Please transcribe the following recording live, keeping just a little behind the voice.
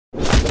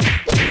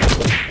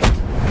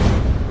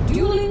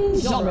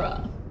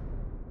genre.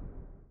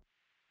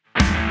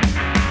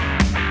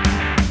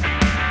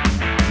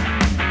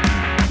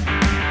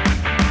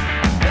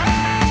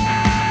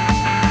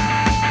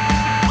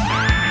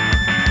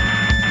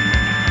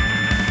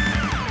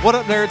 What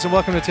up, nerds, and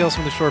welcome to Tales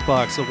from the Short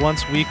Box, a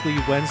once-weekly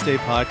Wednesday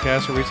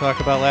podcast where we talk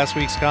about last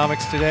week's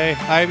comics today.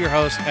 I am your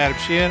host, Adam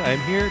Sheehan. I'm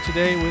here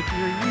today with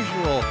your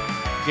usual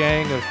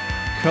gang of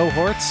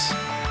cohorts.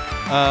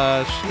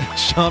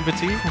 Sean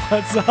Petit.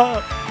 What's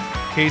up?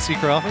 Casey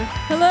Crawford.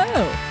 Hello.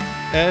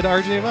 And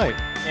RJ White.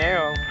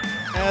 Ew.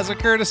 As a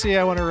courtesy,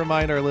 I want to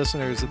remind our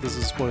listeners that this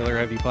is a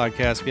spoiler-heavy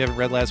podcast. If you haven't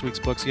read last week's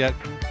books yet,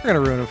 we're going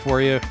to ruin them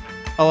for you.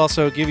 I'll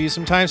also give you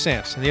some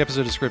timestamps in the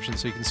episode description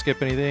so you can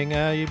skip anything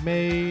you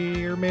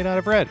may or may not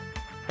have read.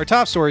 Our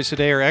top stories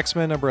today are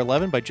X-Men number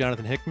 11 by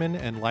Jonathan Hickman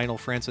and Lionel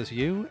Francis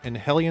Yu, and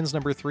Hellions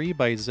number 3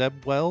 by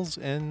Zeb Wells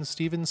and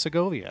Steven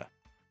Segovia.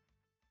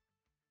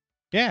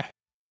 Yeah.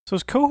 So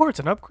is cohorts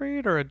an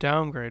upgrade or a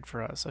downgrade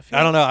for us?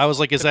 I don't know. I was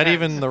like, is that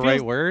Depends. even the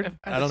right word?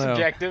 I don't know.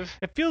 Subjective.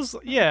 It feels,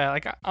 yeah,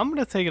 like I'm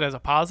going to take it as a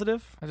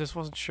positive. I just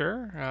wasn't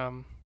sure.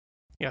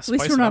 Yeah, At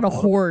least we're not a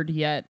horde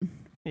yet.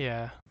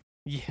 Yeah.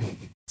 Yeah.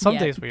 Some Yet.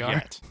 days we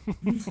are.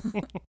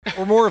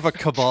 We're more of a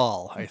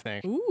cabal, I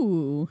think.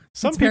 Ooh.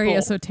 Some It's very people-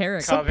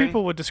 esoteric. Some Coven.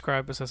 people would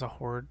describe us as a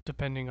horde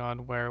depending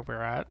on where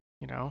we're at,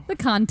 you know? The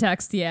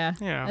context, yeah.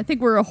 Yeah. I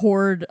think we're a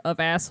horde of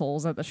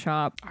assholes at the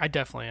shop. I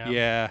definitely am.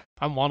 Yeah.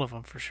 I'm one of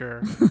them for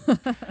sure.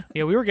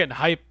 Yeah, we were getting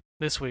hype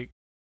this week.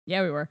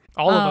 Yeah, we were.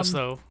 All of us,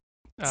 though.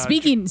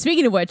 Speaking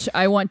of which,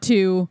 I want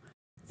to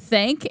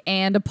thank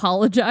and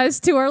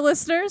apologize to our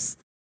listeners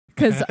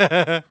because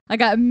I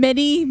got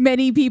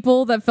many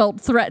people that felt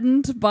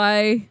threatened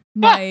by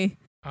my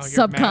your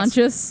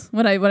subconscious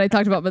when I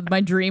talked about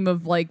my dream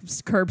of like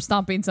curb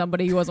stomping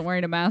somebody who wasn't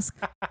wearing a mask.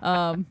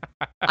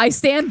 I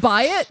stand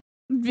by it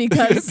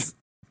because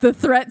the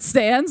threat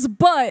stands,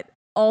 but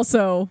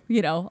also,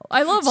 you know,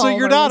 I love all So of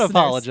you're our not listeners.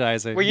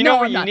 apologizing. Well, you No, know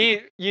what I'm you not.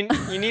 need?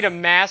 You need a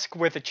mask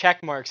with the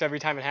check marks every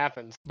time it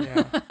happens.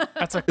 Yeah.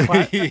 That's a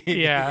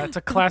yeah, it's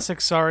a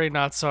classic sorry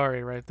not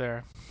sorry right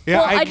there.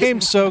 Yeah, Well, I I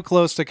came so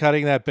close to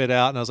cutting that bit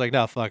out, and I was like,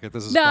 no, fuck it.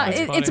 This is No, fine. That's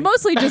it's funny.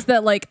 mostly just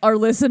that like our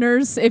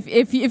listeners, if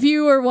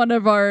you are one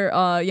of our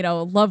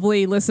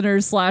lovely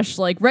listeners /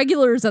 like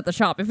regulars at the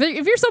shop, if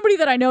you're somebody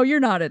that I know, you're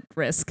not at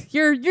risk.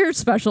 You're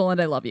special,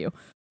 and I love you.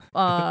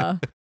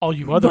 All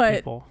you other But-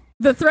 people.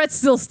 The threat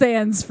still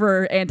stands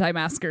for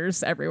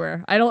anti-maskers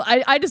everywhere.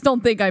 I just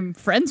don't think I'm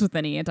friends with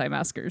any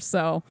anti-maskers.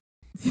 So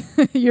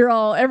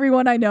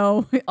everyone I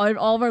know,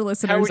 all of our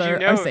listeners How would you are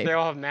know if safe. they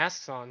all have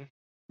masks on?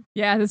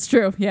 Yeah, that's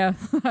true. Yeah,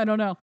 I don't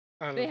know.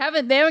 They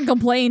haven't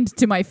complained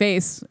to my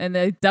face, and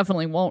they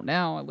definitely won't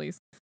now, at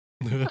least.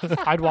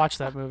 I'd watch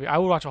that movie. I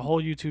would watch a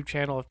whole YouTube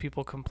channel of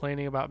people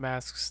complaining about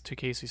masks to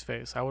Casey's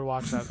face. I would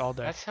watch that all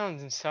day. That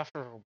sounds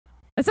insufferable.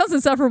 That sounds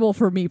insufferable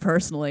for me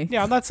personally.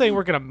 Yeah, I'm not saying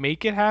we're gonna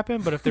make it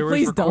happen, but if there was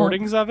Please don't.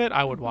 recordings of it,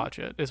 I would watch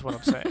it. Is what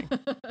I'm saying.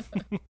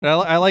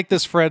 I like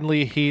this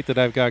friendly heat that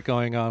I've got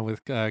going on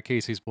with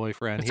Casey's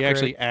boyfriend. It's He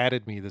actually great.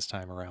 added me this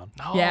time around.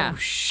 Oh Yeah.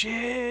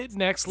 shit!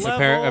 Next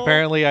level.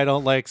 Apparently, I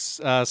don't like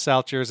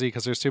South Jersey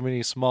because there's too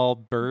many small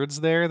birds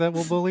there that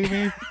will bully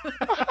me.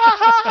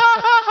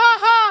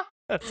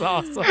 That's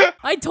awesome.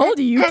 I told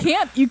you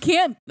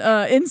can't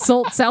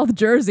insult South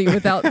Jersey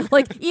without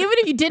like even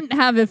if you didn't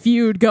have a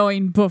feud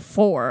going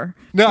before.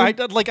 No,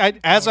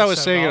 as I was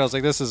set saying it, I off. was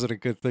like, this isn't a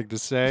good thing to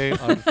say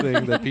on a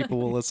thing that people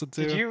will listen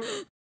to. Did you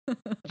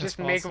just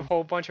make awesome. a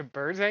whole bunch of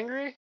birds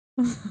angry?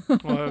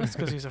 Well, it's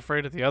because he's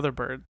afraid of the other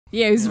bird.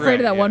 Yeah, he was afraid of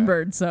Right, that one yeah.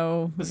 bird,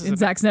 so This is and an-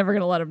 Zach's never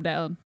gonna let him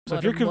down. So if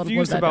Let you're him live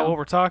confused that about down. what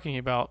we're talking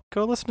about,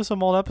 go listen to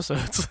some old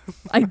episodes.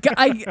 I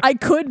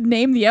could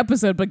name the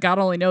episode, but God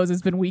only knows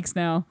it's been weeks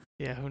now.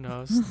 Yeah, who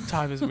knows?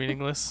 Time is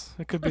meaningless.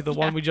 It could be the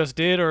one we just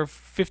did or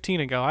 15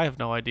 ago. I have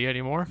no idea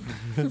anymore.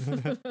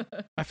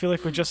 I feel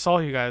like we just saw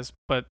you guys,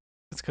 but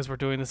it's because we're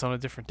doing this on a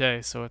different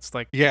day. So it's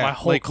like Yeah, my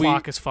whole like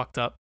clock is fucked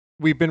up.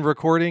 We've been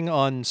recording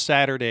on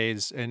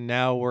Saturdays, and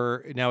now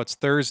it's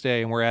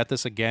Thursday, and we're at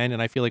this again. And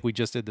I feel like we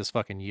just did this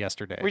fucking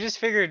yesterday. We just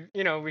figured,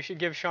 we should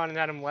give Sean and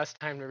Adam less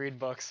time to read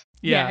books.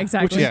 Yeah,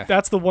 exactly. Which is, Yeah.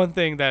 that's the one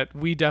thing that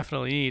we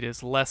definitely need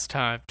is less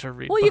time to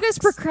read. Well, you guys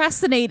books.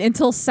 procrastinate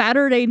until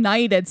Saturday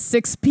night at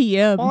 6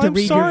 p.m. Well, to I'm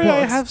read sorry, your I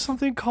books. have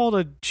something called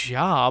a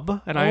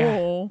job, and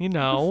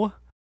Oh.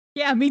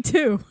 Yeah, me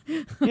too.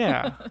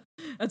 yeah.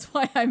 That's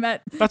why I'm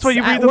at That's why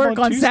you read at them work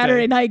on on Tuesday.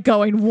 Saturday night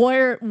going,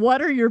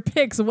 what are your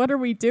picks? What are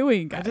we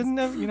doing, guys? I didn't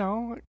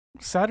have,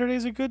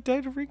 Saturday's a good day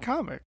to read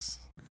comics.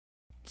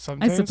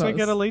 Sometimes I suppose.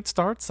 get a late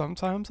start,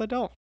 sometimes I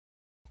don't.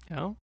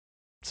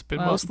 It's been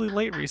Well- mostly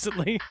late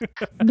recently.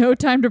 No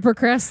time to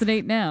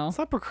procrastinate now. It's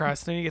not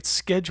procrastinating, it's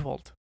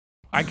scheduled.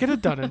 I get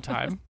it done in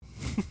time.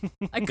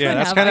 I could Yeah,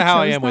 that's have, kind of how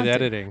I chose am with not to.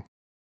 editing.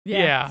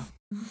 Yeah.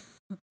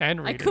 And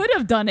I reading. could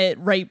have done it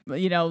right,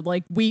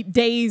 like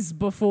days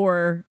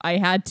before I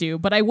had to,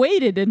 but I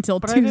waited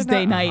until But I did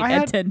Tuesday not- night I at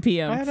had- 10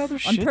 p.m. I had other on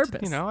shit.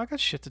 purpose. I got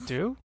shit to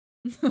do.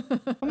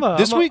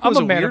 This week was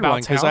a man weird about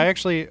one because town. I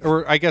actually,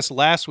 or I guess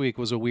last week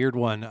was a weird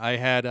one. I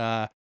had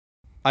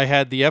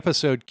the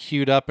episode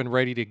queued up and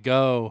ready to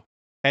go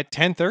at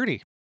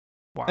 10:30,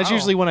 Wow. That's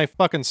usually when I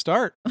fucking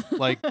start.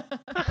 Like,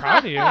 I'm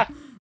proud of you.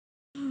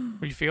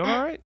 Are you feeling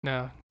all right?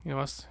 No. You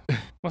must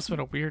have been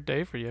a weird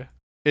day for you.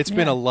 it's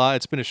been Yeah. a lot.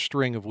 It's been a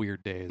string of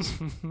weird days.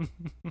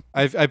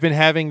 I've been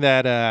having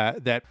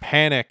that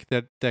panic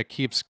that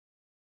keeps.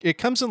 It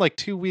comes in like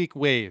 2-week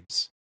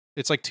waves.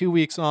 It's like 2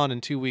 weeks on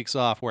and 2 weeks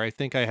off where I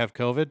think I have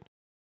COVID,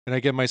 and I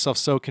get myself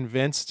so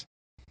convinced,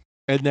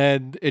 and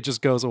then it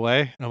just goes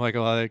away. And I'm like,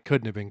 well, it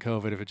couldn't have been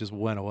COVID if it just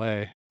went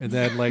away. And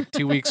then like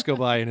 2 weeks go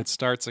by and it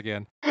starts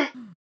again.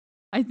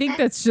 I think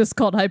that's just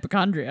called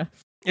hypochondria.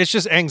 It's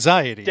just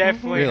anxiety.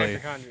 Definitely Really.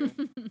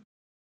 hypochondria.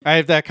 I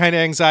have that kind of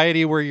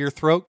anxiety where your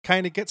throat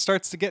kind of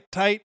starts to get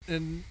tight,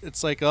 and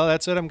it's like, oh,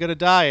 that's it, I'm gonna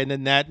die, and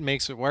then that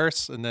makes it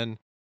worse, and then,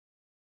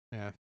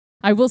 yeah.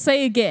 I will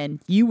say again,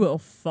 you will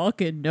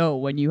fucking know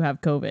when you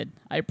have COVID.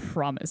 I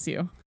promise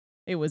you.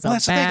 It was Well, a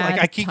that's the thing. bad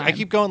Like I time.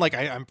 keep going. Like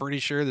I'm pretty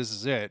sure this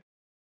is it.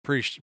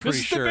 Pretty This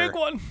is sure. the big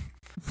one.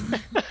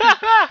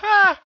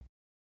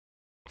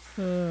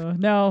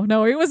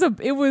 No,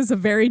 it was a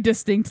very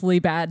distinctly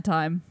bad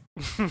time.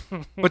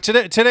 But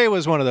today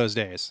was one of those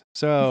days.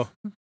 So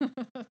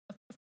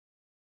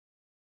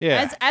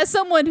yeah, As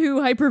someone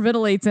who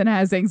hyperventilates and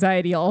has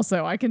anxiety,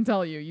 also, I can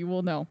tell you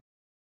will know.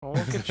 Well,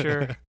 get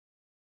your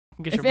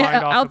If mind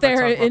off out of that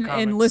there talk about in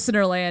comics.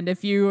 listener land,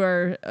 if you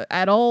are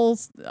at all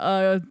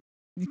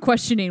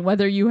questioning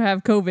whether you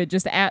have COVID,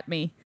 just at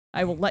me.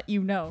 I will let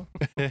you know.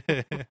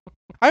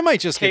 I might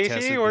just get Casey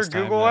tested or this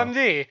time, Google though.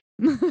 MD.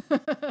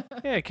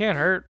 Yeah, it can't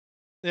hurt.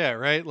 Yeah,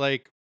 right.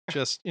 Like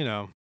just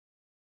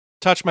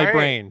touch my All right.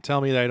 brain. Tell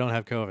me that I don't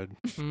have COVID.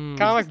 Mm,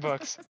 Comic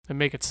books. and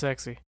make it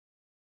sexy.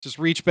 Just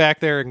reach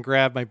back there and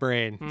grab my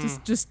brain.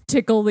 Mm. just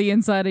tickle the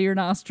inside of your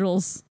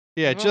nostrils.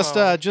 Yeah,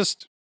 Oh.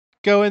 just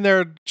go in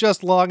there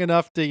just long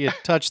enough till you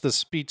touch the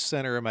speech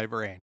center of my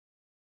brain.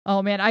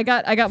 Oh man, I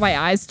got my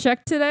eyes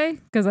checked today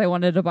because I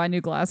wanted to buy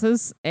new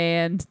glasses,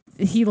 and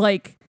he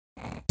like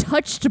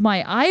touched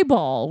my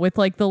eyeball with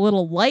like the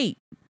little light,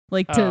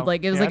 like to Oh,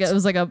 like it was yeah,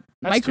 like a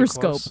that's too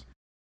microscope. close.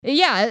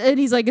 Yeah, and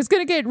he's like, it's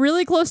gonna get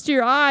really close to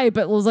your eye,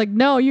 but was like,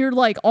 no, you're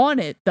like on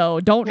it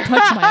though. Don't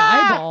touch my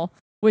eyeball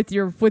with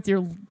your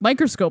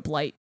microscope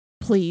light,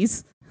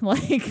 please.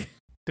 Like,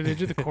 Did they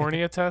do the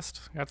cornea test?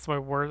 That's my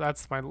word. That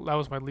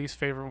was my least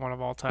favorite one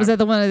of all time. was that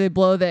the one that they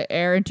blow the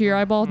air into your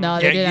eyeball? No, Yeah,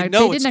 they you didn't.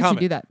 know They it's didn't actually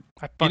coming. do that.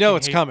 I You know fucking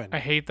it's hate- coming. I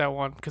hate that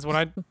one because when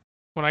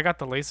I got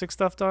the LASIK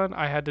stuff done,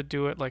 I had to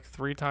do it like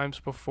 3 times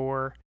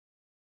before,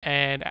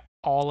 and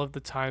all of the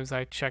times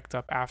I checked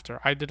up after,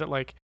 I did it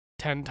like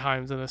 10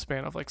 times in a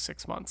span of like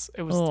 6 months.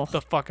 It was Ugh.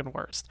 the fucking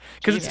worst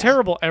because it's Yeah.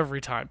 terrible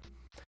every time.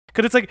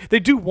 Because it's like they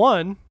do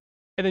one,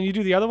 and then you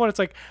do the other one. It's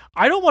like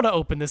I don't want to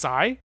open this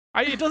eye.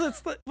 It doesn't.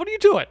 What are you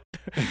doing?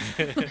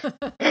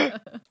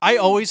 I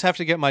always have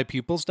to get my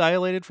pupils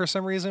dilated for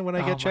some reason when I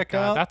Oh get my checked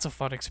God, out. That's a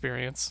fun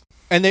experience.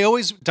 And they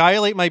always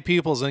dilate my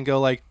pupils and go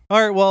like,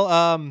 all right,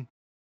 well,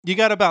 you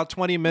got about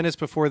 20 minutes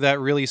before that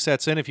really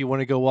sets in if you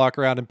want to go walk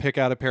around and pick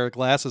out a pair of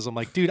glasses. I'm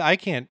like, dude, I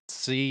can't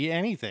see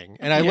anything.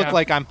 And I look Yeah.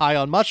 like I'm high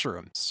on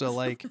mushrooms. So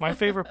like, My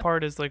favorite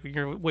part is like when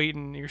you're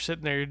waiting, you're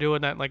sitting there, you're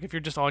doing that. Like if you're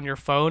just on your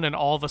phone and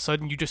all of a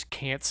sudden you just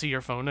can't see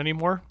your phone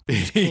anymore. You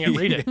just can't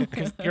read it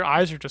because your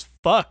eyes are just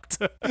fucked.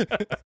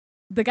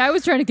 The guy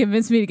was trying to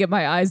convince me to get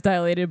my eyes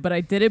dilated, but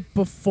I did it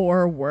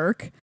before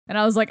work. And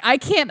I was like, I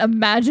can't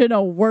imagine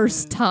a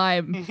worse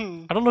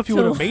time. I don't know if you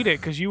would have made it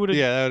because you would have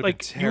yeah, that would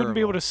like been you wouldn't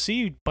be able terrible. to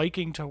see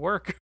biking to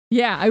work.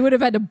 Yeah, I would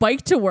have had to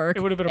bike to work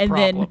It would have been a and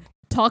problem. then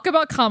talk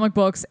about comic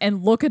books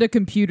and look at a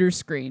computer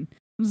screen.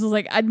 This is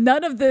like,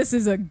 none of this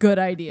is a good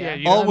idea. Yeah,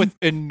 you All know- with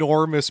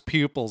enormous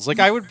pupils. Like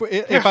I would,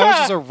 if I was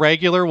just a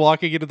regular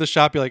walking into the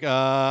shop, be like,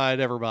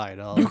 never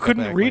mind. I'll You come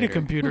couldn't back read a later.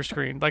 computer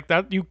screen like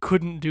that. You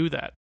couldn't do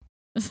that.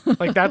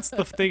 Like that's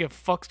the thing. It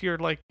fucks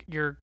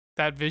your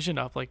that vision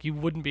up. Like you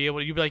wouldn't be able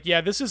to. You'd be like,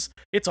 yeah,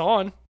 it's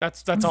on.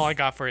 That's all I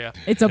got for you.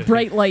 It's a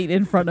bright light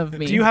in front of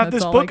me. Do you have That's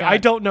this all book? got. I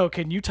don't know.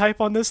 Can you type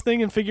on this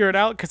thing and figure it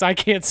out? Because I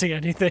can't see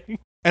anything.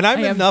 And I'm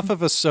I have- enough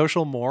of a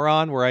social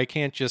moron where I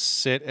can't just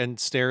sit and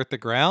stare at the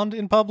ground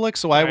in public.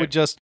 So I Right. would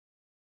just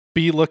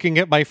be looking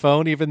at my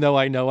phone, even though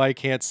I know I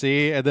can't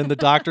see. And then the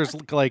doctor's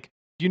like,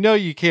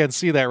 you can't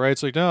see that, right?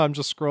 It's like, no, I'm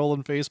just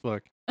scrolling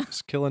Facebook,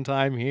 just killing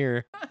time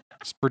here,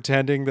 just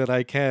pretending that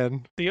I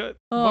can.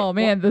 Oh what-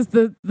 man, this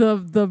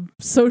the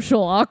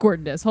social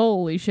awkwardness.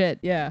 Holy shit!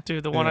 Yeah.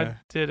 Dude, the one Yeah. I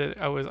did it,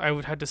 I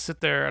would had to sit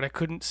there and I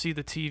couldn't see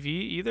the TV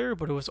either,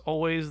 but it was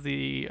always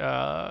the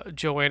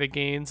Joanna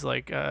Gaines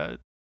like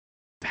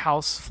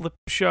house flip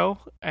show,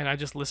 and I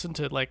just listened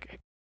to like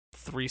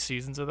 3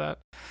 seasons of that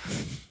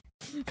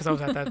because I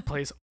was at that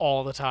place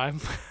all the time.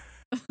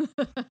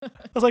 I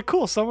was like,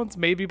 cool, someone's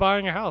maybe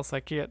buying a house. I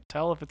can't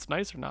tell if it's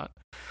nice or not.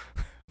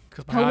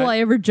 'Cause my How will eye- I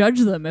ever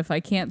judge them if I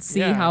can't see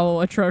Yeah. how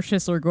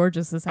atrocious or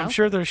gorgeous this house? I'm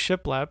sure there's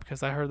shiplap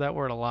because I heard that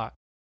word a lot.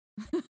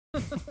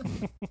 All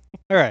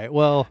right.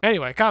 Well,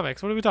 Anyway,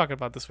 comics. What are we talking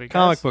about this week?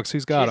 comic guys? books,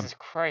 who's got them? Jesus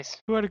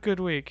Christ. Who had a good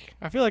week?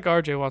 I feel like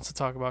RJ wants to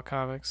talk about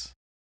comics.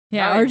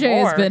 Yeah, Not RJ has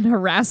anymore. been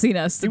harassing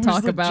us to He was talk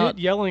legit about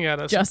yelling at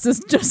us.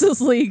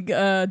 Justice League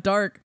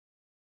Dark.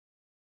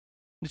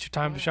 It's your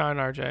time to shine,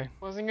 RJ.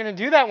 Wasn't gonna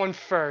do that one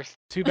first.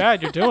 Too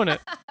bad you're doing it.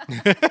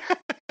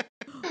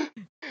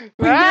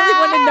 We really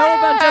want to know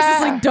about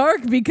Justice League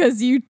Dark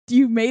because you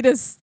made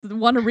us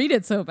want to read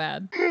it so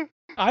bad.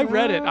 I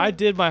read it. I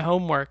did my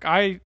homework.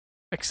 I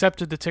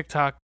accepted the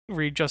TikTok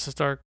read Justice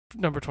Dark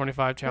number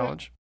 25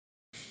 challenge.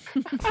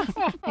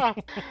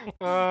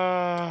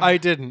 I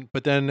didn't,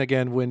 but then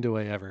again, when do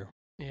I ever?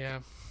 Yeah.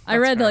 I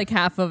read fair. like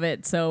half of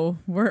it, so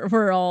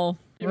we're all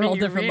You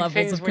different read levels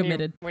things of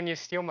committed. when you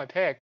steal my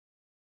pick.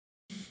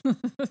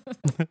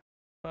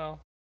 Well,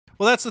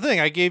 Well, that's the thing.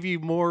 I gave you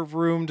more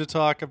room to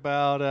talk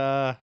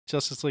about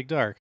Justice League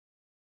Dark.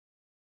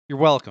 You're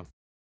welcome.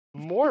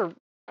 More.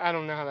 I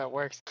don't know how that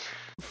works.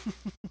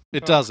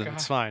 It Oh, doesn't. God.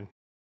 It's fine.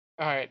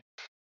 All right.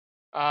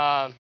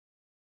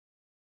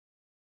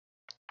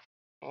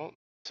 Well,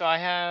 so I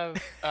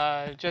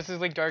have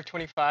Justice League Dark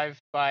 25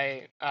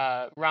 by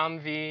Ram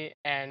V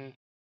and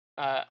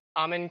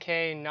Amin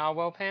K.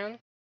 Nawalpan.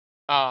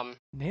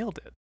 nailed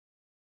it.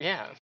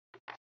 Yeah.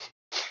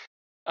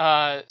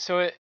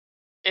 So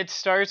it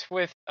starts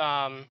with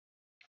a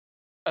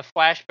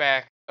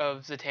flashback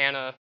of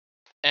Zatanna,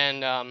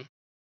 and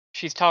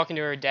she's talking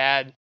to her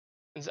dad.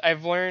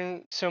 I've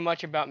learned so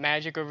much about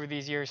magic over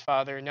these years,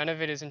 Father. None of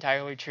it is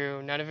entirely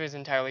true. None of it is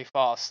entirely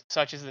false.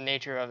 Such is the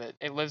nature of it.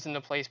 It lives in the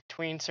place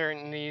between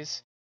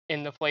certainties,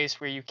 in the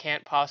place where you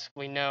can't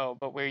possibly know,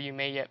 but where you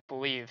may yet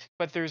believe.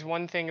 But there's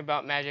one thing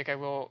about magic I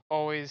will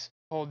always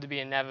hold to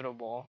be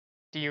inevitable.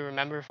 Do you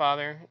remember,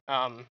 Father?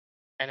 And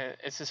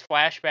it's this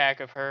flashback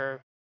of her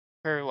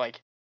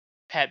like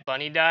pet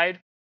bunny died,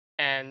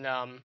 and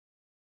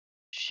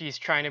she's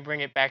trying to bring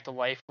it back to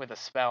life with a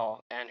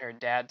spell, and her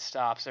dad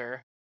stops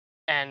her.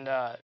 And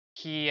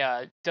he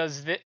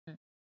does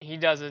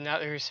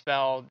another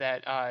spell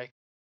that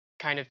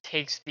kind of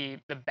takes the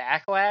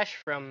backlash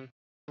from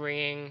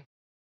bringing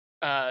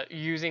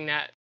using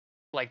that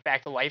like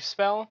back to life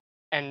spell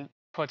and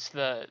puts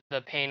the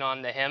pain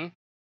on to him,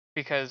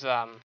 because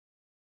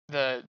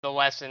the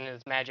lesson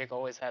is magic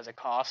always has a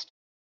cost.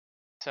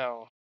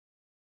 So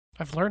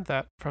I've learned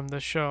that from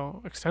this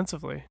show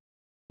extensively.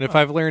 And if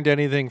I've learned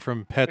anything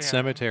from Pet Yeah.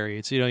 Cemetery,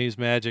 it's you don't use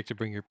magic to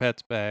bring your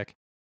pets back.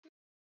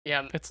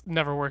 yeah, It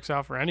never works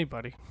out for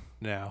anybody.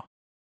 No.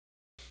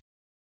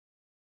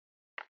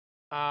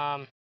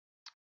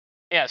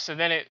 yeah. So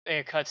then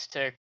it cuts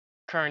to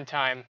current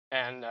time,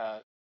 and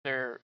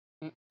they're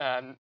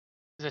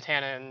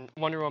Zatanna and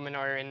Wonder Woman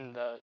are in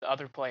the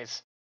other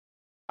place,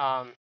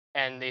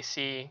 and they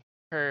see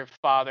her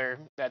father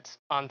that's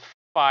on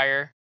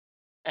fire,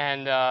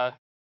 and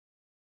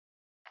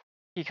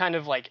he kind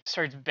of like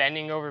starts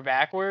bending over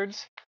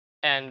backwards,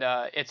 and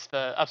it's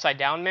the Upside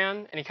Down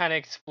Man, and he kind of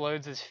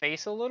explodes his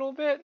face a little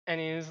bit, and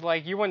he's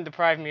like, "You wouldn't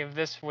deprive me of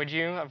this, would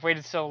you? I've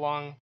waited so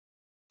long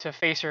to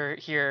face her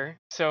here."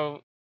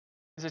 So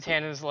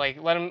Zatanna's like,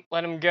 let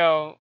him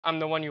go. I'm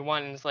the one you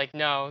want." And it's like,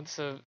 no.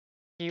 So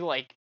he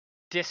like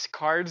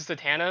discards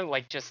Zatanna,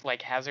 like just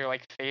like has her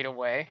like fade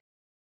away,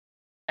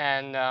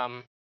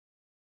 and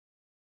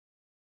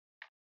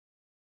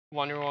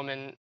Wonder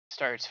Woman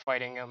starts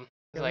fighting him.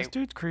 Yeah, Like, this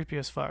dude's creepy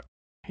as fuck.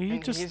 He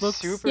and just he's looks.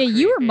 super Yeah,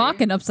 you were creepy.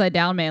 mocking Upside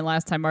Down Man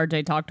last time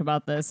RJ talked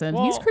about this, and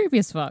he's Well, creepy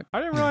as fuck. I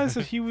didn't realize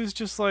that he was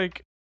just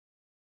like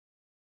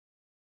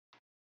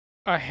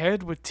a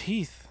head with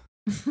teeth.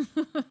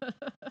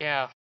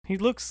 Yeah. He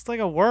looks like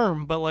a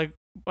worm, but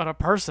a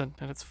person,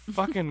 and it's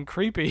fucking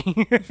creepy.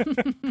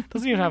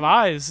 Doesn't even have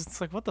eyes.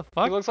 It's like, what the He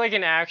fuck? looks like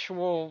an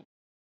actual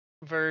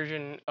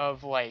version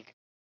of like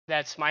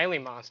that Smiley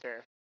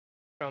monster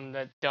from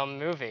the dumb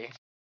movie,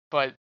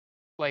 but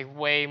like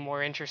way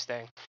more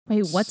interesting.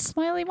 Wait, what's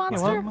Smiley Yeah,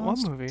 Monster? what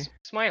movie?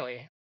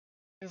 Smiley.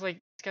 He's got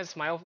a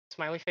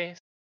smiley face,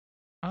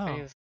 and Oh,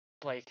 he's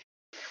like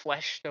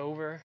fleshed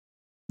over,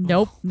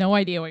 Nope, no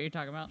idea what you're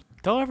talking about.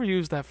 don't ever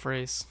use that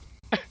phrase.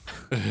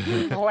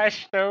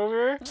 fleshed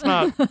over. It's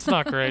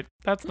not great.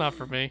 That's not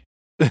for me.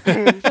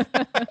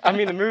 I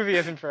mean, the movie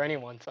isn't for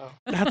anyone, so.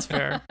 That's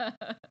fair.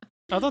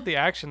 I thought the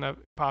action that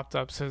popped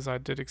up says I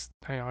did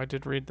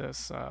read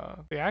this.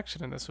 The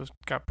action in this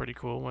got pretty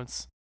cool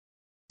once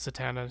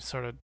Zatanna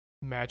started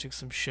magic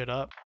some shit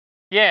up.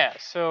 Yeah,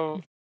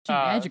 so She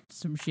magicked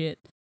some shit.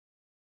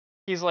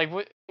 he's like,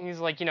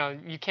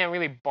 you can't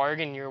really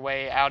bargain your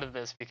way out of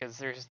this, because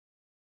there's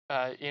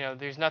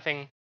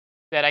nothing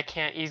that I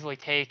can't easily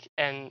take.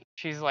 And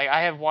she's like,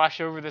 I have watched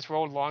over this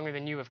world longer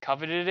than you have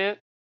coveted it,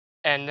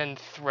 and then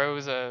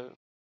throws a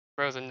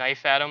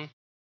knife at him,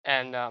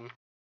 and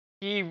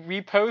he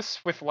reposts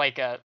with like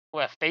a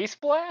face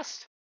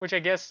blast, which I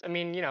guess, I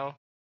mean,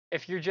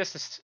 if you're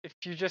just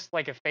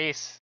like a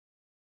face.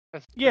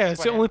 Yeah, that's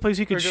it's the what only place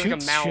you could or just like a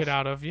shoot mouth. shit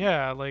out of.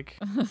 Yeah, like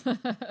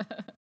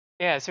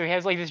Yeah, so he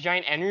has like this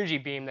giant energy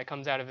beam that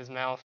comes out of his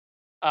mouth.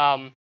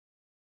 And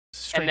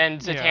then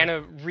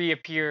Zatanna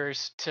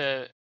reappears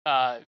to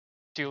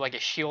do like a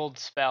shield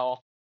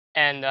spell,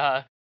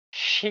 and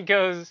she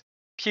goes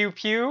pew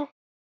pew,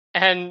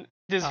 and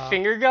does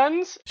finger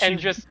guns, and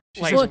just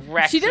like Well,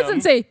 wrecks she doesn't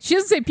him. say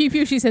pew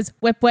pew. She says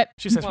whip whip.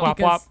 She says Well, wop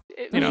wop,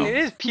 I mean, know, it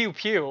is pew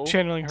pew.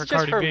 channeling her It's just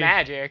Cardi her B.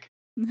 magic.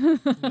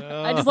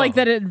 I just like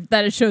that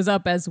it shows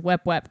up as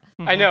Wep.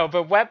 I know,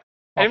 but Wep.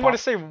 I didn't Wep want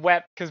to say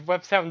Wep because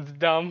Wep sounds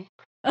dumb.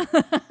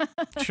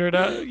 Sure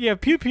does. Yeah,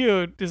 pew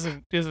pew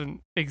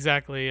isn't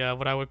exactly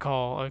what I would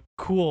call a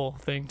cool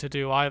thing to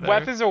do either.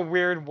 Wep is a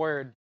weird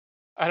word.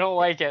 I don't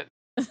like it.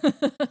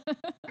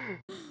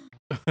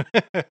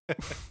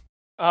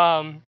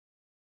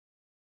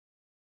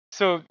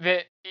 So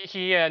that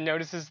he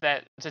notices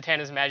that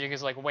Zatanna's magic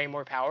is like way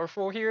more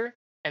powerful here,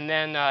 and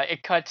then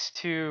it cuts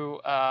to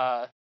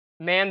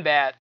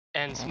Man-Bat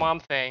and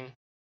Swamp Thing,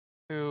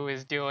 who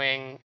is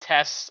doing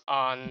tests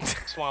on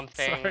Swamp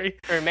Thing. Sorry.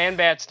 Or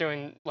Man-Bat's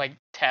doing like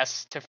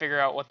tests to figure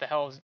out what the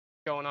hell is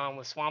going on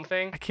with Swamp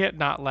Thing. I can't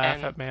not laugh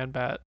And- at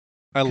Man-Bat.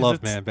 I love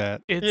it's-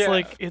 Man-Bat. It's Yeah.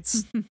 like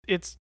it's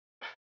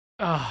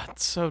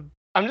so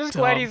I'm just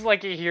glad Dumb. he's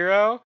like a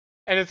hero,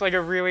 and it's like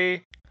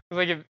a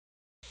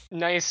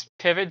nice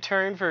pivot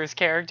turn for his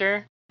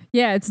character.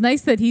 Yeah, it's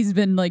nice that he's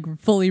been like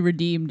fully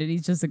redeemed and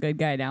he's just a good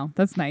guy now.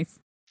 That's nice.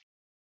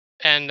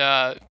 And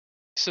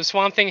so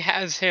Swamp Thing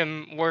has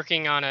him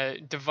working on a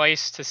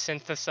device to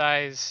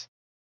synthesize,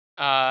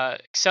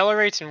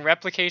 accelerates and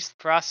replicates the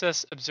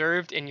process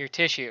observed in your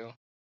tissue,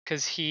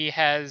 because he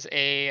has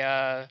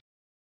a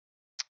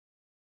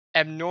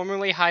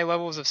abnormally high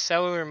levels of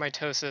cellular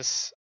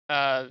mitosis,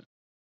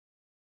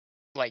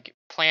 like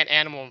plant,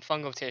 animal, and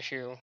fungal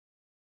tissue.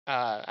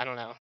 I don't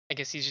know. I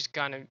guess he's just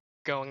kind of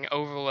going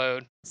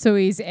overload. So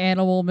he's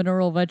animal,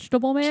 mineral,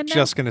 vegetable man now?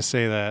 Just gonna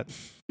say that.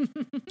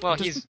 Well,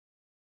 Just-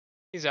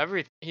 he's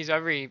every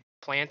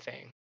plant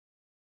thing.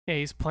 yeah.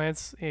 He's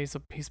plants. Yeah,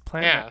 he's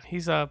plant. Yeah. Man.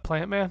 He's a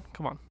plant man.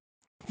 Come on.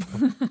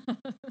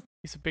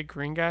 He's a big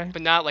green guy.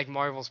 But not like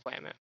Marvel's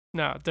Plant Man.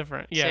 No,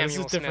 different. Yeah, this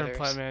Samuel is different Smithers.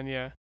 plant man.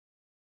 Yeah.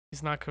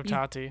 He's not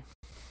Kotati.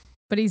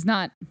 But he's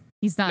not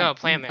No,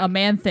 Plant Man. a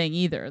man thing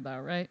either, though,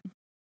 right?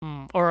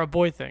 Or a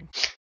boy thing.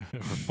 Or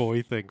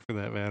boy thing for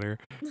that matter.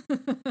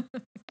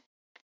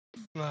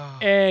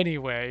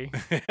 Anyway.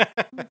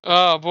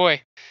 Oh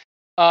boy.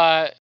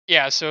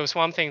 Yeah, so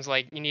Swamp Thing's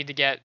like, you need to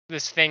get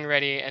this thing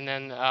ready, and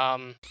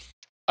then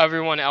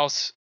everyone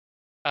else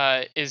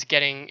is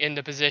getting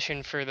into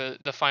position for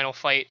the final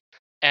fight,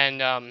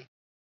 and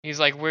he's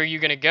like, where are you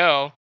gonna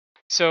go?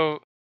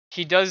 So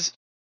he does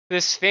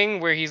this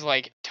thing where he's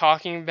like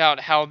talking about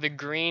how the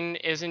green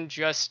isn't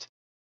just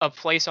a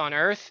place on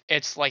Earth,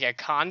 it's like a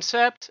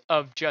concept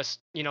of just,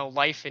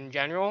 life in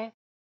general.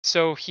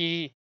 So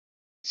he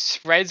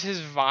spreads his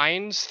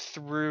vines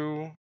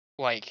through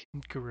like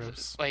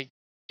Gross.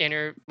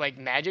 inner like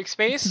magic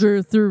space.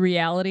 through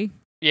reality.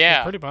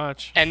 Yeah. Pretty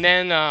much. And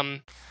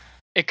then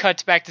it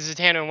cuts back to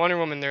Zatanna and Wonder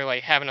Woman. They're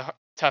like having a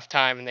tough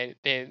time, and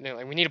they're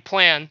like, we need a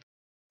plan.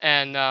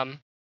 And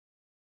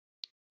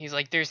he's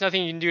like, there's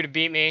nothing you can do to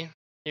beat me,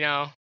 he's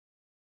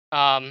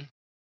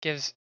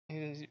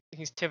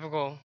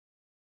typical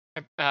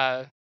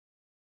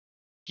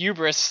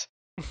hubris.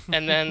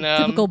 And then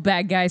Typical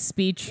bad guy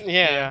speech.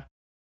 yeah.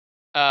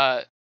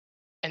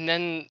 And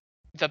then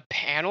the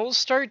panels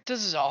start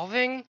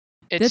dissolving.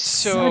 It's That's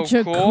so such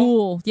a cool.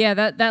 cool. Yeah,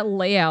 that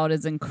layout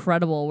is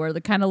incredible. Where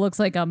it kind of looks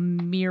like a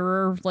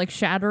mirror, like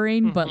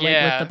shattering, but like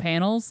Yeah. with the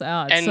panels.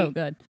 Oh, it's so And-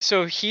 good.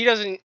 So he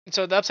doesn't.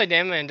 So the Upside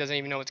Down Man doesn't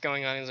even know what's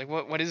going on. He's like,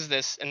 "What is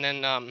this?" And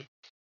then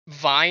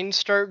vines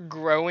start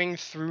growing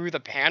through the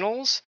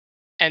panels,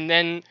 and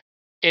then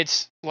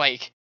it's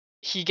like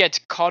he gets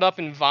caught up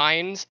in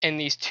vines, and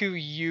these two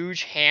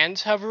huge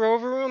hands hover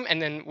over him,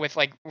 and then with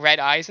like red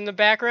eyes in the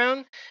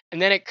background, and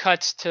then it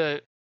cuts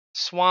to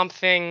Swamp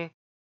Thing,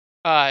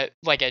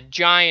 like a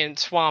giant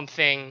Swamp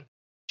Thing,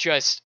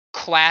 just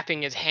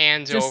clapping his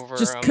hands Just over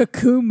him.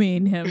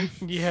 cocooming him.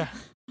 Yeah.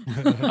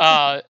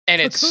 And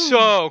it's Cocoon.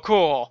 so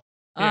cool.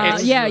 Yeah,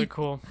 this is yeah, really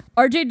cool.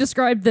 RJ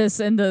described this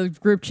in the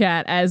group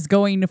chat as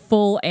going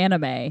full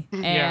anime,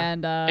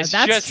 and It's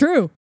that's just-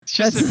 true. It's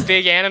just That's- a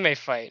big anime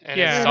fight, and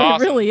Yeah. it's It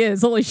awesome. really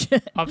is. Holy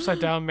shit! Upside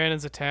Down Man and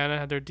Zatanna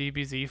had their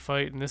DBZ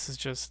fight, and this is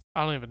just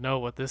I don't even know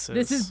what this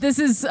is. This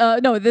is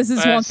no. This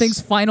is Swamp That's- Thing's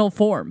final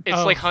form. It's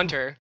Oh. like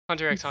Hunter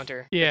x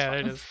Hunter. Yeah,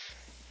 it is.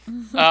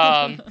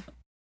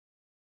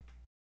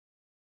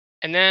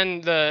 And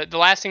then the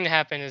last thing to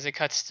happen is it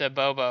cuts to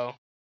Bobo,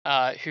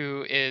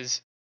 who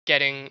is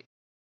getting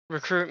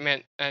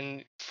recruitment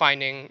and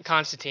finding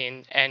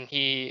Constantine, and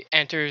he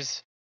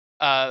enters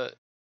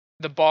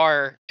the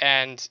bar,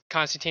 and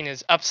Constantine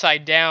is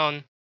upside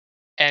down,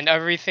 and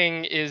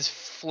everything is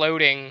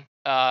floating,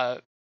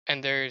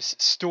 and there's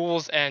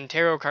stools and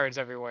tarot cards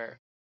everywhere.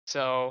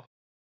 So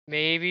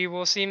maybe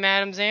we'll see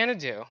Madame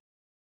Xanadu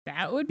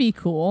That would be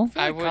cool. I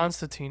feel I like would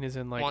Constantine is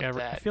in like want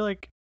every. I that. feel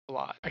like a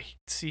lot. I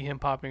see him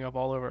popping up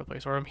all over the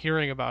place, or I'm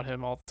hearing about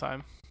him all the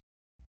time.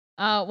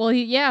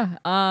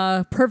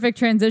 Well, perfect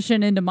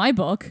transition into my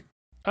book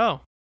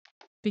Oh,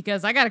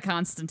 because I got a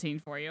Constantine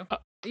for you.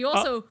 You a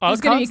also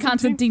there's going to be a Constantine?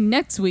 Constantine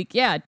next week.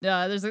 Yeah,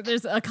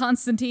 there's a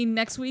Constantine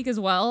next week as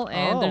well,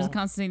 and there's a Oh.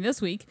 Constantine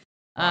this week.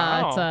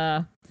 Wow. It's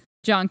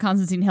John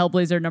Constantine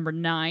Hellblazer number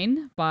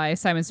 9 by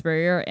Simon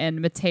Spurrier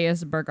and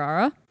Mateus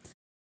Bergara.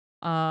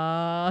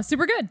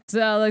 Super good.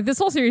 So, like this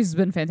whole series has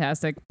been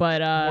fantastic,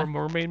 but more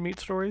mermaid meat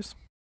stories.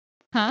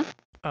 huh?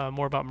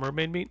 more about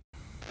mermaid meat?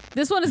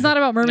 This one is not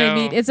about mermaid No.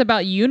 meat. It's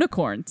about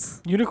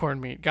unicorns. Unicorn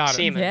meat. Got it.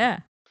 Semen. Yeah.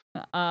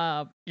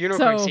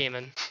 Unicorn So-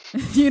 semen.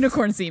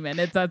 Unicorn semen.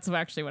 That's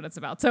actually what it's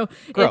about. So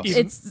Gross.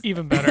 it's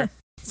Even better.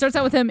 starts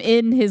out with him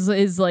in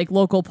his like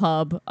local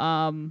pub,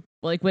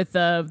 like with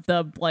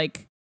the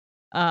like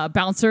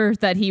bouncer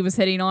that he was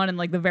hitting on in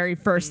like the very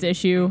first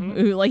issue. Mhm.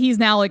 Who like he's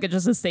now like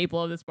just a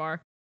staple of this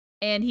bar.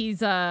 And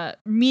he's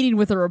meeting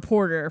with a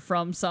reporter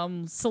from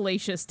some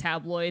salacious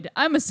tabloid.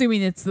 I'm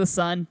assuming it's The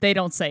Sun. They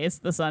don't say it's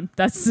The Sun.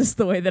 That's just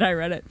the way that I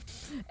read it.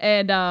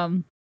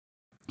 And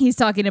he's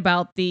talking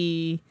about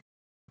the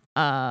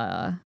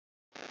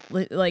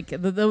like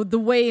the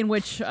way in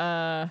which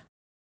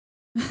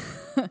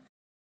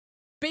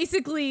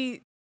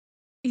basically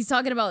he's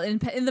talking about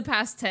in the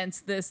past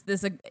tense this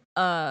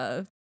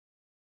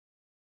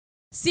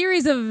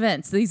series of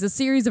events. These are a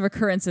series of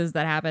occurrences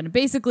that happen.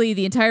 Basically,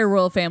 the entire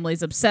royal family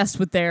is obsessed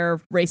with their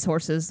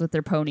racehorses, with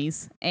their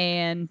ponies,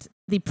 and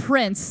the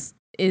prince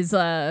is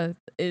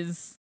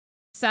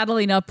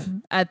saddling up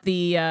at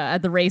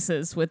the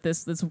races with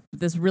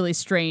this really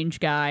strange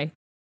guy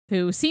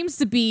who seems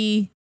to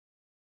be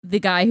the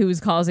guy who's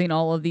causing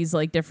all of these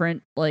like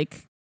different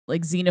like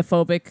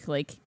xenophobic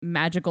like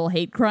magical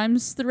hate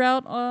crimes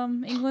throughout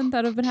England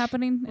that have been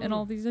happening in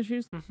all these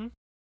issues. Mm-hmm.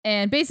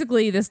 And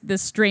basically,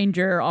 this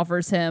stranger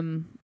offers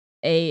him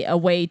a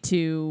way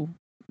to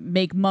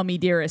make Mummy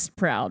Dearest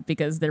proud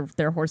because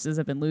their horses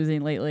have been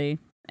losing lately,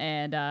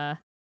 and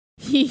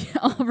he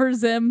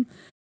offers him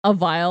a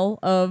vial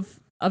of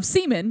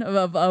semen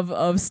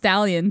of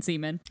stallion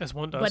semen, As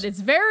one does. but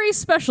it's very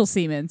special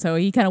semen. So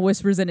he kind of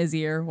whispers in his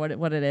ear what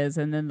it is,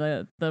 and then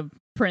the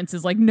prince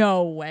is like,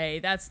 "No way,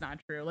 that's not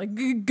true.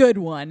 Like good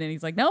one," and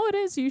he's like, "No, it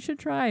is. You should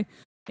try."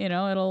 You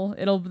know,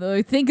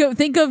 it'll think of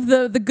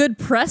the good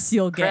press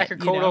you'll get. Crack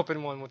a cold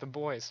open one with the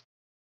boys.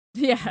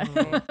 Yeah.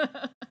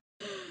 Mhm.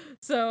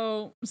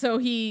 So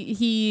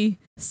he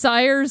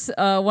sires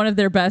one of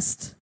their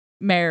best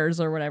mares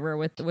or whatever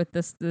with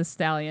this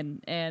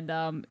stallion,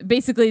 and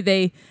basically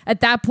they at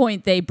that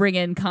point they bring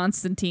in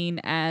Constantine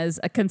as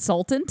a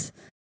consultant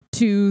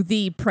to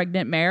the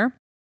pregnant mare,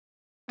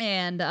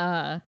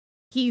 and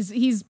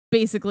he's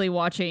basically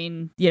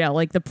watching, you know,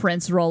 like the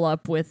prince roll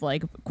up with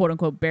like quote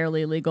unquote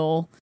barely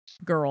legal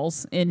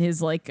girls in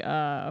his like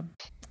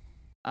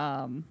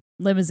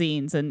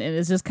limousines, and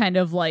is just kind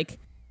of like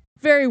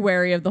very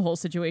wary of the whole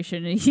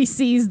situation. And he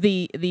sees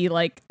the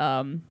like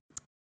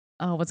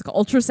what's it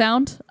called,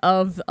 ultrasound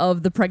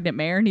of the pregnant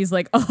mare, and he's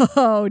like,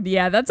 "Oh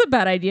yeah, that's a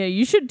bad idea.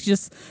 You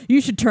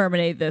should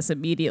terminate this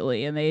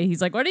immediately." And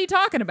he's like, "What are you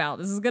talking about?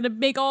 This is gonna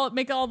make all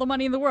the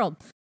money in the world."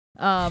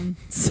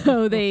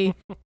 So they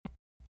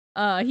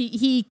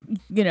he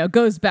you know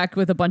goes back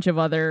with a bunch of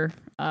other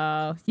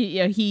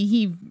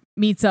he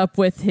meets up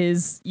with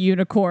his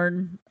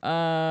unicorn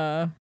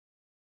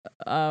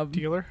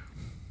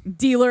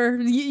Dealer.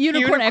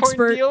 unicorn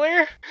expert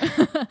dealer. And she's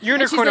like, yeah,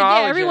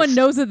 Unicornologist. everyone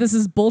knows that this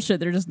is bullshit.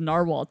 They're just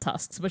narwhal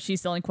tusks, but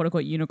she's selling quote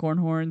unquote unicorn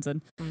horns.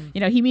 And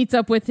you know, he meets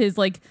up with his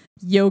like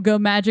yoga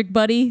magic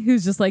buddy,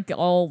 who's just like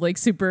all like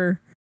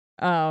super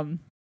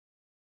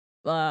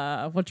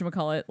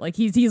whatchamacallit, like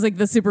he's like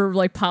the super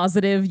like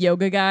positive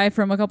yoga guy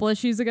from a couple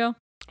issues ago.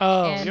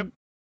 Oh, And- yep.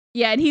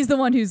 Yeah, and he's the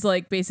one who's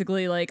like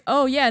basically like,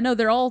 oh yeah, no,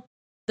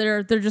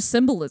 they're just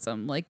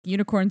symbolism. Like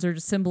unicorns are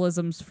just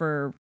symbolisms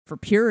for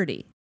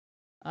purity.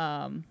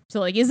 So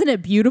like, isn't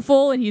it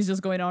beautiful? And he's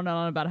just going on and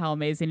on about how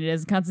amazing it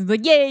is. And Constantine's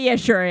like, yeah,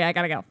 sure, I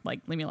gotta go. Like,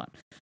 leave me alone.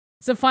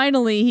 So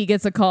finally, he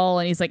gets a call,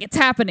 and he's like, it's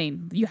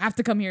happening. You have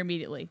to come here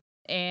immediately.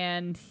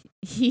 And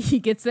he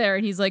gets there,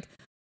 and he's like,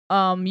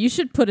 you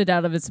should put it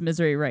out of its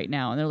misery right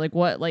now. And they're like,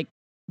 what? Like,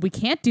 we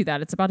can't do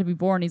that. It's about to be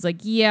born. He's like,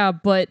 yeah,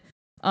 but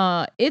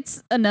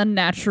it's an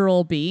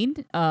unnatural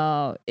being.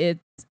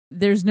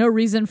 There's no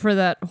reason for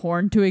that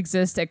horn to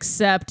exist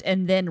except,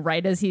 and then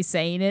right as he's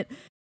saying it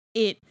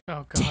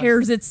Oh, God.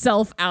 tears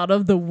itself out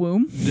of the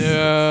womb.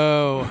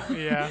 No.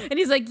 Yeah. And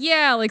he's like,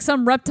 yeah, like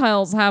some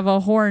reptiles have a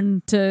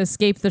horn to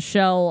escape the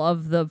shell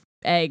of the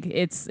egg.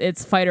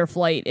 It's fight or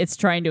flight. It's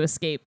trying to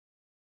escape.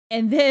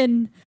 And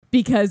then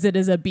because it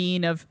is a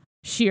being of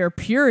sheer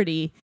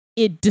purity,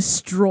 it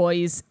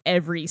destroys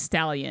every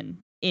stallion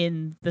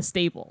in the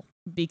stable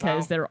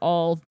because Wow. they're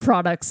all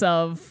products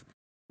of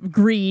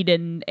greed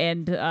and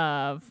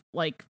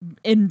like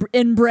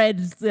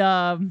inbred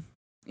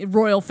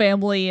royal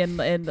family, and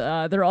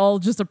they're all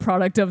just a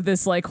product of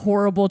this like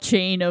horrible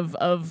chain of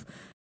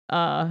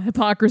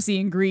hypocrisy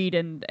and greed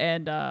and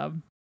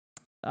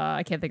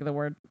I can't think of the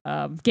word,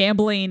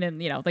 gambling,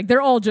 and you know, like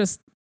they're all just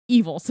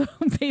evil. So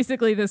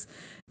basically this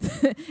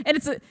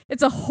and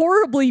it's a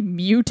horribly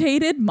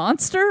mutated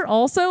monster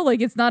also. Like,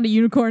 it's not a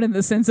unicorn in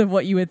the sense of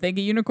what you would think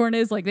a unicorn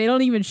is. Like, they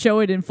don't even show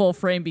it in full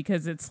frame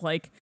because it's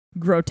like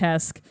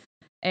grotesque.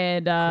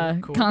 And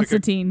Cool.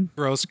 Constantine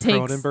Gross takes-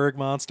 Cronenberg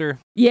monster.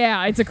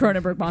 yeah, it's a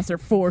Cronenberg monster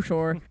for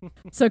sure.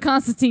 So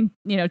Constantine,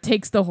 you know,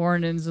 takes the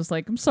horn and is just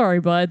like, I'm sorry,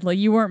 bud. Like,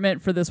 you weren't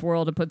meant for this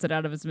world, and puts it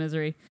out of its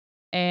misery.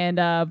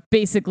 And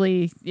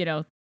basically, you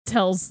know,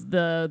 tells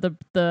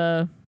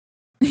the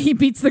he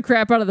beats the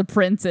crap out of the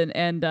prince and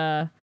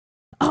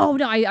Oh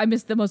no, I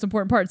missed the most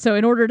important part. So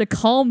in order to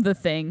calm the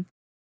thing,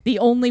 the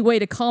only way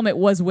to calm it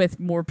was with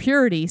more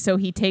purity. So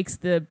he takes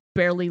the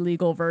barely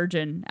legal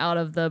virgin out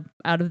of the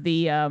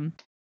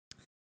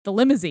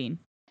limousine,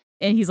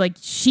 and he's like,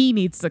 she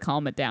needs to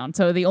calm it down.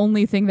 So the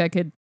only thing that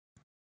could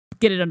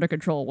get it under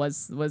control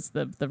was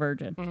the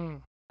virgin.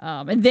 Mm.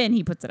 And then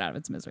he puts it out of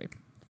its misery.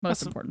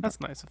 Most important. That's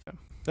nice of him.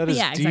 That is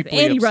yeah, deeply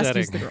exactly. And he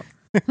upsetting. rescues the girl.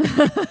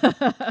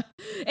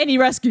 And he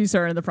rescues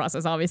her in the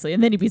process, obviously.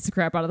 And then he beats the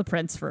crap out of the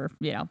prince for,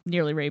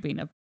 nearly raping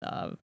a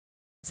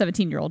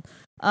 17-year-old.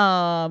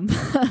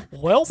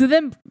 Well, So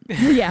then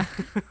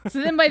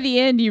by the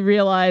end, you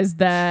realize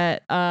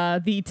that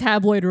the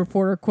tabloid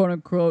reporter, quote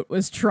unquote,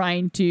 was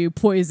trying to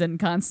poison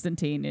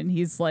Constantine. And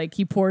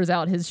he pours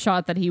out his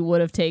shot that he would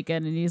have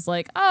taken. And he's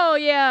like, oh,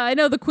 yeah, I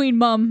know the Queen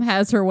Mum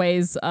has her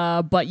ways,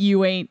 but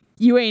you ain't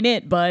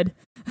it, bud.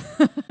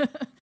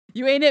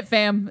 You ain't it,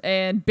 fam.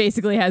 And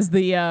basically has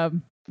the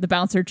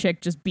bouncer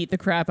chick just beat the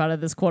crap out of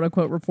this quote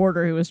unquote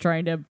reporter who was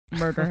trying to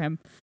murder him.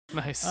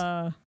 nice.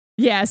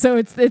 Yeah, so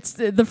it's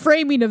the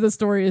framing of the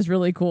story is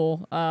really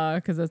cool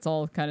because it's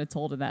all kind of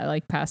told in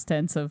that past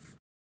tense of,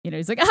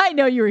 he's like, I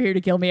know you were here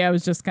to kill me. I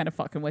was just kind of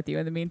fucking with you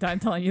in the meantime,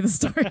 telling you the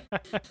story.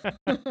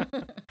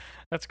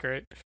 That's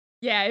great.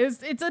 Yeah,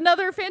 it's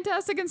another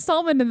fantastic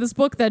installment in this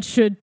book that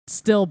should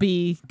still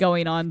be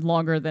going on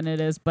longer than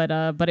it is, but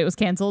it was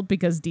canceled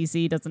because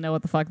DC doesn't know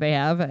what the fuck they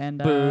have, and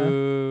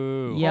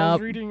Boo. Yep. I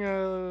was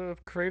reading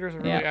creators are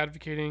really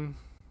advocating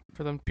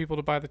for them people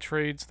to buy the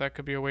trades. That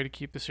could be a way to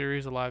keep the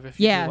series alive if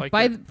you do like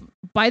it.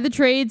 Buy the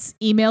trades,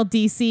 email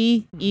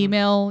DC,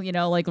 email,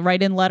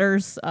 write in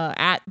letters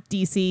at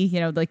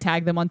DC,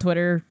 tag them on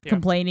Twitter,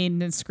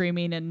 complaining and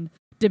screaming and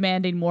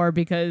demanding more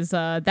because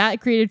that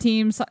creative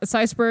team,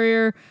 Cy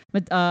Spurrier,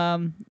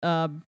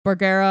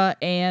 Bargera,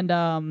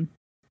 and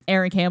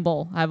Aaron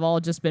Campbell have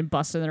all just been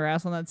busting their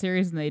ass on that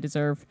series, and they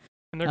deserve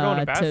And they're going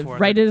to bat to for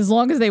write it as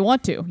long as they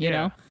want to, you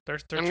know? They're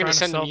I'm trying gonna to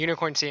send sell them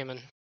unicorn semen.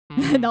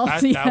 And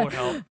also, that would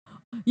help.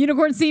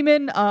 Unicorn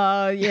semen,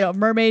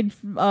 mermaid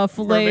fillets.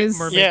 Mermaid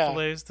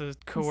fillets to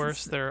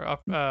coerce their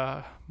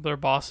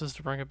bosses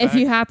to bring it back. If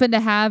you happen to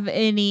have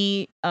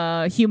any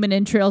human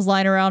entrails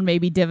lying around,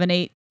 maybe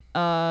divinate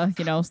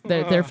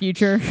their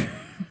future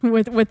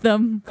with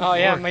them. Oh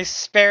yeah, my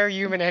spare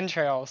human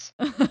entrails.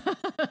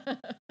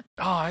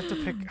 I have to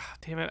pick. Oh,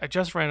 damn it! I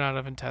just ran out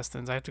of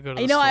intestines. I have to go to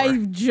the I know.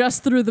 store. I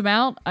just threw them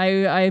out.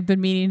 I've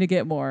been meaning to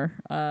get more.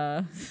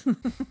 So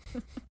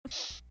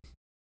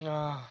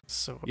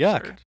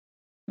Yuck.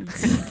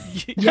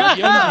 absurd.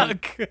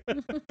 Yuck.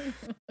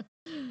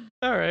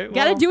 All right.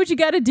 Gotta do what you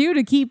gotta do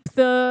to keep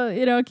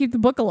the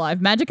book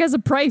alive. Magic has a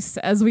price,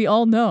 as we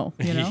all know.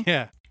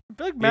 Yeah. I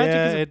feel like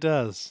magic it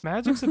does.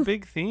 Magic's a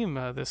big theme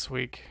this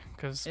week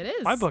because It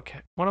is.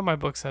 one of my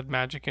books had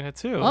magic in it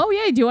too. Oh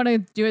yeah. Do you want to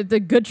do the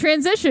good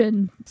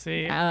transition,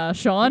 See,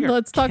 Sean? we are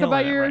Let's talk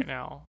about killing it your. right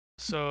now.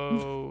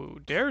 So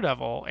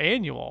Daredevil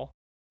annual.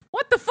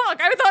 What the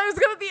fuck? I thought it was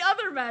gonna be the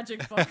other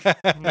magic book.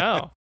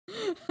 No,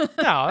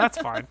 that's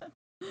fine.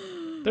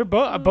 They're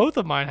both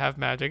of mine have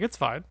magic. It's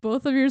fine.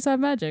 Both of yours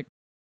have magic.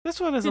 This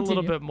one is a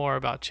little Continue. bit more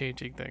about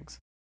changing things.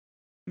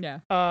 Yeah.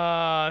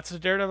 It's a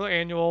Daredevil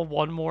annual,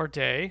 One More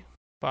Day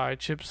by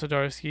Chip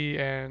Zdarsky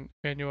and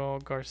Manuel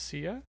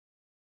Garcia.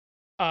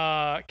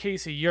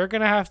 Casey, you're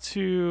gonna have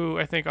to.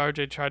 I think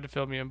RJ tried to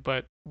fill me in,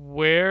 but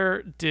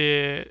so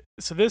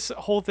this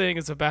whole thing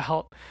is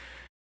about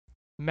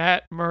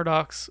Matt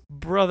Murdock's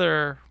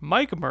brother,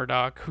 Mike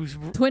Murdock, who's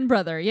Twin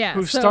brother. Yeah.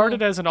 who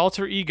started as an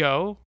alter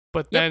ego,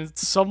 but then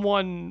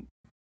someone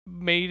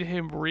made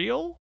him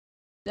real.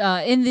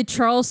 In the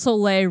Charles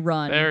Soule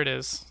run. There it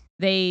is.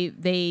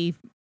 They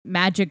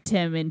magicked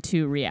him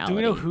into reality. Do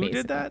we know who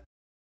basically. did that?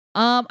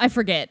 I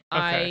forget.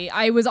 Okay.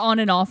 I was on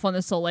and off on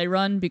the Soleil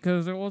run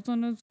because it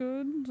wasn't as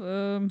good.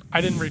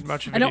 I didn't read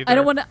much of it I don't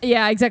either. want to.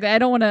 Yeah, exactly. I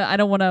don't want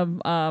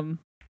to.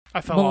 I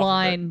fell off of it.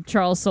 Malign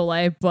Charles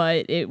Soule,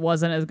 but it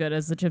wasn't as good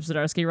as the Chip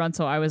Zdarsky run,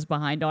 so I was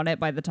behind on it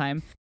by the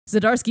time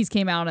Zdarsky's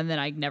came out, and then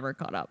I never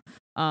caught up.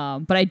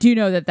 But I do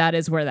know that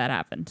is where that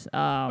happened.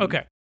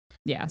 Okay.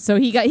 Yeah. So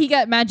he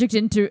got magicked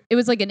into. It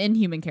was like an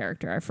Inhuman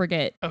character. I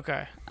forget.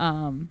 Okay.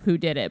 Who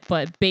did it?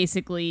 But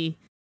basically,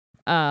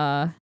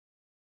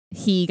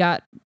 he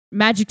got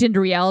magicked into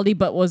reality,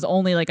 but was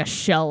only like a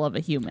shell of a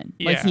human.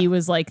 Yeah. Like he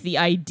was like the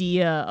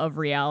idea of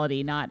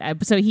reality, not.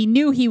 So he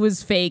knew he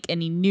was fake,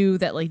 and he knew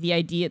that like the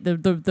idea,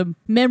 the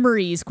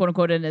memories, quote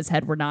unquote, in his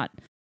head were not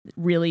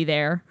really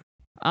there.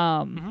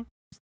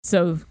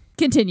 So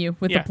continue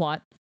with the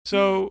plot.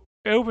 So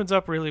it opens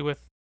up really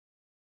with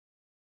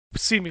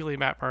seemingly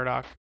Matt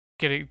Murdock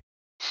getting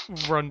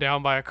run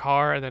down by a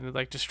car and then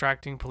like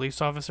distracting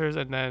police officers,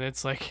 and then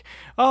it's like,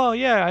 oh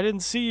yeah, I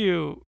didn't see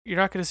you, you're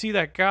not going to see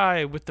that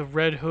guy with the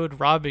red hood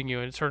robbing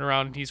you, and turn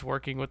around and he's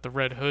working with the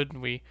red hood,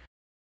 and we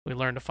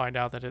learn to find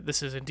out that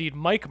this is indeed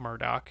Mike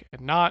Murdock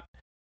and not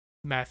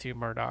Matthew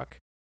Murdock.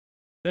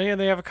 Then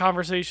they have a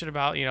conversation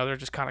about, they're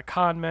just kind of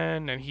con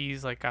men, and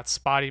he's like got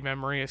spotty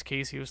memory, as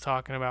Casey was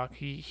talking about.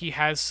 He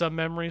has some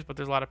memories, but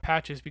there's a lot of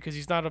patches because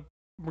he's not a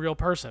real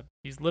person.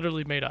 He's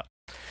literally made up.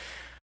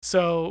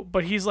 So,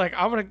 but he's like,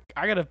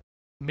 I gotta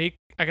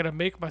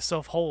make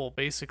myself whole.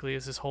 Basically,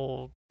 is this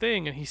whole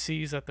thing, and he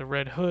sees that the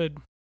Red Hood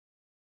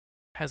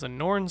has a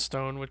Norn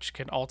Stone, which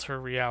can alter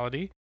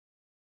reality.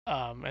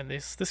 And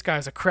this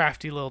guy's a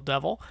crafty little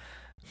devil.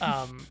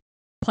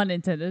 Pun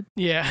intended.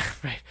 Yeah,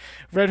 right.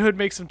 Red Hood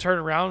makes him turn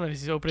around and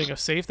he's opening a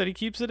safe that he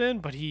keeps it in,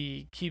 but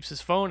he keeps his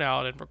phone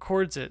out and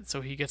records it, so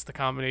he gets the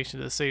combination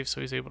to the safe,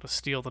 so he's able to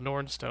steal the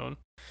Norn Stone.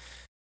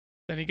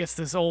 Then he gets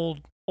this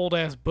old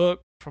ass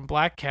book from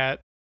Black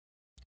Cat,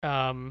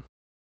 and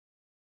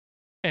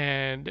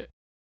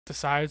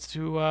decides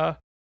to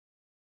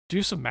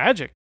do some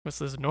magic with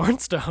this Norn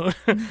Stone.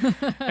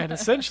 And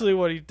essentially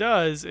what he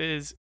does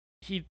is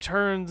he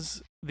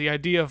turns the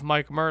idea of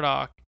Mike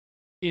Murdock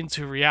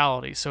into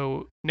reality.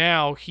 So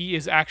now he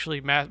is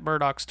actually Matt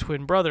Murdock's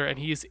twin brother, and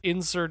he is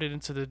inserted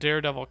into the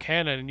Daredevil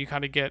canon, and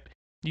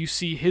you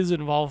see his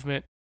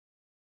involvement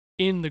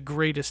in the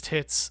greatest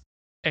hits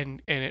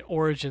and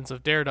origins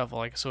of Daredevil.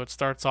 Like, so it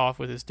starts off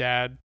with his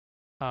dad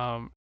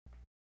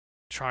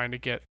trying to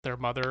get their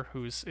mother,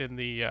 who's in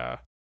the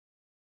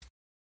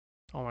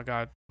oh my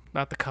god,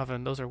 not the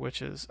coven, those are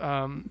witches.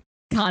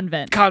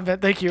 Convent,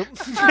 thank you.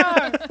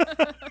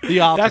 The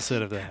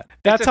opposite of that.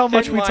 That's how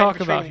much Thin we line talk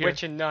between about here.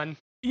 witch and nun.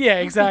 Yeah,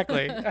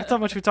 exactly. That's how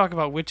much we talk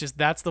about witches.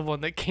 That's the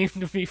one that came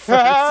to me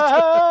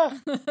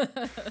first.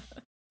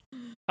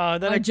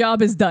 Then My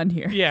job is done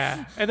here.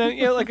 Yeah, and then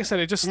like I said,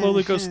 it just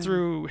slowly goes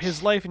through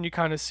his life, and you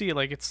kind of see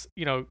like it's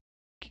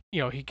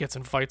he gets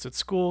in fights at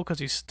school because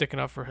he's sticking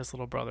up for his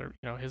little brother,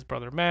 his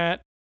brother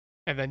Matt,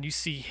 and then you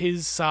see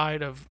his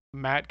side of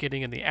Matt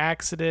getting in the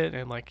accident,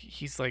 and like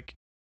he's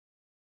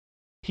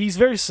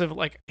very similar.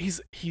 Like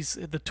he's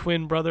the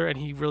twin brother, and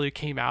he really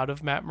came out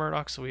of Matt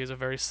Murdock, so he has a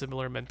very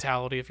similar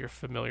mentality. If you're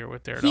familiar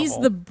with Daredevil, He's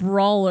the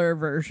brawler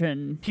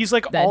version. He's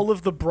like all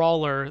of the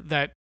brawler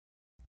that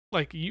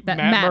Matt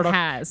Murdock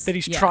has that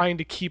he's trying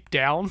to keep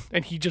down,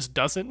 and he just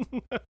doesn't.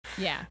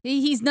 Yeah,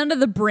 he's none of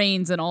the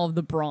brains and all of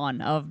the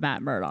brawn of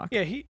Matt Murdock.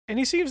 Yeah, he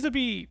seems to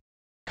be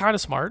kind of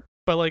smart,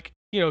 but like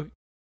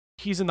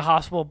he's in the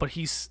hospital, but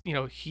he's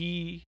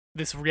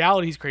this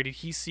reality he's created.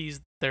 He sees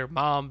their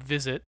mom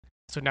visit.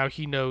 So now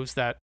he knows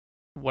that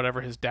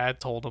whatever his dad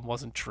told him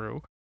wasn't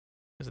true.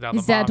 His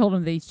dad told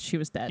him that she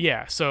was dead.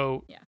 Yeah,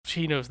 so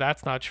he knows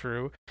that's not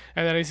true.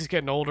 And then as he's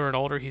getting older and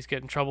older, he's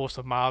getting in trouble with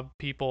some mob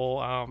people,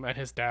 and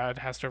his dad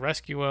has to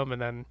rescue him.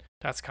 And then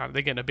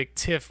they get in a big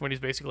tiff when he's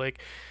basically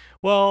like,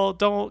 well,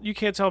 you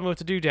can't tell me what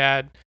to do,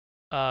 Dad.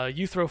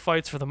 You throw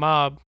fights for the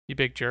mob, you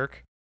big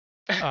jerk.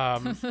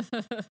 And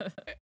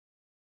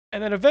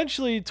then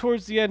eventually,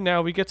 towards the end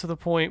now, we get to the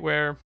point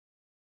where,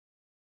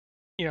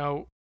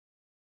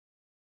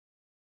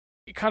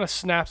 it kind of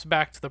snaps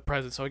back to the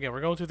present. So again,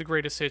 we're going through the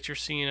greatest hits you're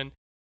seeing, and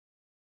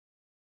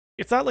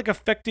it's not like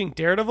affecting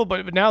Daredevil,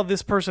 but now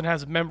this person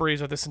has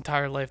memories of this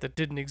entire life that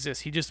didn't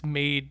exist. He just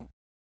made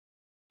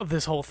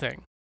this whole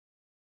thing.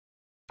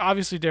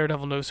 Obviously,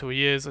 Daredevil knows who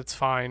he is. It's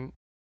fine.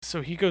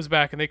 So he goes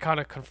back, and they kind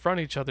of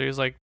confront each other. He's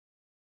like,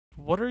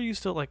 what are you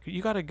still, like,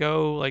 you got to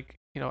go, like,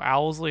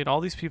 Owlsley and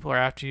all these people are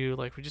after you.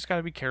 Like, we just got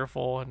to be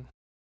careful. And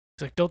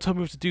he's like, don't tell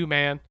me what to do,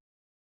 man.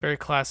 Very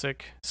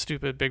classic,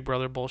 stupid Big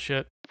Brother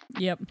bullshit.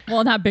 Yep.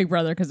 Well, not Big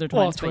Brother because they're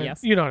twins, but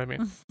yes. You know what I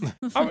mean.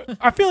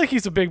 I feel like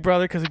he's a big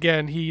brother because,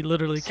 again, he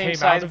literally came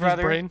out of his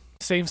brain.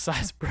 Same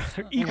size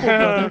brother. Equal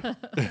brother.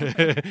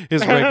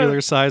 His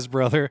regular size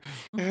brother.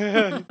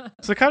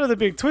 So kind of the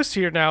big twist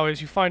here now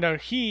is you find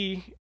out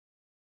he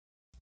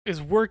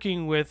is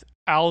working with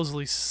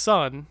Owlsley's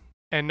son,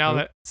 and now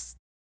that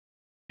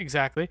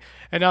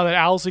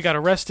Owlsley got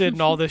arrested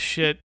and all this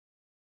shit,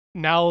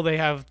 now they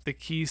have the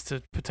keys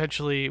to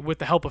potentially, with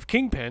the help of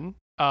Kingpin,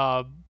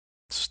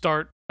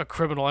 start a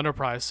criminal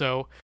enterprise.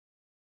 So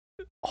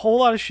a whole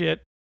lot of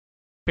shit.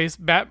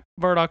 Matt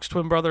Murdock's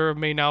twin brother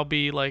may now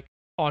be like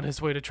on his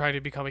way to trying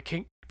to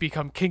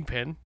become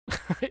Kingpin.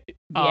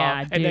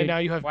 Yeah, and then now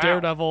you have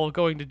Daredevil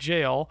going to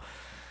jail.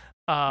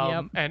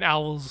 Yep. And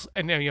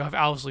then you have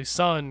Owlsley's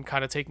son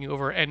kind of taking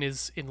over and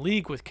is in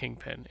league with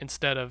Kingpin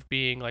instead of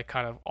being like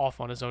kind of off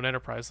on his own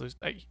enterprise. Well,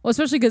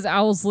 especially because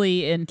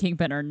Owlsley and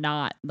Kingpin are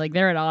not, like,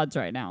 they're at odds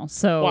right now.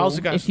 So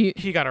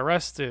he got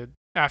arrested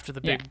after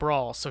the big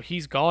brawl, so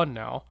he's gone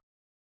now.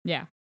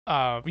 Yeah.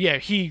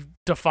 He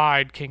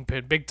defied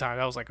Kingpin big time.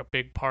 That was like a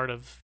big part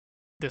of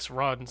this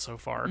run so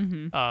far.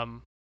 Mm-hmm.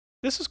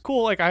 This is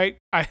cool. Like I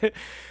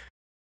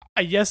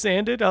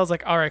yes-anded. I was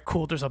like, all right,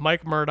 cool. There's a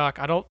Mike Murdock.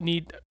 I'll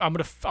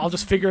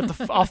just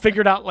I'll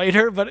figure it out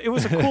later. But it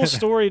was a cool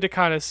story to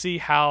kind of see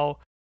how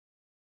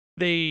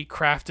they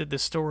crafted the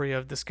story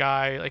of this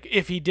guy. Like,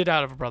 if he did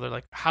have a brother,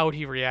 like, how would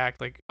he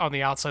react? Like, on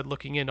the outside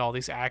looking in, all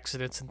these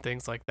accidents and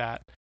things like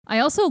that. I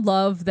also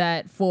love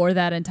that for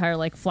that entire,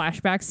 like,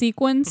 flashback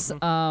sequence.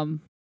 Mm-hmm.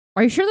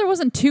 Are you sure there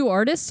wasn't two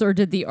artists, or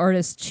did the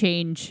artist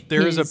change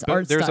there's his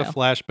art There's style? a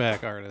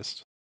flashback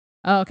artist.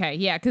 Oh, okay,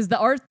 yeah, because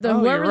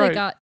whoever right. they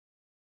got,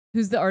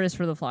 who's the artist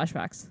for the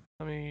flashbacks?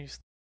 Let me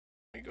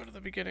go to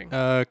the beginning.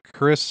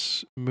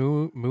 Chris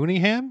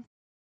Mooneyham?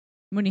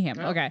 Mooneyham.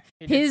 Yeah, Okay.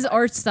 he did His fine.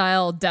 art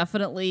style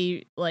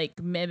definitely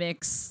like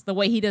mimics the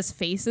way he does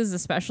faces,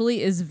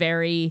 especially is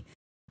very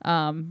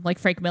like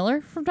Frank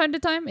Miller from time to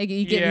time. You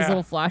get these Yeah.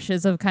 little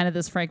flashes of kind of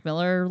this Frank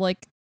Miller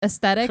like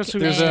aesthetic.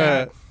 Especially There's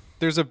and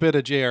there's a bit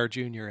of J.R.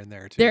 Jr. in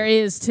there too. there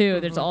is too.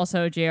 There's Mhm.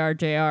 also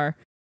JR.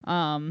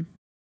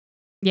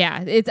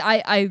 Yeah, it's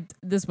I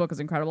this book is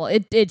incredible.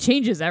 It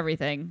changes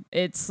everything.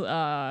 It's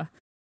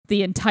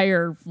the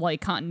entire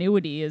like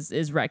continuity is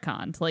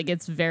retconned. Like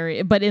it's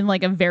very, but in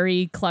like a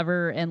very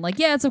clever and like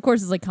it's of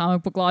course it's like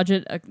comic book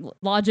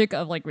logic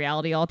of like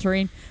reality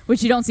altering,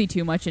 which you don't see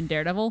too much in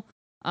Daredevil.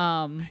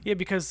 Yeah,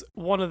 because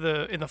in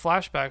the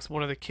flashbacks,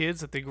 one of the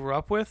kids that they grew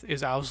up with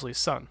is Owsley's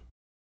son.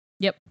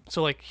 Yep.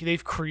 So like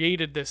they've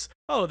created this.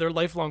 Oh, they're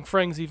lifelong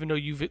friends, even though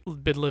you've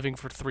been living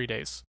for 3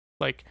 days.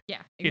 Like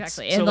Yeah, It's-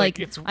 exactly. so, And like,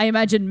 like it's I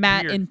imagine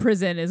Matt weird. in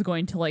prison is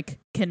going to like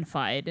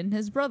confide in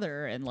his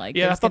brother and like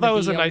yeah, I there's thought that gonna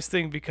was a be nice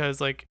thing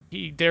because like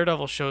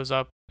Daredevil shows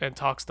up and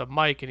talks to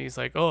Mike, and he's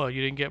like, "Oh,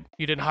 you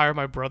didn't hire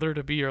my brother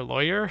to be your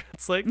lawyer."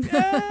 It's like,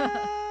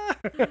 ah.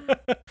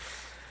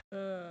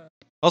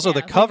 Also, Yeah, the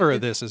like, cover it-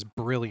 of this is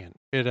brilliant.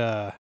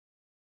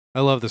 I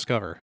love this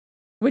cover.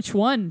 Which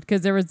one?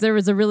 Because there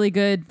was a really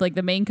good like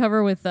the main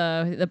cover with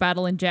the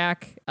Battle and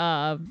Jack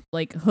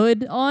like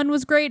hood on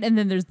was great, and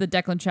then there's the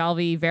Declan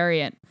Shalvey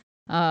variant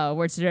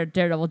where it's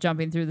Daredevil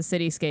jumping through the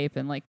cityscape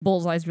and like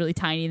Bullseye's really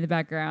tiny in the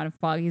background and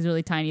Foggy's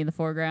really tiny in the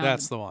foreground.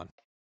 That's the one.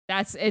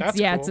 It's That's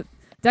it's cool.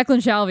 Declan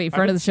Shalvey,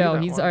 friend of didn't the see show.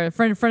 that He's one. our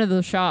friend of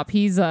the shop.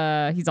 He's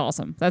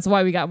awesome. That's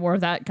why we got more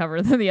of that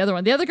cover than the other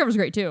one. The other cover's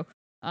great too.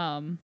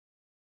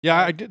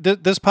 Yeah,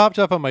 this popped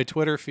up on my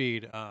Twitter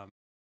feed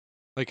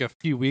like a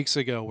few weeks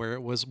ago, where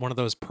it was one of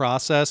those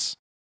process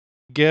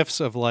gifs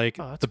of like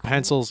Oh, that's the cool.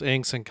 pencils,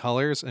 inks, and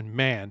colors, and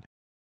man,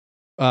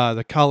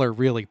 the color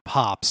really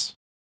pops.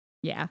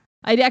 Yeah.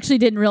 I actually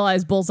didn't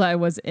realize Bullseye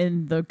was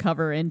in the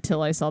cover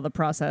until I saw the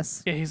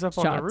process. Yeah, he's up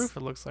on the Shots. roof.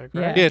 It looks like,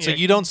 Yeah. right? Yeah, so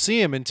you don't see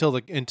him until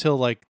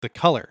like the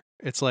color.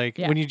 It's like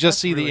Yeah. when you just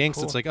That's see the really inks,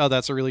 cool. it's like, oh,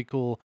 that's a really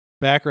cool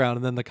background,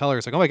 and then the color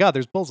is like, oh my god,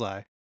 there's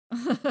Bullseye.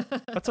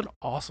 That's an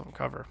awesome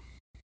cover.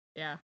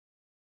 Yeah.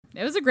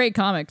 It was a great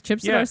comic. Chip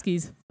Yeah.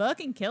 Zdarsky's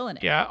fucking killing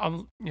it. Yeah,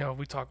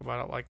 we talk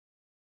about it like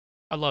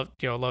I love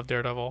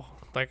Daredevil.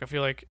 Like I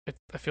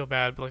feel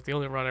bad, but like the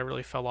only run I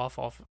really fell off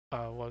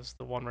was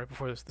the one right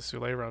before this, the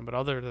Soule run. But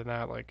other than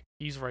that, like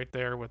he's right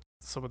there with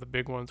some of the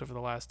big ones over the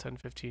last 10,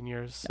 15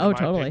 years. in Oh, my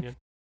totally. opinion.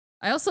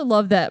 I also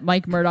love that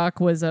Mike Murdock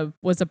was a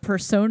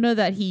persona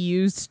that he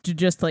used to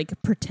just like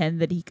pretend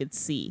that he could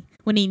see.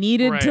 When he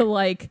needed Right. to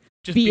like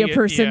Just be a it,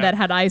 person yeah. that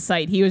had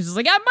eyesight, he was just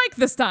like, I'm Mike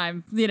this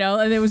time,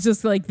 and it was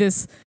just like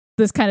this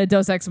kind of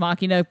Deus Ex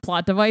Machina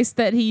plot device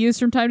that he used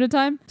from time to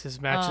time. It's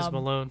his matches um,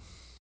 Malone.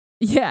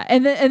 Yeah,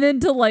 and then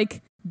to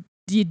like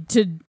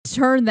to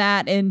turn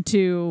that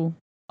into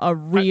a A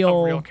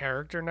real real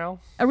character now.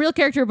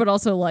 character, but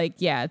also like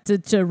to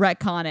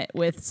retcon it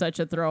with such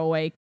a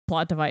throwaway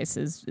plot device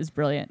is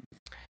brilliant.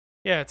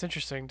 Yeah, it's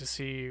interesting to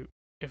see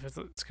if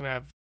it's gonna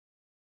have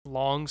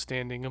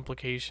long-standing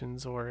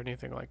implications or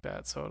anything like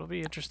that. So it'll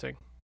be interesting.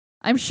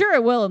 I'm sure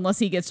it will, unless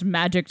he gets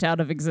magicked out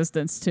of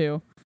existence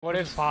too. What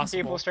It's if possible.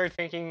 people start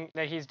thinking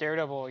that he's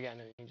Daredevil again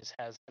and he just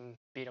has him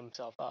beat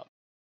himself up?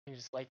 He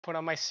just like, put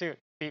on my suit,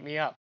 beat me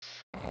up.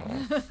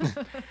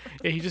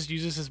 Yeah, he just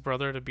uses his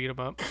brother to beat him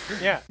up.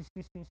 Yeah.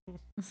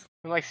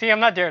 I'm like, see, I'm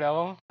not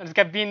Daredevil. I just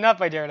got beaten up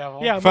by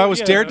Daredevil. Yeah, If I but, was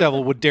yeah,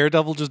 Daredevil, would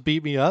Daredevil just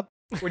beat me up?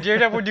 Would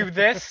Daredevil do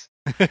this?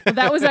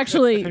 That was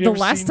actually Have you the ever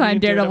last seen time me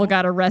in Daredevil Daredevil?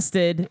 got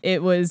arrested.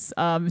 It was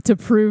to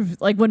prove,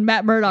 like when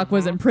Matt Murdock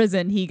was Mhm. in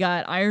prison, he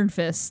got Iron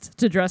Fist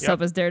to dress Yep.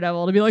 up as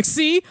Daredevil to be like,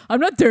 see, I'm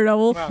not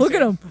Daredevil. Wow, Look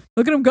at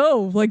see? him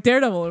go like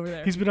Daredevil over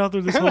there. He's been out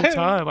there this whole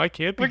time. I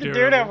can't be Look at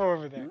Daredevil. Daredevil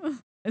over there.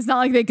 It's not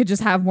like they could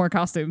just have more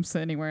costumes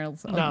anywhere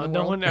else. in No, the no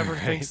world. one ever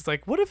Right. thinks it's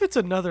like, what if it's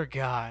another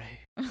guy?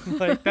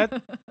 Like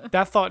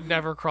that thought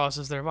never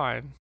crosses their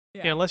mind.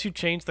 Yeah. Yeah, unless you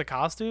change the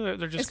costume, they're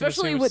just gonna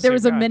Especially assume when it's the there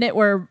was same a guy. minute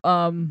where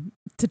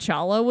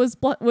T'Challa was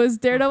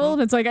Daredevil, Mhm.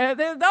 and it's like,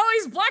 oh,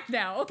 he's black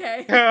now.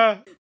 Okay.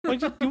 Well,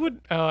 you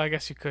would. Oh, I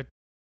guess you could.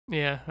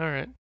 Yeah. All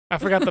right. I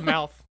forgot the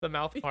mouth. The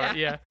mouth part.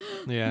 Yeah.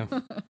 Yeah.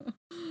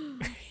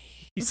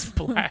 He's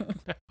black.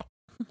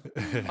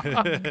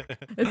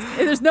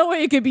 There's no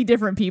way it could be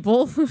different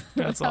people.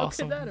 That's How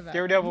awesome. Could that have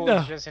Daredevil No.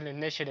 is just an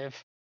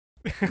initiative.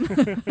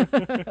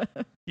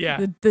 happened?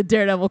 Yeah. the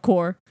Daredevil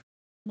Corps,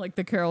 like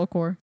the Carol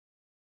Corps.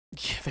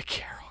 Yeah. The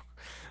Carol.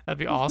 That'd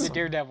be The awesome.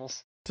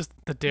 Daredevils. Just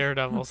the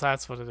Daredevils.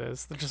 That's what it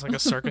is. They're just like a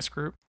circus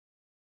group.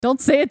 Don't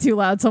say it too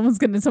loud. Someone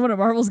at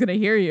Marvel's gonna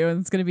hear you,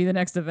 and it's gonna be the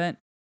next event.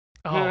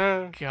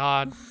 Oh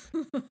God.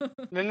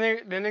 Then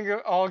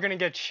they're all gonna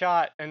get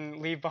shot and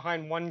leave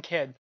behind one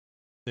kid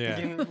Yeah.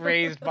 getting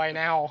raised by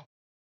now.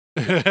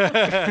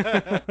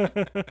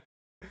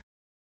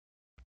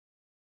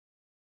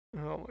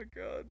 Oh my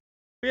God.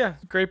 Yeah,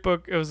 great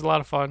book. It was a lot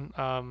of fun.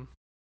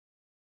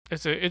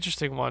 It's an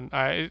interesting one.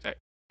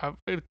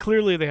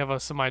 Clearly they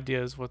have some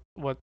ideas what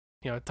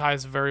it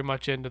ties very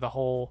much into the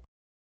whole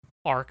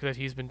arc that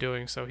he's been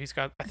doing. So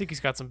I think he's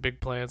got some big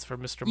plans for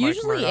Mr. Mike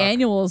Usually Murdock.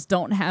 annuals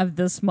don't have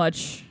this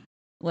much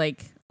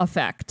like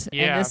effect.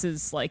 Yeah. And this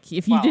is like,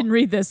 if you Wow. didn't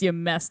read this, you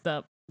messed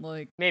up.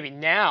 Like, Maybe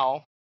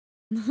now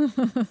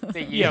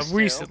they Yeah, used to.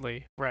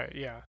 recently, right?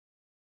 Yeah,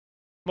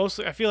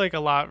 mostly. I feel like a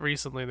lot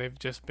recently they've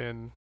just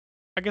been,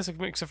 I guess,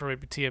 except for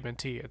maybe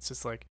TMNT. It's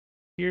just like,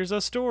 here's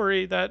a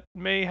story that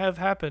may have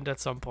happened at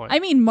some point. I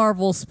mean,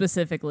 Marvel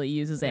specifically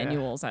uses Yeah.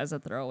 annuals as a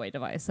throwaway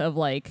device of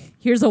like,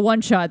 here's a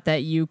one shot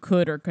that you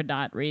could or could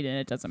not read, and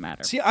it doesn't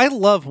matter. See, I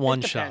love one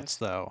depends. shots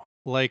though.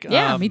 Like,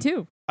 Yeah, me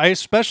too. I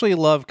especially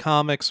love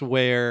comics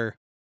where,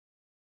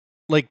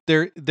 like,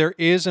 there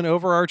is an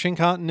overarching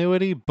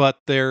continuity, but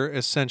they're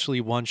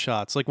essentially one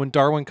shots. Like when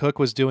Darwin Cook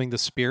was doing The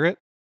Spirit.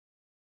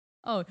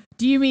 Oh,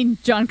 do you mean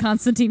John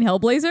Constantine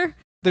Hellblazer?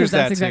 There's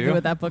That's that exactly too.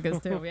 what that book is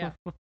too. Yeah.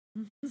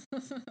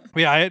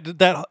 Yeah,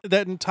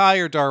 that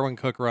entire Darwin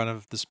Cook run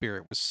of The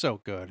Spirit was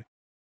so good,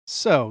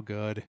 so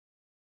good.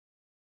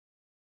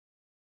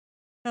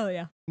 Hell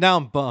yeah. Now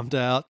I'm bummed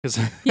out because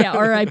Yeah.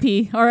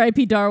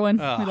 R.I.P. Darwin.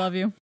 We Ah. love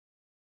you.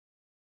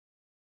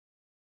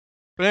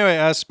 But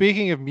anyway,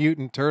 speaking of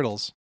mutant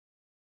turtles,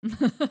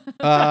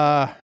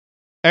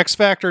 X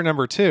Factor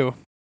number 2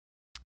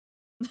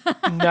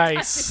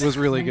 Nice. was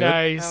really good.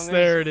 Nice. Oh,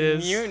 There it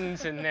there's is.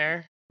 Mutants in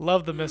there.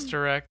 Love the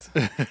misdirect.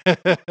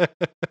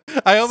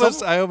 I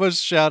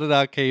almost shouted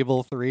out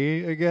Cable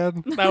 3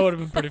 again. That would have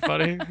been pretty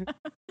funny.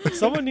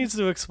 Someone needs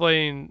to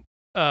explain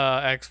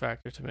X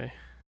Factor to me.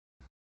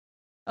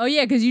 Oh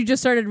yeah, because you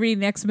just started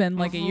reading X-Men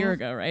like a year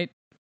ago, right?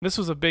 This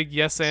was a big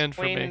yes and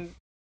for me. Explain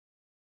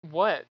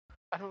what?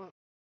 I don't.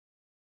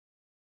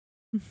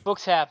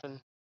 Books happen.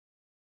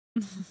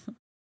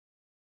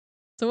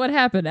 So what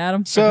happened,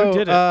 Adam? So Who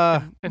did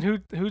it? And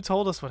who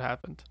told us what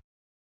happened?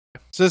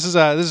 So this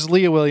is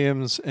Leah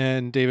Williams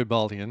and David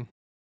Baldian.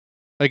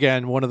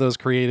 Again, one of those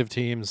creative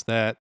teams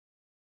that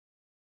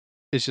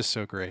is just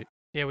so great.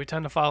 Yeah, we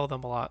tend to follow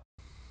them a lot.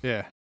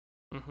 Yeah.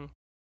 hmm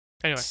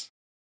Anyway,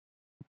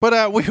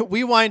 But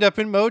we wind up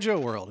in Mojo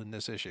World in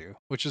this issue,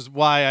 which is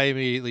why I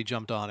immediately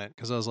jumped on it,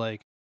 because I was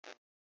like,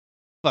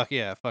 fuck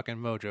yeah, fucking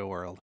Mojo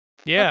World.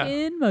 yeah.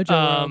 In Mojo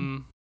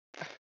World.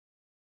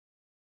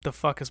 The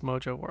fuck is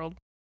Mojo World?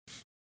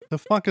 The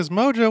fuck is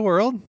Mojo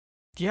World?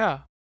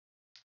 Yeah.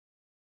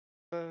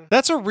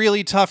 That's a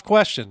really tough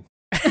question.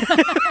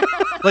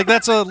 Like,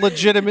 that's a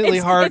legitimately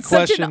hard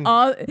question.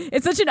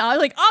 It's such an odd,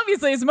 like,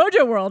 obviously it's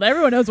Mojo World.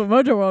 Everyone knows what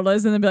Mojo World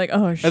is, and then be like,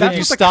 oh shit. And then you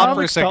what the stop for a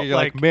comic second, felt you're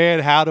like, like. man,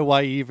 how do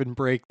I even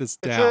break this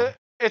down?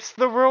 It's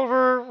the world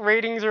where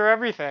ratings are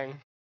everything.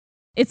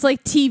 It's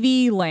like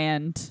TV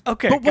land.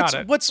 Okay, But got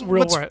it. what's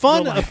Real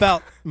fun life.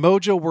 about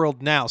Mojo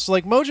World now? So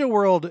like Mojo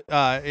World,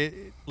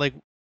 like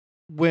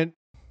when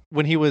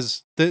he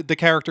was the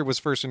character was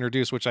first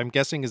introduced, which I'm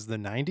guessing is the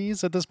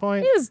 90s at this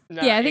point. It was,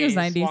 No, yeah, I think it was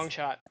 80s, 90s. Long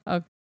shot.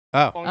 Oh,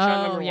 Long shot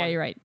Oh, number yeah, one.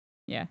 you're right.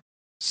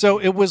 so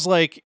it was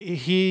like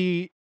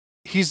he's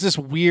this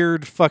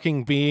weird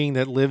fucking being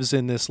that lives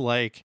in this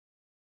like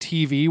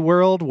TV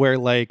world where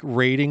like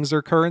ratings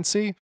are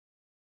currency.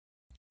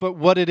 But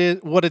what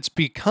it's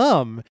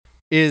become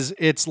is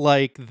it's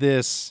like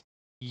this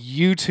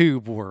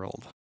YouTube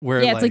world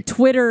where Yeah, it's like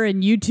Twitter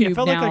and Yeah, YouTube it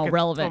felt now like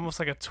relevant. almost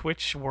like a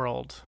Twitch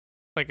world.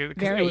 Like it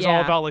Very, was all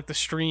yeah. about like the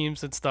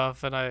streams and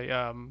stuff, and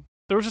I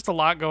there was just a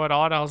lot going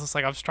on. I was just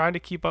like, I was trying to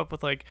keep up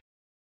with like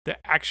the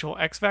actual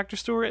X Factor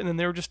story, and then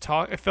they were just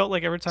it felt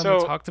like every time they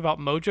So- talked about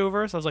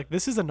Mojoverse, I was like,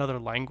 this is another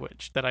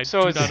language that I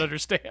So do it's- not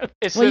understand.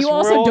 It's Well, this you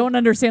also world, don't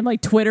understand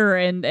like Twitter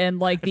and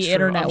like the It's true.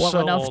 internet I'm well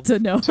so enough old. to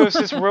know. So it's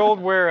this world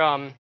where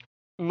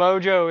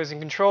Mojo is in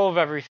control of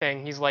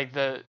everything. He's like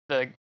the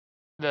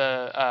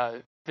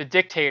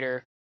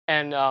dictator,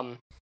 and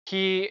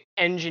he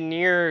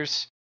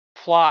engineers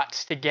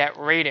plots to get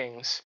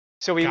ratings.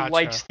 So he Gotcha.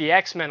 likes the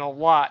X-Men a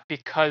lot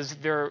because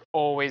they're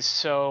always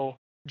so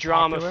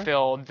drama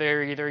filled.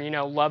 They're either,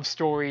 love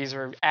stories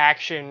or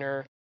action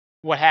or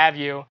what have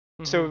you.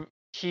 Mhm. So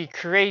he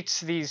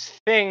creates these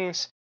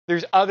things.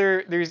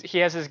 He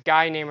has this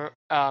guy named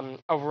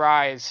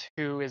Arise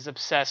who is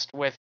obsessed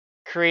with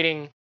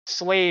creating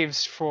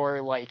slaves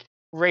for like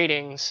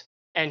ratings,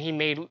 and he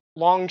made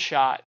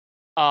Longshot.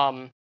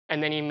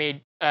 And then he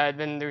made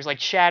then there's like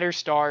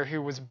Shatterstar,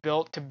 who was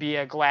built to be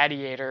a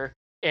gladiator,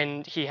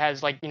 and he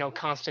has like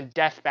constant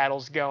death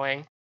battles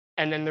going.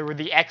 And then there were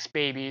the X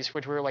Babies,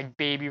 which were like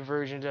baby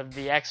versions of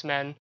the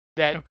X-Men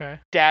that Okay.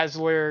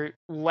 Dazzler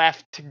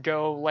left to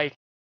go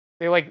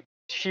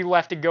she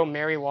left to go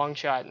marry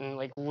Longshot and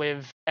like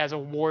live as a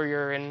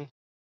warrior in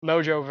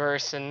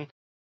Mojoverse. And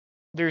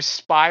there's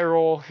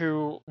Spiral,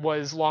 who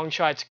was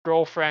Longshot's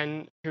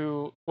girlfriend,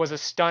 who was a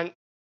stunt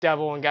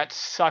devil and got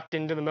sucked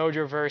into the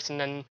Mojoverse and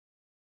then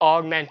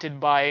augmented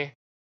by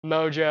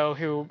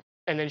Mojo,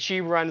 and then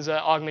she runs an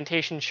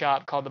augmentation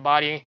shop called the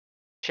Body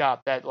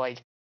Shop that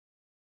like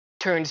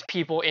turns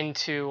people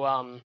into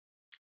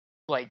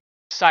like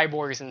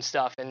cyborgs and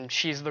stuff, and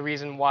she's part of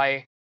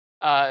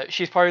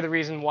the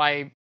reason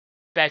why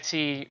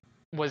Betsy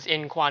was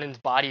in Quanten's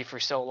body for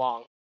so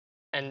long.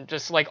 And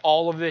just like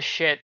all of this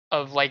shit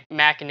of like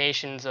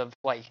machinations of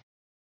like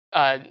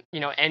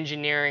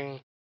engineering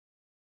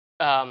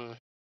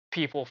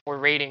people for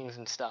ratings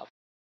and stuff.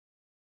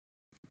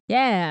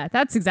 Yeah,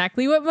 that's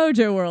exactly what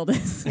Mojo World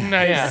is.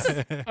 Nice.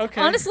 Yeah.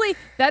 Okay. Honestly,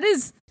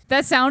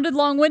 that sounded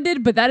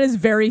long-winded, but that is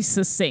very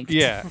succinct.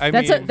 Yeah, I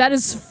mean, That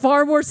is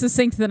far more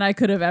succinct than I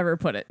could have ever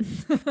put it.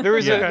 There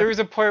was Yeah. there was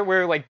a part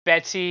where like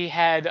Betsy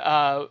had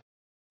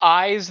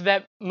eyes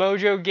that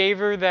Mojo gave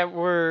her that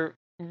were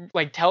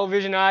like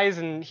television eyes,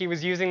 and he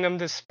was using them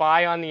to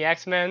spy on the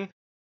X-Men.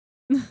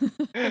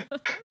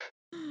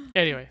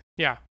 Anyway,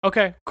 yeah.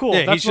 Okay, cool.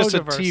 yeah, That's he's just a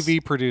Mojoverse.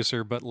 TV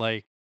producer, but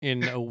like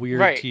in a weird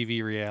Right.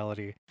 TV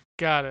reality.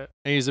 Got it.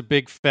 And he's a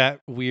big, fat,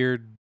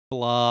 weird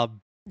blob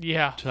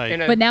Yeah. type.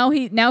 In a- But now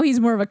he's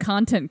more of a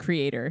content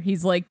creator.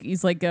 He's like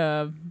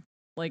a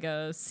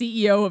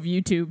CEO of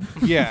YouTube.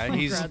 Yeah,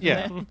 he's Rather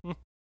yeah, than-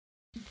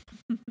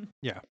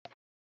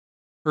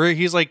 or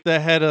he's like the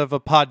head of a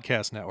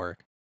podcast network.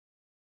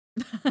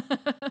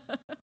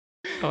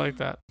 I like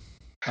that.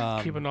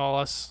 Keeping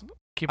us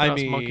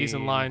monkeys in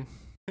mean- line.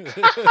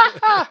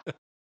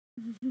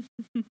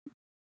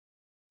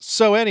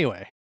 So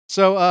anyway,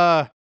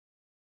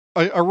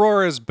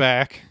 Aurora's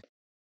back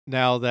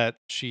now that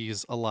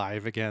she's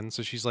alive again.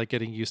 So she's like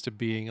getting used to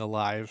being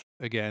alive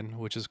again,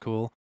 which is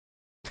cool.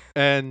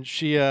 And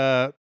she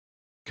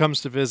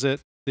comes to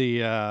visit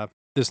the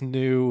this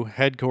new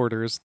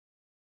headquarters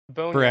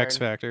for X Boneyard.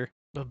 Factor,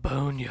 The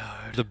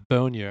boneyard. the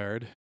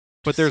Boneyard.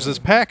 But there's this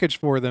package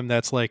for them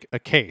that's like a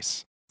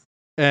case,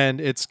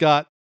 and it's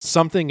got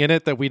something in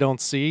it that we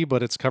don't see,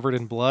 but it's covered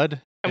in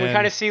blood. And we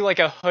kind of see like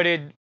a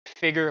hooded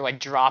figure like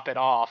drop it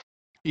off.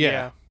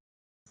 yeah.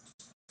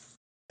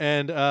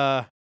 And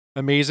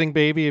Amazing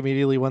Baby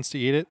immediately wants to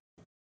eat it,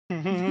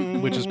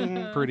 which is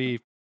pretty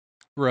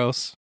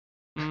gross.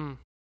 Mm.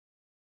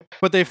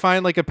 But they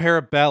find like a pair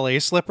of ballet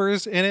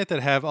slippers in it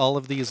that have all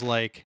of these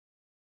like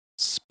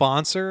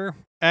sponsor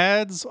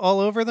ads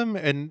all over them,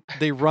 and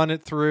they run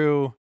it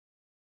through.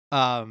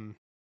 I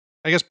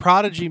guess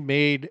Prodigy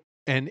made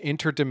an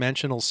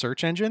interdimensional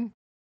search engine,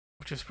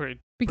 Which is pretty.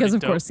 because pretty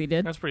of dope. course he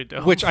did. That's pretty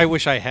dope. which I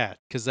wish I had,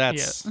 because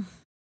that's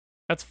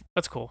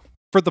That's cool.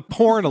 for the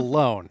porn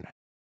alone.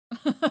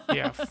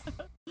 Yeah.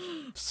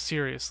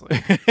 Seriously.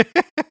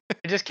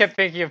 I just kept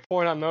thinking of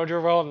porn on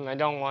Mojo World, and I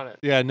don't want it.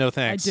 Yeah, no I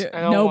thanks. do.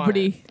 I don't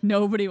want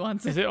Nobody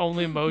wants Is it. it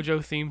only Mojo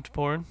themed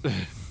porn?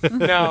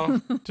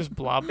 No, Just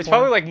blob it's porn?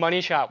 probably like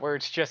Money Shot, where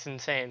it's just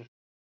insane.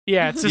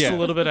 Yeah, it's just Yeah. a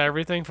little bit of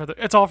everything for the.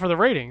 It's all for the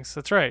ratings.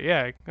 That's right.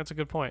 Yeah, that's a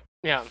good point.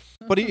 Yeah.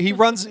 But he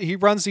runs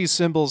these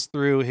symbols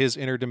through his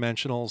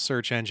interdimensional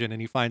search engine,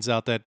 and he finds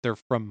out that they're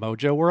from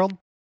Mojo World.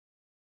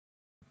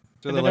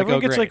 So And they're then like, everyone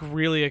 "Oh, gets great." like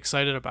really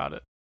excited about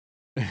it.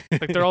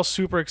 Like they're all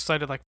super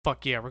excited. Like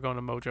fuck yeah, we're going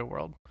to Mojo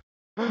World.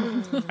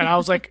 And I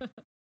was like,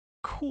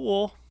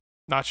 cool.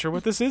 Not sure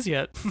what this is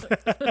yet.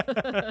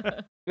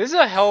 This is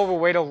a hell of a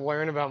way to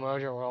learn about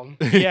Mojo World.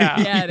 Yeah.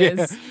 Yeah, it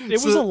is.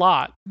 It was a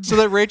lot. So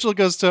then Rachel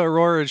goes to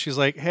Aurora and she's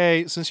like,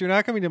 "Hey, since you're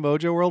not coming to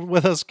Mojo World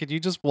with us, could you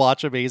just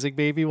watch Amazing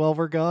Baby while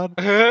we're gone?"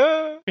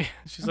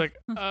 She's like,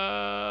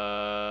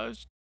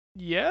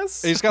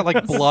 yes. And he's got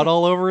like blood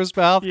all over his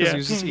mouth because Yeah. he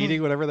was just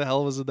eating whatever the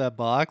hell was in that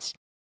box.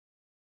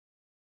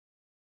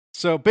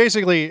 So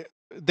basically,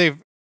 the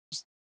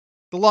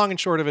long and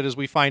short of it is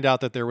we find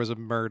out that there was a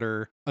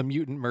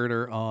mutant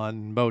murder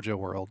on Mojo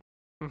World.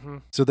 Mm-hmm.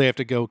 So they have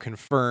to go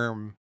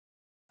confirm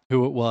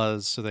who it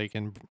was so they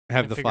can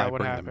have And the figure out five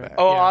what bring them happened. back.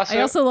 Oh, Yeah. also,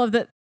 I also love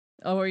that.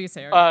 Oh, what are you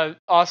saying?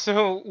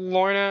 also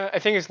Lorna, I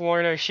think it's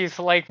Lorna. She's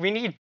like, we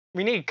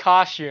need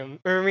costume,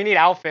 or we need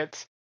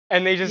outfits,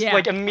 and they just Yeah.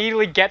 like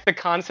immediately get the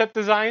concept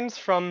designs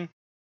from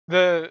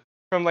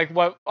like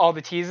what all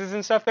the teases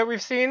and stuff that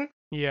we've seen.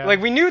 Yeah.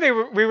 Like we knew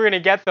we were gonna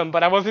get them,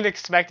 but I wasn't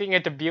expecting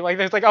it to be like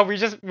this. Like, oh,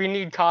 we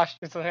need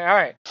costumes. Like, all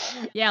right.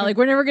 Yeah, like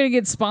we're never gonna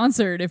get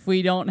sponsored if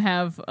we don't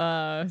have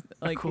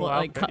like cool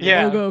like outfit.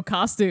 Yeah. logo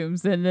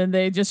costumes, and then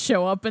they just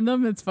show up in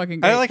them. It's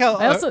fucking great. I like how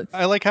I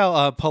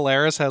also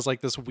Polaris has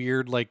like this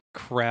weird like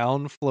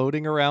crown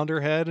floating around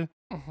her head.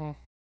 Mhm.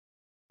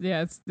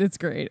 yeah, it's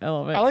great. I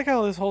love it. I like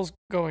how this whole's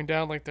going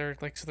down. Like they're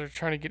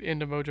trying to get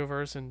into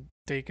Mojoverse, and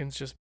Dakin's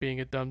just being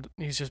a dumb.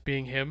 He's just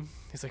being him.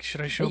 He's like, should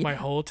I show my Yeah.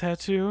 whole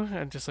tattaoo?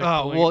 And just like,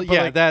 Oh pulling- well, but,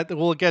 yeah, like- that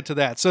we'll get to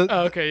that. So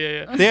Oh, okay,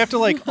 yeah. they have to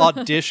like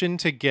audition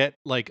to get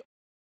like.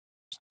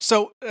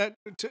 So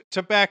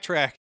to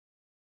backtrack,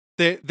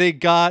 they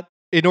got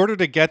in order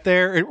to get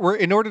there,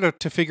 in order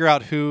to figure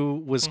out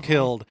who was Mhm.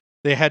 killed,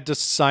 they had to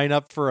sign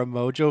up for a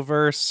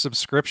Mojoverse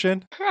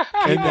subscription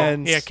and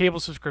then Yeah, cable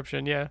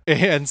subscription. Yeah.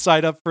 and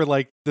sign up for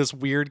like this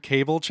weird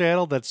cable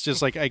channel that's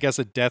just like I guess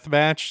a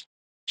deathmatch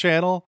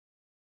channel.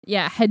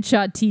 Yeah,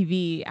 Headshot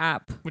TV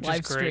app Which is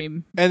live great.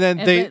 stream. And then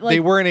And they they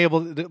weren't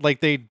able to,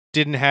 like they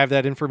didn't have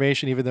that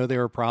information even though they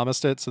were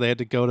promised it, so they had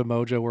to go to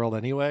Mojo World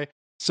anyway.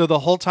 So the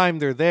whole time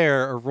they're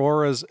there,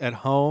 Aurora's at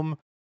home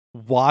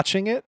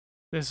watching it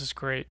This is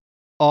great.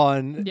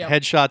 on Yep.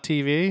 Headshot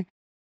TV.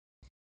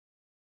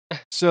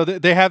 So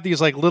they have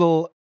these like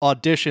little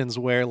auditions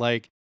where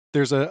like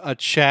there's a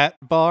chat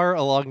bar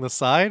along the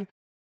side,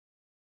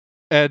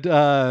 and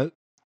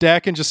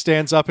Dakin just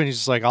stands up and he's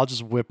just like, I'll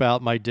just whip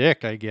out my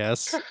dick, I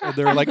guess. And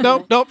they're like,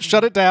 nope,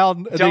 shut it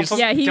down. And Dump they him.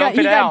 Yeah, he Dump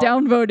got it out.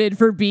 downvoted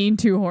for being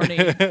too horny.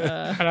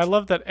 And I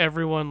love that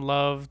everyone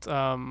loved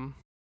iBoy.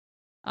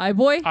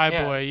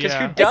 iBoy. 'cause Yeah.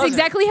 who It's doesn't?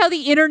 exactly how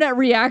the internet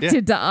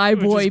reacted to Which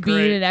iBoy is being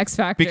great. an X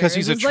Factor. Because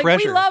he's It a was like,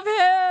 treasure. we love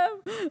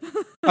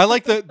him. I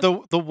like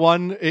the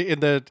one in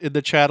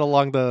the chat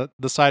along the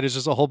side is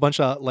just a whole bunch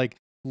of like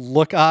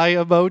look eye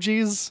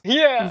emojis.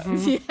 Yeah.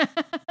 Mhm. Yeah.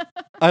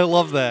 I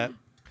love that.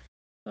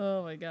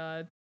 Oh my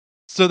god.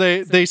 So they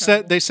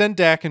incredible. send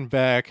Dakin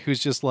back, who's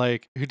just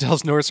like, who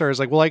tells Northstar is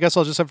like, well, I guess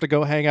I'll just have to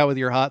go hang out with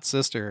your hot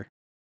sister.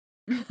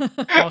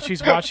 While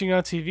she's watching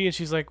on TV, and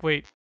she's like,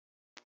 "Wait,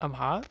 I'm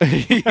hot."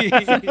 Dakin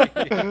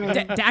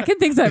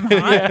thinks I'm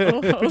hot. Yeah, Oh,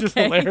 which is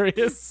okay.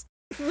 hilarious.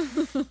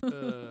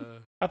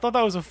 I thought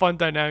that was a fun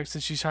dynamic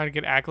since she's trying to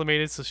get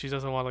acclimated, so she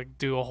doesn't want to like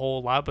do a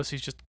whole lot, but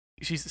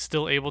she's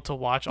still able to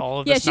watch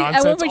all of Yeah, this she, at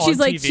nonsense one point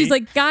on TV. she's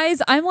like,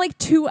 guys, I'm like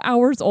 2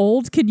 hours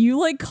old. Can you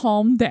like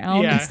calm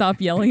down Yeah. and stop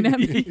yelling at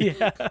me?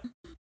 yeah.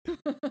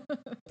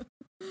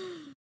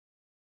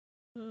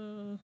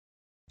 Uh,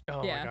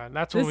 Oh Yeah. my god,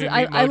 that's when This, we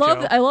meet I love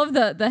Mojo. I love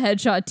the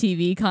headshot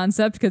TV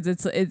concept because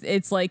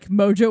it's like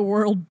Mojo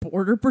World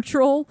Border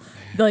Patrol.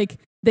 Like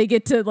they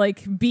get to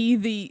like be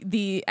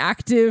the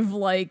active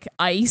like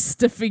ICE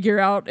to figure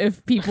out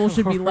if people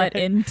should be let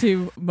Right.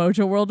 into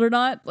Mojo World or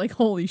not. Like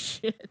holy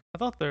shit. I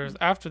thought there's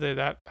after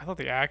that. I thought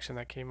the action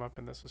that came up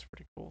in this was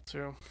pretty cool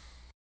too.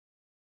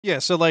 Yeah,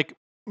 so like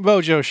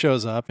Mojo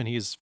shows up and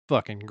he's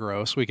fucking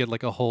gross. We get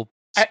like a whole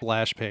I-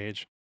 splash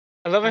page.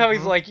 I love how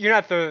he's Mhm. like, you're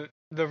not the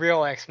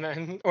real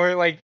X-Men, or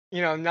like,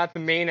 not the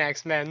main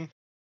X-Men.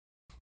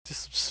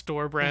 Just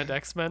store brand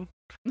X Men.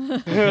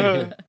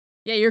 Yeah,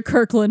 you're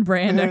Kirkland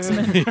brand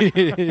X-Men.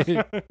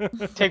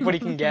 Take what he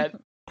can get.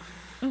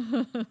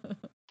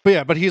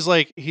 But he's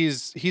like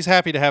he's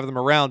happy to have them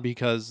around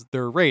because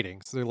they're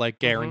ratings. They're like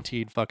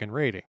guaranteed fucking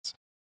ratings.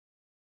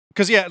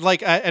 Because yeah,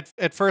 like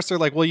at first they're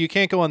like, well, you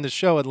can't go on this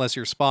show unless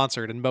you're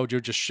sponsored, and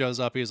Mojo just shows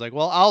up. He's like,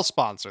 well, I'll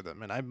sponsor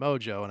them, and I'm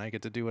Mojo, and I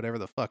get to do whatever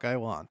the fuck I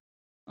want.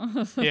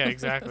 Yeah,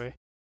 exactly.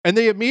 And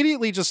they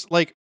immediately just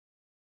like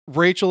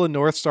Rachel and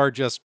Northstar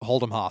just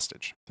hold him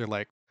hostage. They're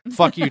like,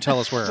 fuck you, tell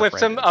us where. our Flips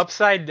friend him is."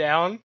 upside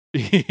down.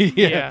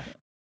 Yeah.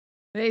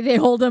 They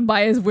hold him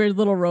by his weird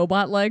little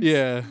robot legs.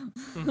 Yeah.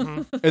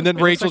 Mhm. And then It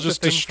looks Rachel like the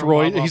just thing from destroys.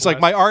 Wild Wild He's like,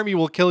 West. my army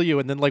will kill you.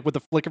 And then, like, with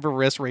the flick of her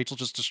wrist, Rachel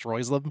just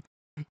destroys them.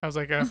 I was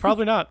like,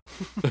 probably not.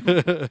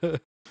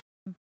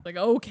 Like,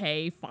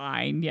 okay,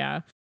 fine,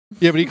 yeah.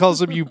 Yeah, but he calls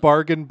them you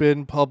bargain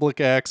bin public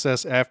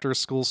access after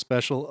school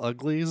special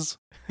uglies.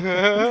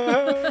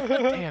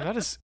 Damn, that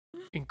is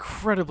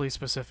incredibly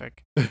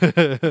specific.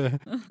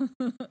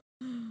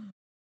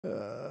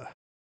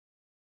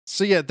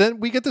 So yeah, then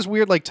we get this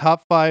weird like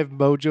top 5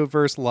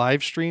 Mojoverse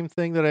live stream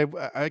thing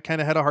that I kind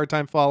of had a hard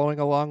time following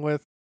along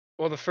with.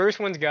 Well, the first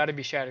one's got to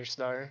be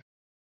Shatterstar.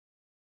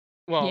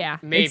 Well, yeah,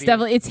 maybe.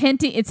 it's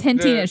hinting The at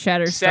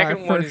Shatterstar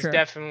second one for is sure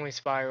definitely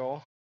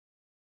Spiral.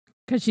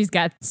 because she's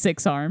got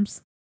 6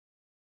 arms.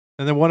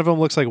 And then one of them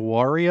looks like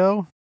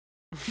Wario.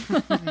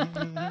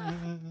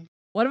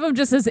 One of them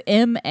just says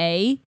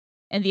MA,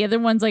 and the other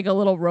one's like a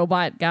little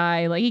robot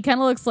guy. Like he kind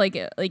of looks like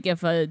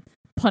if a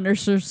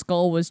Punisher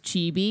skull was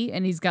chibi,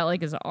 and he's got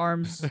like his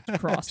arms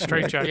crossed.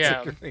 Straight jacket.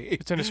 Yeah.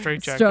 It's in a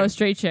straight jacket.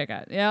 Straight check.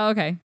 Yeah,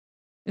 okay.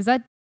 Is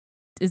that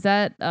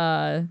Death's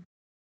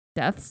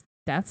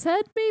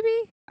Head?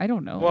 Maybe I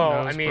don't know.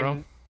 Well, knows, I mean,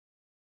 bro?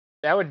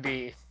 that would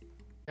be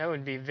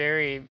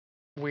very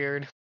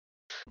weird.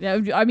 Yeah,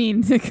 I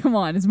mean, come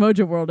on, it's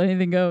Mojo World.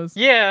 Anything goes.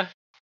 Yeah.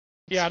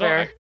 Yeah, it's I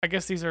fair.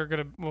 guess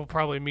we'll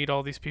probably meet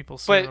all these people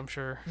soon, But- I'm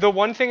sure. The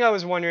one thing I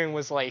was wondering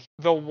was like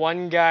the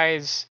one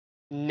guy's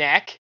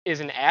neck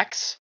is an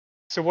X.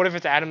 So what if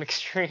it's Adam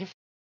Extreme?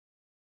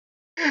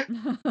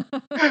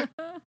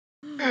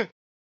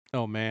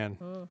 Oh man.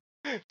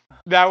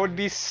 That would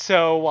be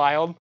so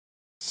wild.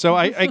 So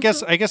I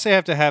guess I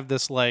have to have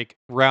this like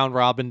round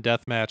robin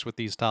death match with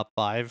these top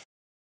 5.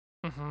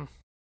 Mm-hmm.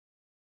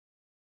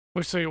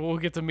 Which so we'll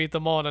get to meet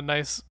them all in a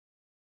nice,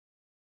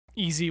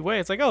 easy way.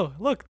 It's like, oh,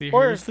 look,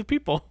 Or- here's the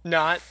people.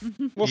 Not.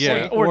 We'll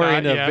Yeah, see. Or or not,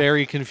 in a yeah.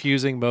 very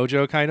confusing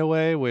Mojo kind of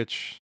way,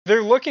 which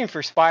They're looking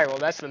for Spiral.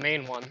 That's the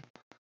main one.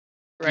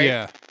 Right?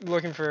 yeah.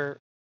 Looking for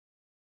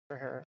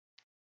her.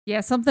 Yeah,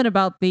 something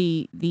about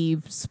the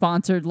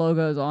sponsored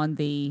logos on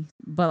the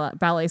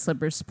ballet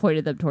slippers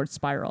pointed them towards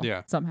Spiral.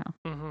 Yeah. Somehow.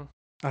 Mm-hmm.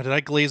 Oh, did I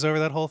glaze over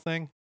that whole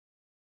thing?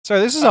 Sorry,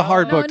 this is a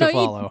hard No, book no, to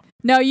you- follow.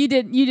 No, you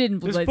didn't. You didn't.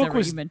 This glaze book over,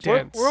 was you mentioned.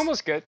 dense. We're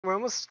almost good. We're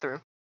almost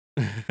through.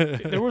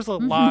 There was a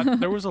lot.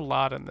 There was a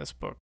lot in this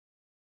book.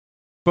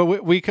 But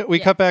we Yeah.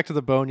 cut back to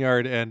the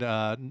boneyard, and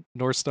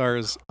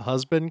Northstar's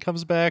husband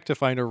comes back to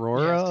find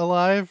Aurora Yes.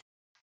 alive.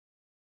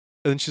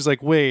 And she's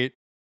like, "Wait,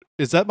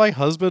 is that my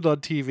husband on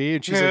TV?"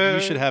 And she's like,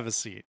 "You should have a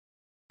seat."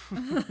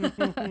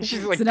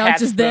 She's like so now it's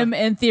pats just the- them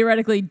and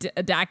theoretically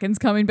Dakin's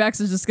coming back.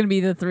 So it's just going to be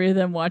the three of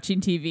them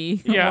watching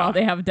TV Yeah. while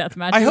they have a death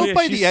match. I hope Yeah,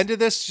 by the she's- end of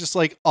this, just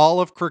like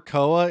all of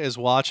Krakoa is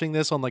watching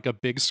this on like a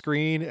big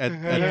screen at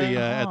the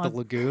God.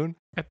 lagoon.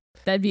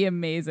 That'd be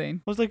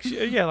amazing. was like,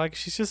 like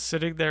she's just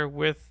sitting there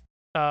with,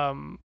 oh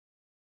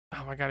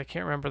my god, I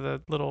can't remember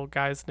the little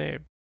guy's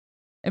name.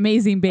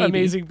 Amazing baby.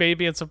 Amazing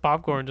baby and some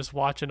popcorn, just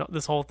watching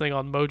this whole thing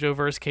on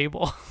Mojoverse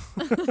cable.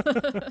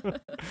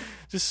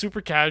 Just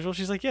super casual.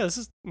 She's like, yeah, this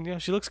is,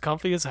 she looks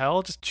comfy as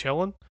hell, just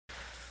chilling.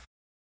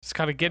 Just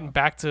kind of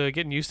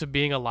getting used to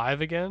being alive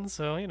again.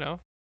 So,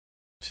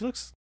 she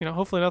looks,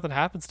 hopefully nothing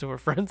happens to her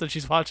friends that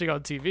she's watching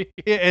on TV.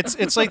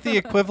 It's like the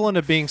equivalent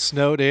of being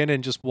snowed in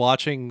and just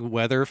watching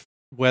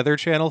weather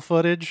channel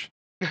footage.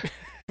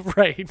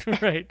 Right.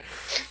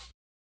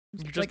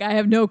 You're just, Like, I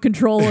have no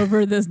control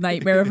over this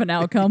nightmare of an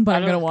outcome, but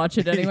I'm going to watch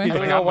it anyway. I don't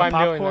Like, know I'm why the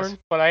I'm doing this, popcorn.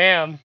 but I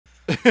am.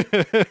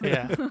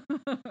 yeah.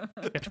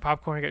 Get your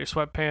popcorn, get your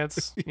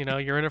sweatpants.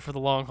 You're in it for the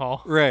long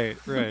haul. Right.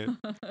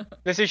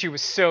 This issue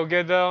was so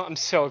good, though. I'm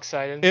so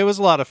excited. It was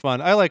a lot of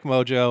fun. I like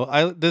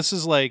Mojo. This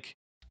is like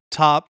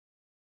top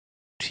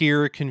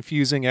tier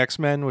confusing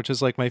X-Men, which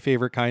is like my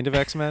favorite kind of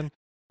X-Men.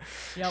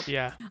 Yep.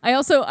 Yeah. I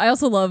also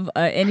love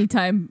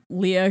anytime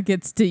Leah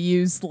gets to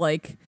use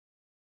like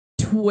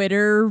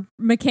Twitter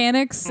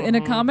mechanics in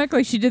a Mhm. comic.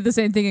 Like she did the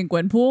same thing in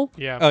Gwenpool.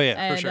 Yeah. Oh yeah,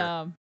 And for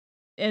sure.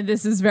 and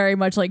this is very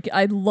much like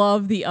I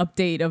love the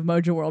update of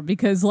Mojo World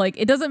because like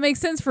it doesn't make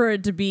sense for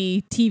it to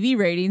be TV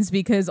ratings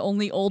because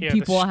only old Yeah, the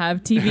people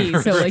have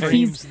TV. So like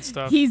Streams and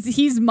stuff.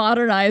 he's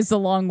modernized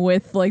along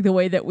with like the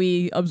way that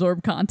we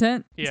absorb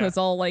content. So Yeah. it's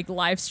all like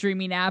live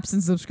streaming apps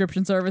and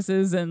subscription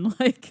services and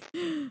like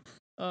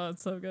oh,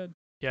 it's so good.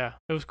 Yeah,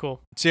 it was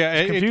cool. So yeah,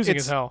 It's confusing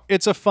as hell.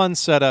 It's a fun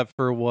setup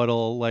for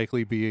what'll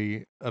likely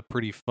be a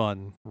pretty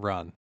fun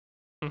run.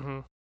 Mm-hmm.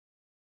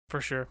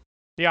 For sure.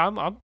 Yeah,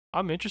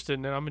 I'm interested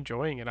in it. I'm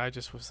enjoying it. I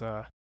just was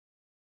I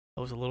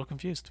was a little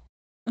confused.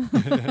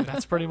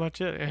 That's pretty much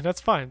it, and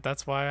that's fine.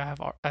 That's why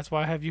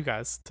I have you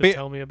guys to But-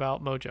 tell me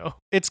about Mojo.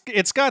 It's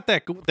got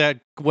that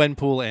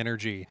Gwenpool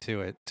energy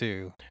to it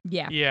too.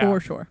 Yeah, Yeah. for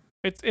sure.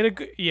 It's in a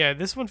yeah.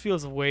 This one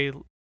feels a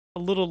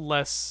little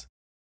less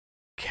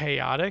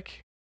chaotic.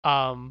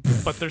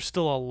 But there's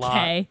still a lot.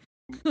 Okay.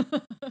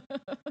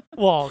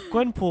 Well,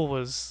 Gwenpool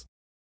was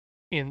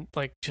in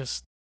like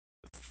just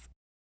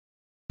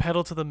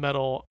pedal to the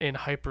metal in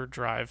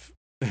hyperdrive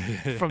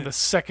from the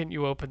second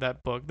you open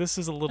that book. This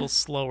is a little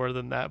slower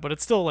than that, but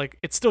it's still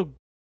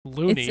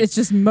loony. It's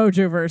just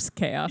Mojoverse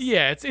chaos.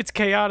 Yeah, it's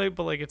chaotic,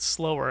 but like it's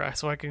slower,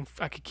 so I could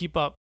keep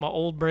up. My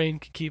old brain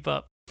could keep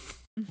up.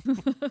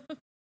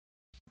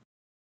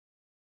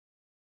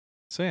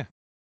 So yeah,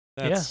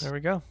 Yeah, there we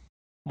go.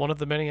 One of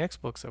the many X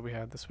books that we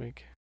had this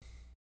week.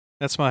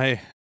 that's my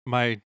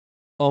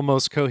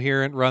almost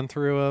coherent run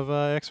through of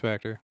X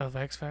Factor. Of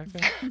X Factor.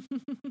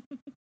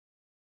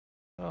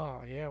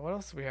 Oh yeah, what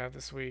else do we have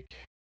this week?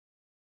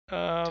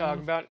 Talk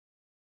about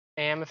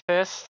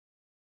Amethyst.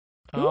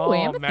 Oh,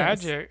 Amethyst.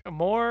 magic!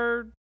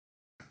 More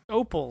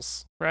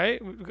opals,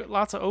 right? We've got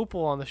lots of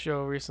opal on the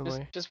show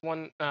recently. Just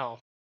one. Oh,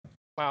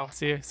 wow.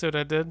 See what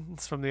I did?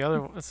 It's from the other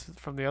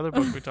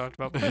book we talked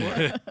about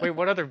before. Wait,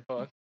 what other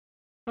book?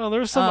 Oh,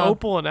 there's some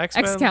opal in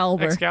X-Men.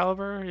 Excalibur.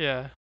 Excalibur,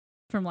 yeah.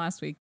 From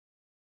last week.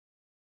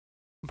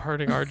 I'm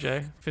hurting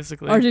RJ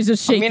physically. RJ's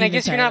just I shaking. mean, I his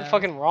guess you're head not at us.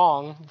 fucking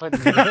wrong, but.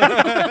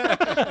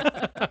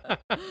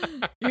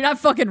 You're not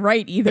fucking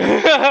right either.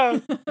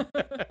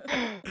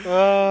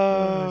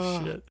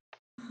 Oh shit.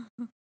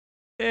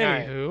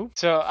 Alright. Anywho,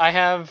 So I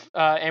have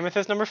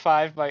Amethyst number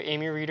 5 by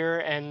Amy Reeder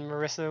and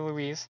Marissa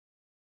Louise.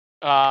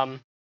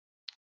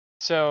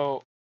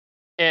 So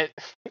it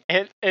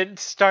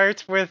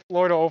starts with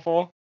Lord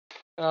Opal.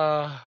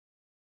 my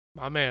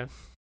man.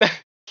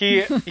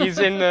 He's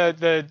in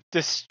the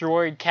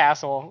destroyed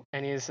castle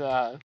and he's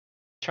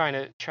trying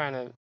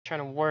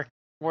to work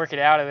it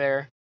out of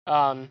there.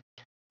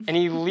 And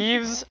he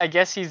leaves. I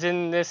guess he's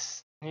in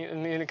this. I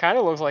mean, it kind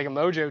of looks like a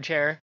Mojo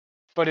chair,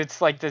 but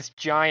it's like this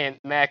giant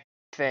mech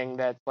thing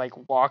that's like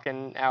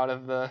walking out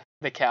of the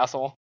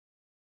castle.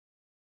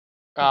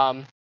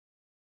 Then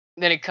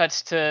it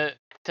cuts to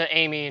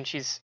Amy and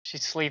she's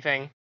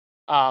sleeping.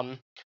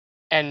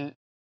 And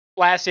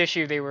last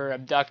issue they were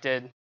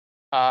abducted.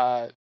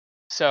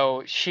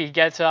 So she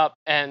gets up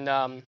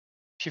and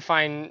she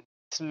finds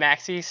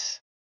Maxis.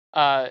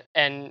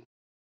 And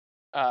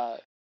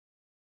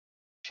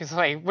she's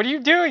like, "What are you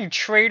doing,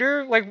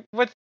 traitor? Like,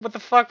 what the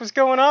fuck was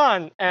going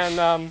on?"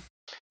 And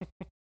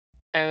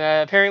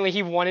apparently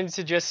he wanted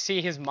to just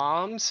see his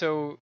mom,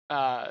 so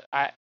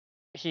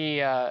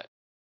he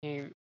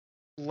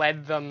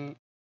led them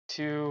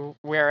to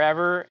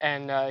wherever,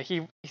 and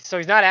so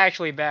he's not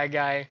actually a bad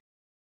guy.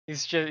 He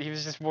was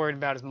just worried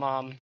about his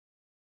mom.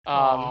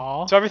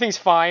 Aw. So everything's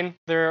fine.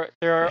 They're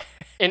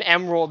in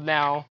Emerald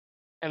now,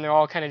 and they're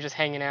all kind of just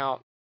hanging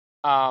out.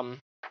 And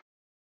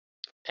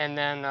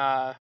then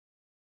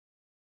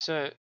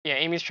so yeah,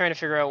 Amy's trying to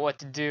figure out what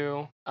to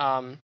do.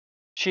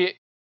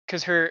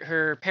 Because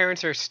her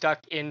parents are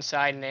stuck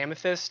inside an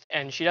Amethyst,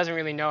 and she doesn't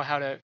really know how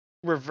to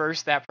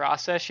reverse that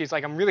process. She's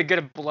like, I'm really good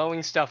at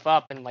blowing stuff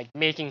up and like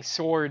making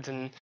swords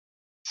and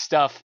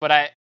stuff, but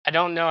I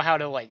don't know how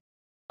to like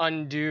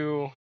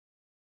undo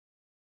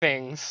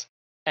things.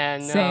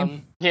 And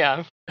Same.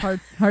 yeah, Hard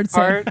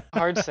same.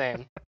 hard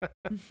same.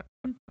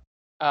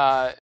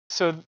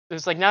 So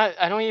there's like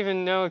I don't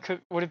even know,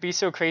 would it be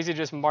so crazy to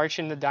just march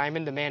into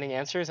Diamond demanding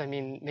answers? I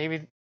mean,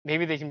 maybe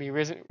they can be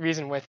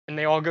reasoned with, and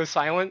they all go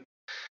silent.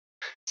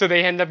 So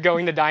they end up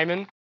going to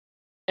Diamond,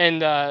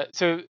 and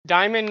so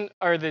Diamond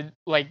are the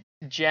like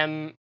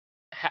gem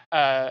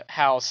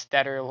house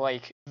that are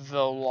like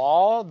the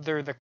law.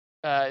 They're the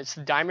it's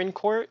the Diamond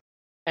Court,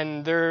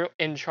 and they're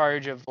in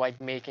charge of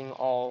like making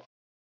all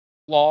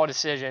law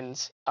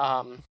decisions.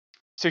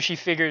 So she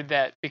figured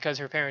that because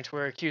her parents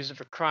were accused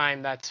of a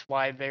crime, that's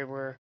why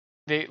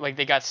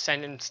they got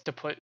sentenced to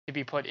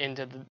be put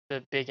into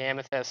the big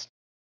amethyst.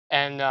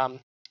 And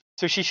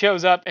so she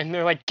shows up and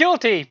they're like,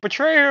 guilty,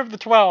 betrayer of the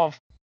 12.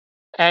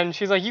 And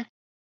she's like,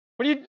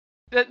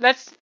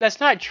 that's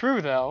not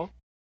true though.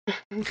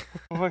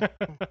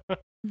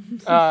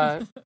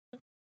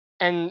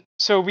 And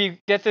so we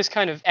get this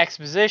kind of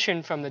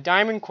exposition from the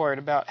Diamond Court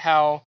about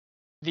how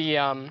the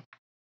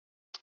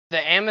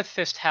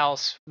Amethyst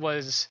House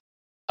was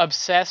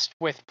obsessed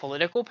with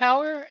political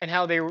power and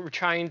how they were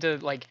trying to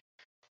like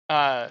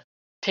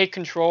take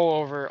control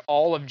over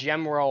all of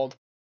Gemworld,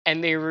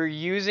 and they were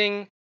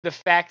using the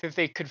fact that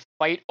they could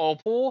fight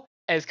Opal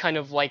as kind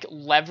of like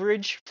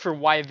leverage for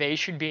why they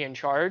should be in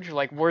charge.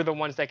 Like, we're the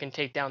ones that can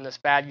take down this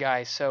bad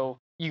guy, so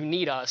you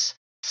need us.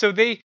 So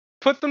they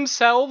put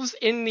themselves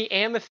in the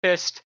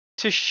Amethyst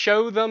to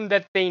show them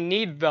that they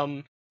need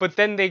them, but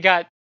I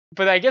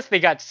guess they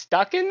got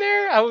stuck in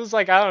there. I was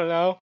like, I don't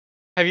know.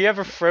 Have you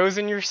ever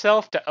frozen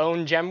yourself to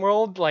own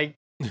Gemworld? Like,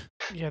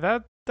 Yeah,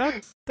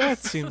 that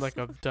seemed like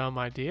a dumb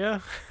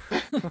idea.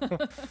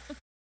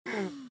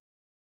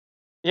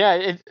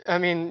 yeah, I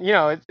mean,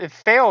 it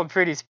failed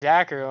pretty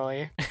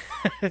spectacularly.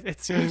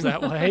 It seems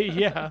that way,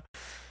 yeah.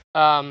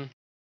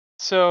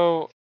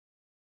 So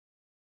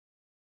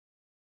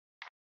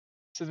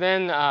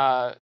then,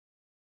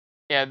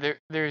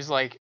 there's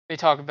like, they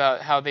talk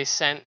about how they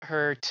sent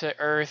her to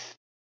Earth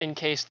in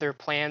case their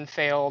plan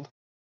failed,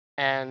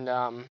 and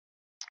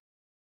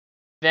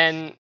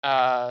then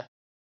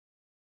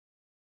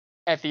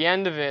at the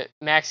end of it,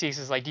 Maxis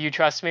is like, do you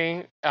trust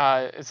me?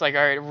 It's like,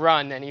 all right,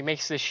 run. And he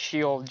makes this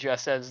shield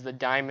just as the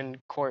Diamond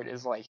Court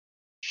is like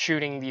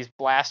shooting these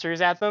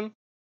blasters at them.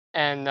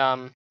 And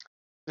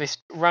they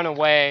run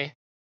away,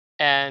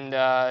 and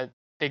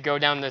they go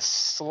down this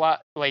slide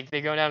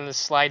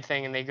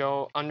thing, and they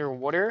go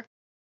underwater.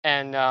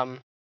 And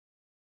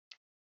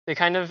they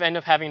kind of end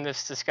up having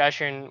this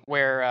discussion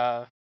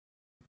where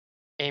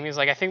Amy's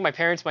like, I think my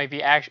parents might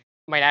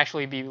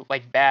actually be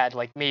like bad,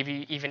 like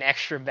maybe even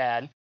extra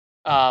bad.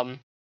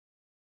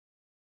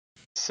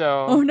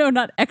 So. Oh no,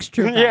 not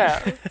extra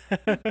bad.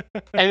 Yeah.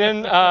 And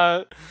then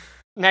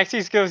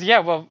Maxis goes, yeah,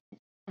 well,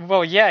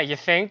 yeah, you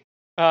think?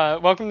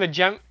 Welcome to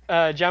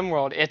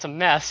Gemworld. It's a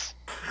mess.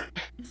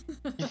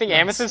 You think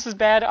Amethyst is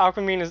bad?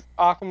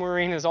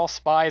 Aquamarine is all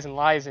spies and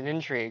lies and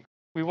intrigue.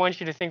 We want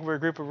you to think we're a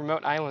group of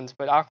remote islands,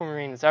 but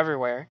Aquamarine is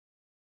everywhere.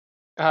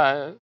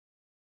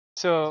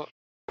 So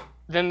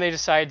then they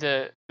decide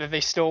that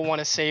they still want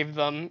to save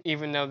them,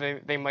 even though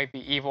they might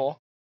be evil.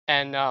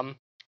 And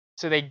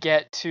so they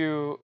get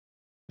to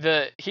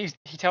he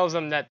tells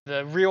them that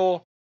the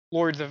real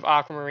Lords of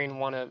Aquamarine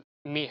want to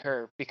meet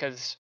her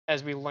because,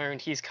 as we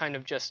learned, he's kind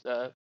of just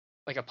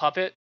like a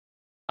puppet.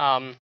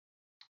 So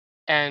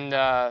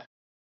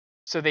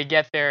they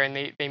get there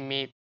and they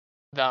meet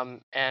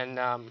them, and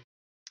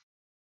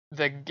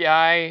the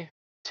guy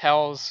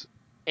tells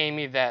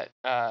Amy that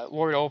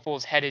Lord Opal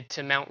is headed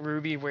to Mount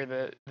Ruby, where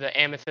the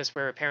amethyst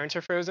where her parents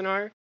are frozen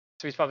are.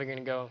 So he's probably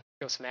gonna go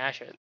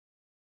smash it.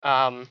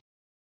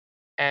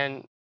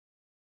 And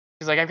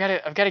he's like, I've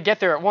got to get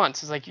there at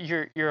once. It's like,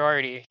 you're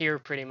already here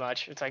pretty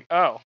much. It's like,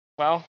 oh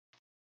well,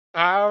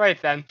 all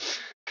right then.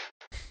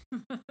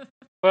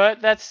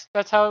 But that's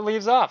how it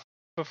leaves off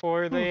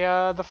before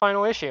the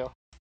final issue.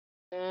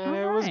 And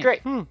it was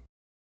great.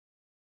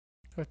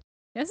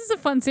 This is a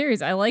fun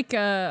series. I like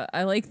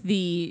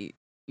the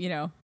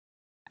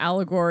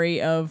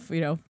allegory of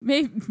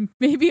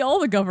maybe all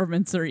the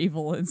governments are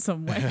evil in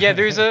some way. Yeah,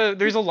 there's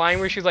a line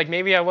where she's like,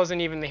 maybe I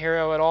wasn't even the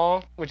hero at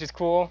all, which is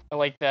cool. I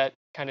like that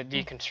kind of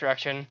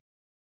deconstruction.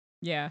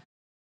 Yeah,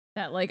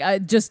 that like I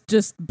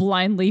just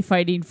blindly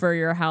fighting for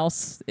your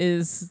house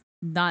is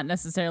not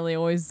necessarily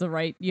always the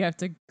right. You have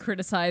to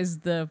criticize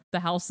the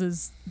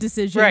house's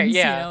decisions, right?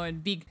 Yeah,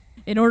 and be.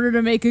 In order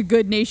to make a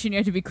good nation, you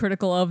have to be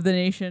critical of the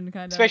nation,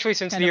 kind of. Especially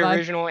since the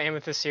original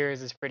Amethyst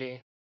series is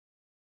pretty,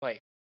 like,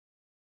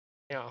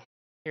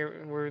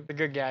 here we're the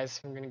good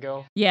guys. I'm gonna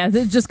go. Yeah,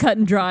 they're just cut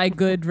and dry,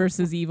 good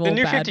versus evil. The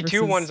New bad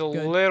 52 one's a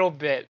good. little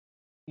bit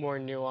more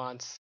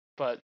nuanced,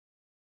 but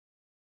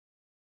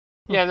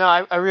yeah,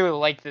 no, I really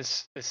like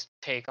this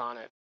take on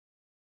it.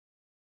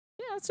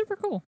 Yeah, it's super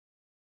cool.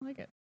 I like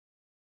it.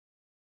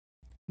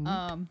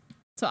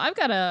 So I've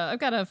got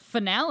a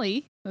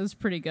finale that was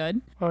pretty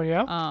good. Oh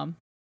yeah.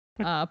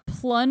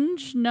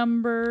 Plunge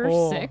number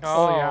 6.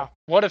 Oh, yeah.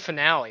 What a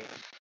finale.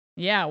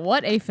 Yeah,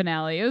 what a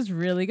finale. It was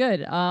really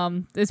good.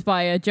 It's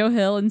by Joe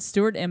Hill and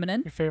Stuart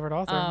Immonen. Your favorite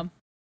author.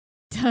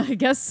 I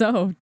guess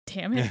so.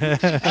 Damn it.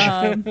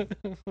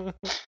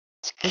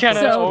 It's gonna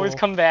So- always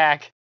come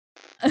back.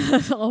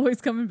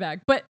 Always coming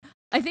back. But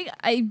I think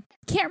I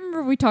can't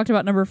remember if we talked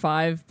about number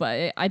 5,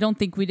 but I don't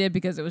think we did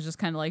because it was just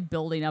kind of like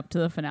building up to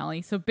the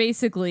finale. So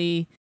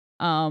basically,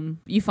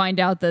 you find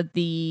out that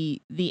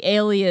the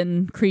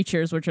alien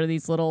creatures, which are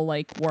these little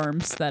like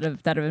worms that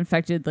have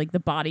infected like the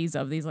bodies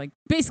of these like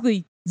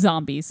basically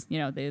zombies. You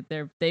know,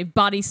 they've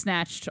body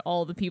snatched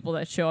all the people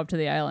that show up to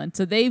the island.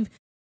 So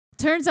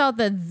turns out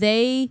that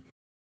they,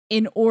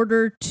 in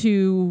order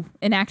to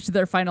enact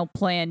their final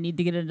plan, need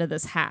to get into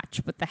this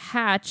hatch. But the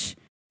hatch,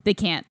 they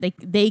can't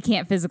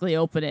physically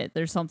open it.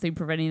 There's something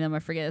preventing them. I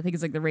forget. I think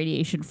it's like the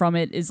radiation from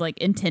it is like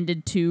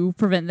intended to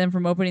prevent them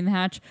from opening the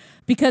hatch,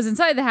 because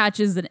inside the hatch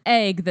is an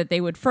egg that they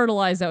would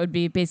fertilize that would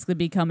basically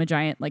become a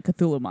giant like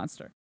Cthulhu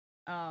monster.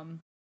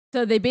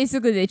 So they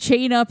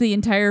chain up the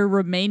entire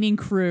remaining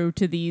crew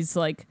to these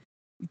like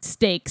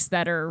stakes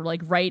that are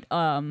like right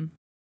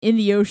in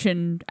the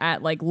ocean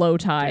at like low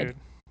tide. Dude,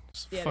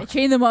 it's Yeah, they fucking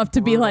chain them up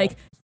to be brutal. like,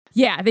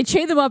 yeah, they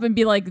chain them up and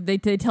be like, they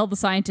tell the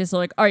scientists, they're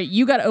like, all right,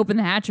 you got to open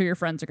the hatch or your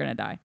friends are going to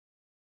die.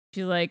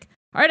 She's like,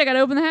 all right, I got to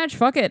open the hatch.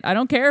 Fuck it. I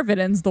don't care if it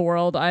ends the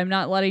world. I'm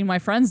not letting my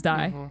friends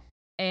die. Mhm.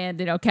 And,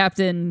 you know,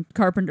 Captain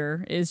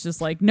Carpenter is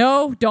just like,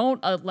 no,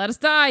 don't let us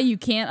die. You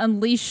can't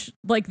unleash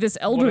like this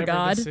elder Whatever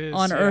god this is,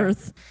 on yeah.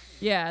 Earth.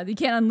 Yeah, you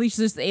can't unleash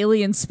this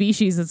alien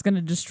species that's going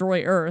to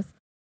destroy Earth.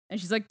 And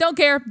she's like, don't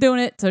care, doing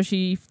it. So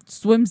she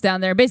swims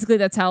down there. Basically,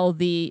 that's how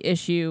the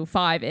issue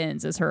 5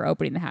 ends, is her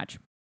opening the hatch.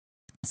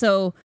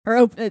 So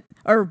her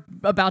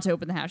about to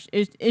open the hatch.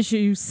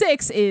 Issue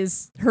 6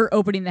 is her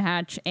opening the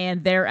hatch,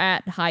 and they're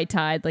at high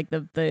tide, like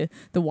the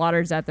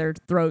water's at their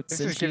throats. This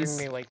And is giving she's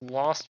me like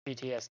Lost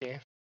PTSD.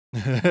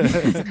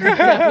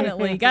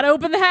 definitely gotta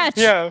open the hatch.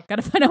 Yeah.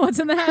 Gotta find out what's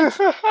in the hatch.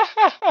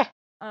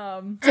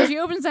 So she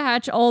opens the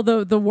hatch. All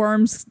the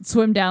worms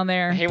swim down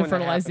there I hate to when that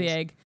fertilize the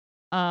happens.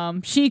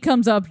 egg. She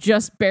comes up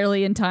just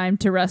barely in time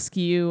to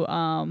rescue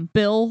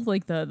Bill,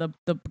 like the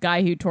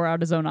guy who tore out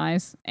his own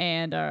eyes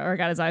and or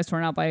got his eyes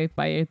torn out by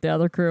the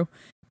other crew,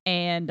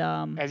 and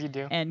As you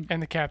do. and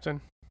And the captain.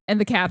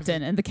 the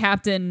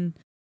captain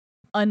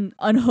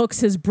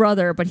unhooks his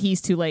brother, but he's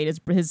too late.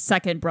 His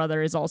second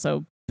brother is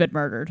also been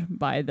murdered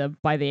by the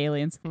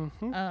aliens.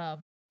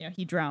 Mm-hmm.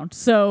 He drowned.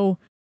 So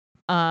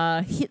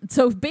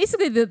so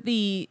basically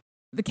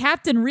the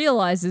captain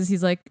realizes,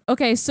 he's like,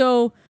 okay,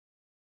 so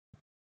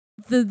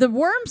the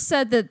worms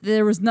said that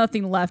there was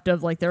nothing left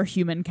of like their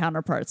human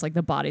counterparts, like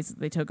the bodies that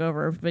they took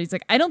over. But he's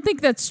like, I don't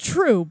think that's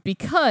true,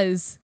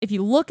 because if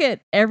you look at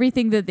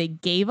everything that they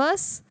gave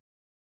us,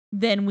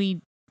 then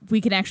we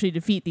can actually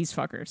defeat these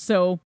fuckers.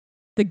 So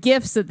the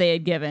gifts that they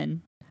had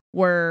given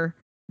were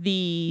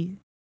the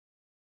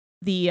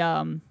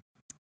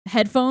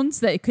headphones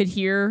that could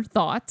hear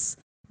thoughts,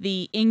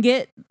 the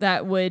ingot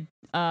that would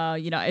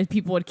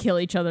people would kill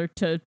each other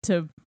to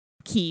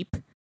keep,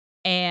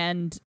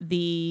 and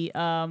the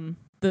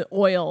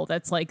oil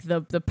that's like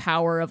the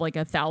power of like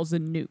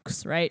 1,000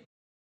 nukes, right?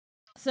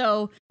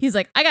 So he's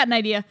like, I got an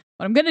idea.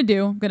 What I'm gonna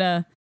do,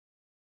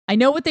 I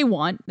know what they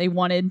want. They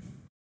wanted,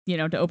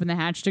 to open the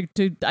hatch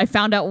to I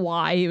found out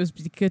why it was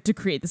to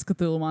create this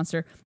Cthulhu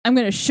monster. I'm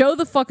gonna show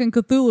the fucking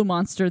Cthulhu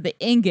monster the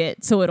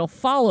ingot so it'll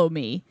follow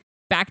me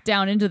back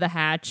down into the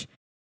hatch.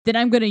 Then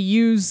I'm gonna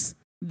use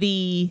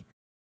the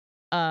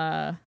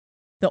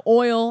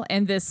oil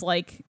and this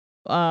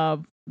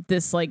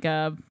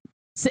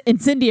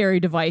incendiary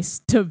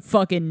device to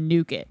fucking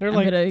nuke it. I'm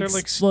gonna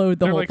explode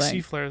the they're whole like thing.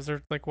 sea flares.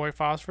 They're like white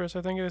phosphorus,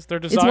 I think it is. They're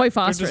It's white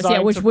phosphorus, yeah,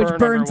 which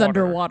burns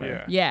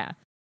underwater. Yeah.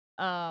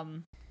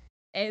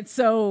 And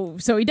so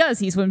he does.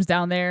 He swims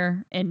down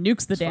there and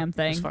nukes the damn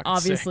thing. fucking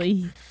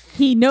Obviously,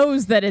 he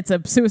knows that it's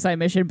a suicide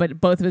mission, but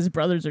both of his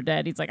brothers are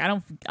dead. He's like,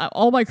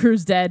 all my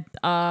crew's dead.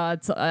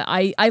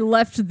 I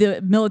left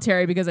the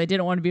military because I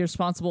didn't want to be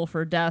responsible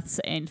for deaths,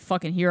 and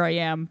fucking here I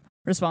am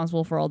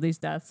responsible for all these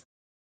deaths.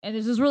 And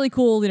there's this really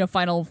cool,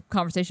 final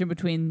conversation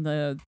between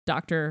the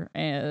doctor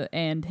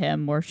and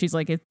him, where she's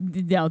like,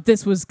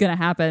 this was gonna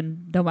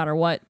happen no matter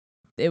what.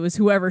 It was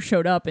whoever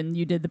showed up, and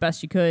you did the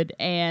best you could,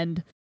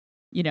 and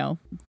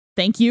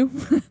thank you.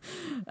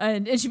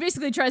 and she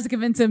basically tries to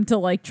convince him to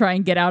like try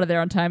and get out of there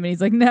on time, and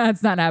he's like, nah,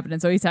 it's not happening.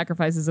 So he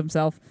sacrifices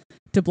himself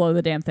to blow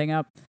the damn thing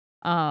up.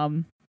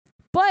 And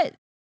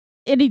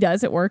he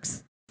does. It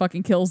works.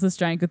 Fucking kills this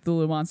giant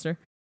Cthulhu monster.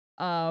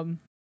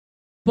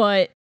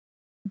 But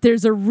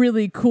there's a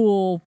really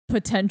cool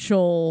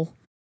potential,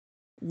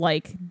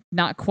 like,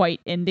 not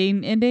quite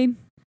ending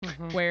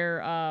Mhm.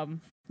 where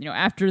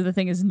after the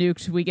thing is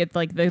nuked, we get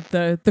like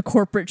the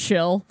corporate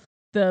shill,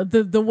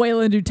 the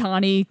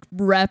Weyland-Yutani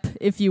rep,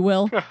 if you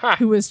will,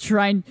 who was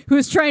trying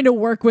to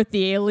work with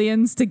the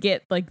aliens to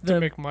get like To the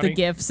make money.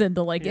 gifts and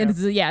and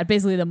Yeah. it's,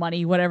 basically the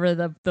money, whatever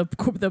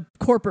the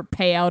corporate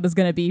payout is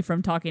going to be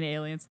from talking to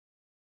aliens.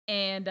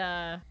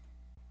 And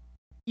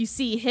you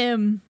see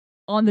him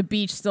on the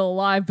beach still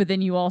alive, but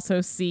then you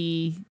also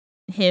see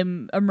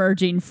him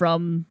emerging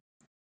from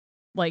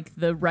like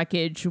the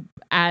wreckage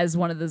as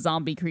one of the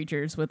zombie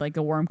creatures with like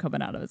a worm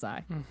coming out of his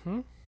eye. Mm-hmm.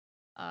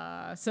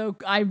 So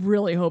I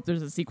really hope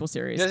there's a sequel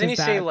series. Doesn't he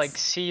 'cause say that's- like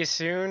 "see you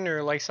soon"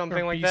 or like something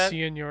Or like that?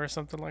 seeing you or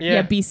something like Yeah.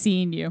 yeah, be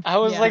seeing you. I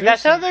was Yeah. like,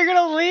 that's how they're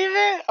gonna leave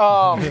it.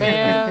 Oh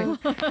man.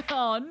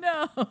 Oh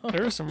no. that.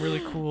 There were some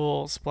really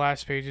cool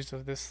splash pages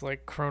of this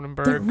like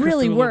Cronenberg There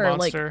really Cthulhu were, like,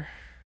 monster.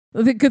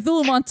 The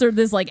Cthulhu monster,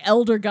 this like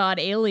elder god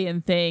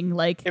alien thing,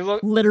 like It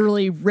look-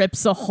 literally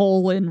rips a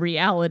hole in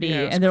reality,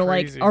 Yeah, it's and they're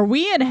crazy. like, "Are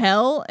we in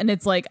hell?" And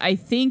it's like, I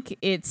think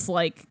it's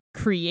like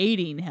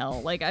creating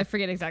hell. Like I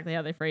forget exactly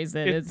how they phrased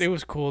it. It's, It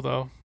was cool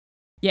though.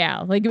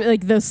 yeah, like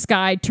the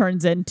sky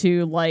turns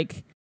into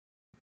like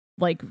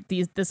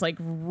this like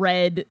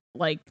red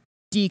like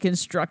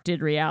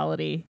deconstructed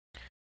reality.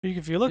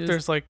 If you look, It was-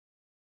 there's like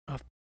a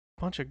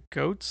bunch of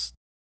goats.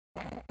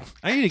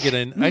 I need to get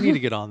in. I need to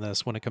get on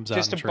this when it comes out.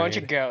 Just in a bunch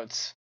of trade.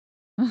 goats.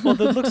 Well,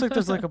 it looks like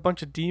there's like a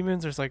bunch of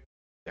demons. There's like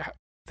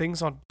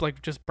things on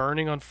like just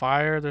burning on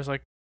fire. There's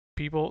like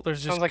people. There's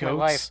just Sounds like my goats.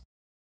 life.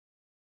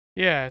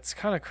 Yeah, it's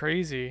kind of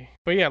crazy.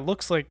 But yeah, it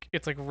looks like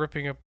it's like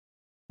ripping up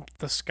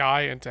the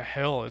sky into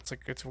hell. It's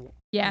like it's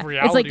Yeah,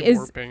 reality it's like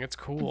warping. It's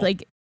cool.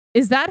 like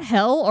is that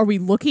hell? Are we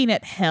looking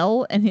at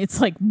hell? And it's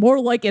like more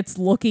like it's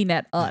looking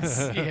at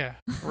us. yeah,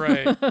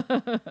 right.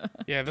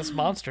 Yeah, this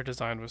monster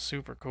design was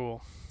super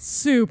cool.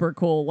 Super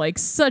cool. Like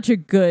such a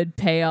good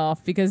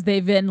payoff because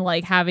they've been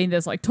like having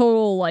this like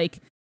total like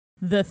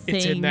the thing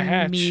It's in the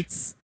hatch.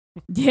 meets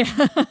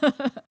yeah.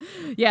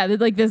 Yeah, they're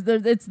like this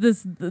it's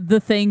this the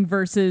thing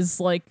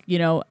versus like, you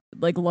know,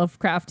 like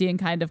Lovecraftian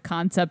kind of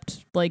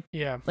concept like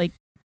Yeah,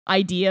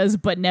 ideas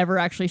but never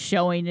actually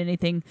showing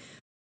anything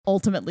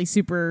ultimately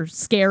super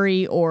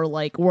scary or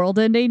like world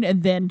ending,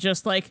 and then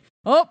just like,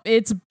 oh,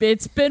 it's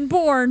been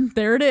born,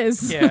 there it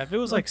is. yeah. If it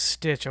was like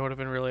Stitch, I would have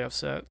been really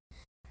upset.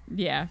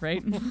 Yeah,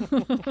 right.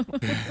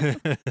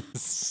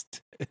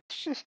 Stitch.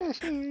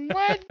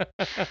 What?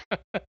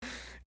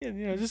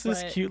 Yeah, just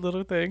this But- cute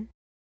little thing.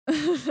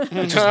 Just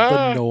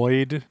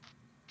annoyed.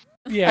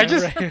 Yeah,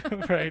 just-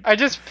 right, right. I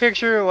just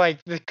picture like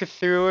the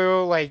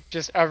Cthulhu, like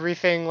just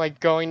everything like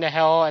going to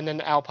hell, and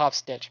then out pops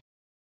Stitch.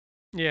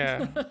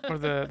 Yeah, or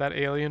that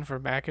alien for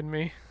Mac and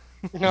Me.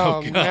 No,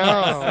 Oh, no.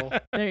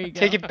 God. There you go.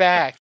 Take it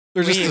back.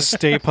 They're just a Leave.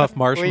 Stay Puft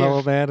Marshmallow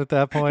Leave. Man at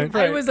that point.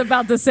 Right. I was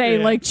about to say,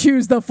 Yeah. like,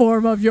 choose the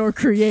form of your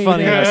creator.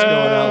 Funny us going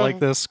out Yeah. like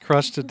this,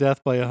 crushed to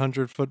death by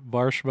 100-foot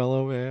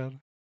marshmallow man.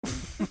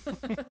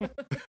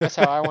 That's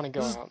how I want to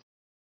go out.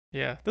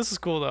 Yeah, this is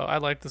cool though. I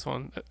like this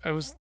one. I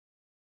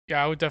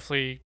would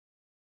definitely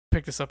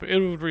pick this up. It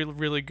would be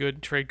really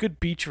good trade. Good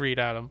beach read,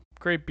 Adam.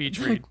 Great beach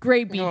read.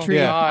 Great beach Oh, read.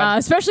 God.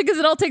 Especially because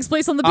it all takes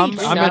place on the I'm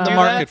beach. not in the do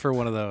market that? for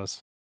one of those.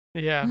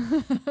 Yeah,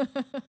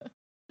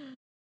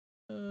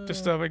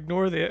 just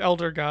ignore the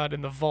elder god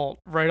in the vault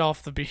right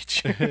off the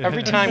beach.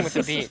 Every time with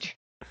the beach.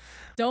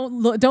 don't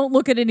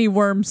look at any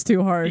worms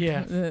too hard.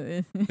 Yeah.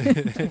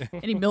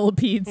 Any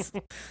millipedes.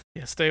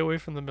 Yeah, stay away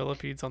from the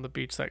millipedes on the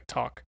beach that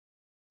talk.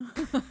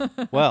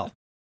 Well,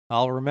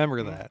 I'll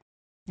remember that.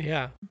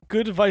 Yeah,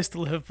 good advice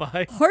to live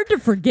by. Hard to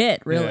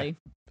forget, really.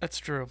 That's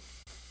true.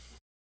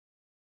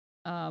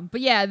 But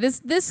yeah,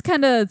 this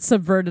kind of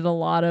subverted a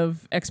lot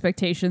of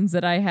expectations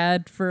that I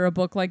had for a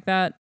book like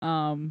that.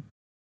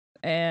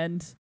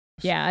 And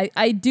yeah,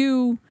 I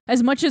do,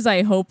 as much as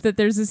I hope that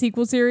there's a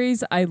sequel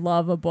series, I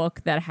love a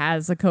book that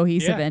has a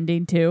cohesive Yeah.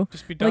 ending too.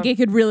 Just be done. Like it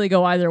could really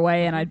go either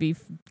way, and I'd be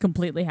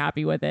completely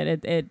happy with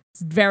it.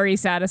 It's very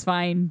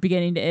satisfying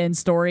beginning to end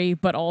story,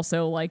 but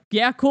also like,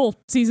 yeah, cool,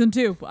 season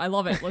 2, I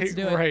love it. Let's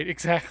do it. Right,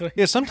 exactly.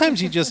 Yeah,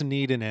 sometimes you just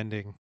need an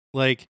ending.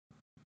 Like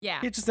Yeah,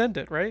 You just end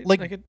it, right?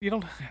 Like- you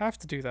don't have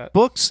to do that.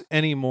 books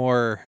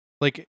anymore,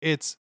 like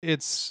it's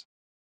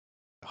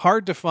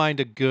hard to find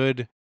a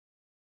good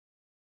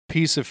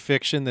piece of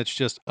fiction that's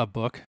just a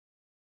book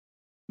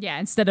yeah.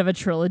 Instead of a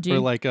trilogy, or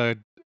like a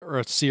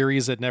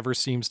series that never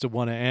seems to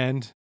want to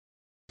end.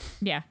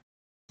 yeah.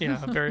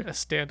 Yeah, a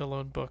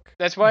standalone book.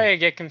 That's why I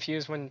get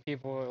confused when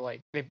people are like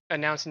they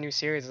announce a new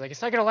series. It's like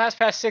it's not gonna last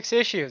past 6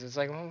 issues. It's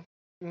like, well,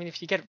 I mean,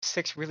 if you get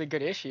 6 really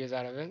good issues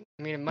out of it,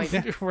 I mean, it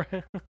might.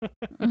 Right.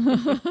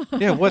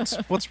 Yeah,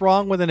 what's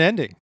wrong with an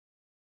ending?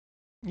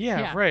 Yeah,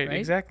 Yeah, right, right?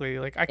 exactly.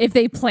 Like If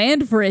they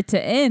planned for it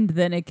to end,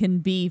 then it can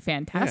be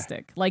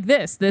fantastic. Like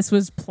this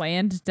was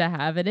planned to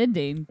have an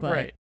ending, but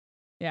right.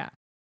 yeah.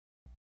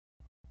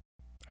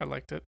 I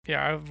liked it.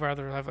 Yeah, I'd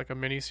rather have like a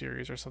mini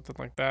series or something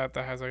like that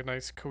that has a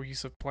nice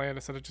cohesive plan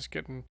instead of just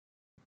getting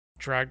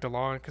dragged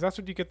along. Because that's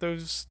when you get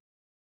those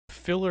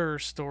filler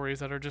stories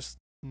that are just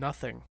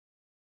nothing,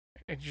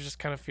 and you just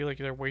kind of feel like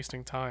they're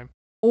wasting time.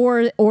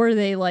 Or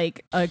they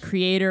like a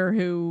creator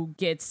who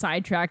gets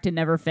sidetracked and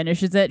never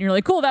finishes it, and you're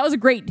like, cool, that was a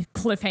great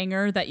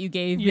cliffhanger that you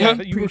gave me. Yeah,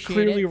 that you were Appreciate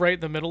clearly it. right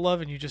in the middle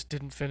of, and you just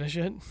didn't finish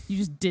it. You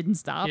just didn't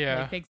stop. Yeah.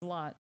 Like, thanks a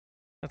lot.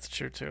 That's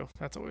true too.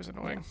 That's always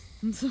annoying.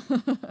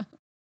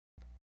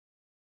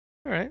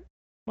 All right.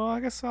 Well, I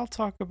guess I'll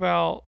talk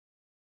about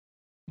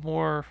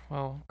more,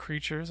 well,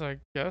 creatures, I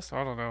guess.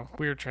 I don't know.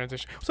 Weird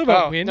transition. What's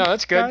about wind? No,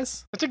 that's good.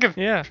 Guys? That's a good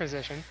Yeah.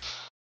 transition.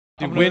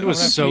 Dude, Wind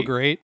was so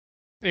great.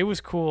 It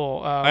was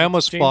cool. I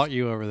almost fought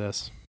you over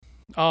this.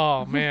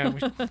 Oh man, we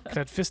could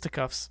have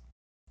fisticuffs.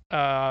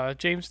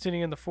 James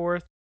Tinian the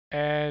fourth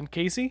and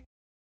Casey.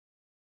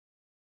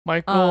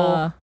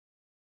 Michael.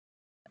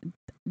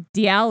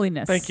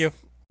 Dialinus. Thank you.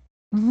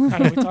 I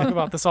know we talk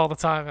about this all the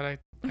time, and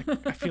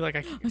I feel like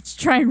I. It's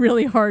trying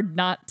really hard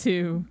not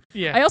to.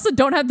 Yeah. I also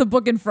don't have the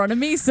book in front of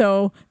me,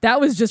 so that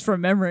was just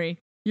from memory.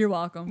 You're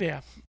welcome.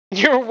 Yeah.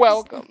 You're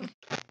welcome.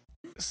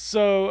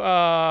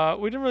 So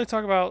we didn't really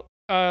talk about.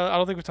 I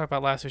don't think we talked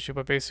about last issue,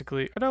 but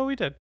basically, no, we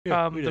did.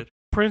 Yeah, we The did.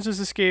 prince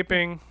is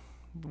escaping.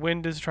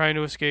 Wind is trying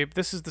to escape.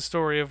 This is the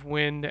story of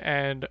Wind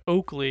and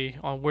Oakley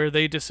on where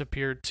they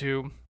disappeared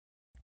to,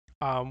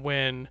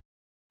 when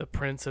the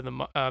prince and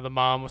the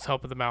mom was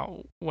helping them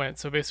out went.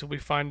 So basically, we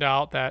find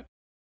out that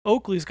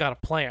Oakley's got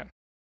a plan,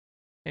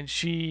 and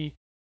she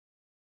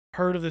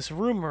heard of this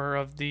rumor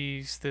of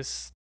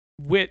this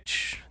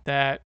witch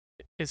that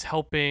is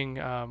helping,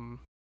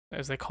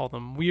 as they call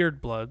them,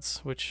 weird bloods,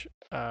 which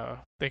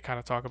they kind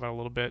of talk about a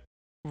little bit,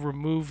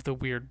 remove the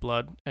weird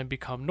blood and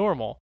become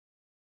normal.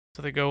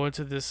 So they go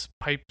into this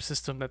pipe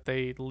system that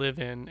they live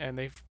in, and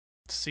they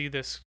see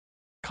this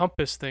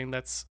compass thing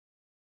that's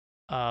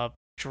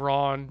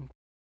drawn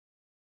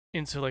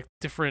into like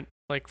different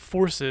like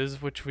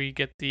forces, which we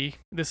get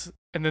this,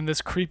 and then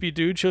this creepy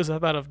dude shows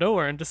up out of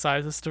nowhere and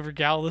decides to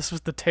regale us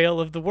with the tale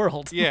of the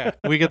world. Yeah,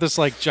 we get this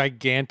like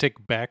gigantic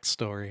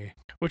backstory,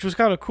 which was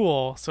kind of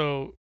cool.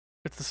 So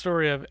it's the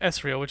story of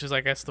Esriel, which is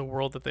I guess the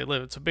world that they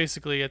live in. So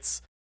basically,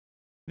 it's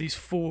these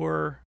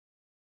four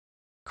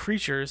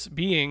creatures,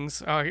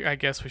 beings, I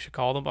guess we should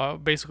call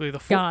them, basically the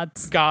four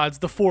gods,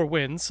 the four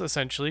winds,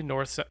 essentially,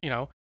 north,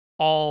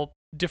 all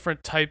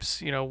different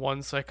types,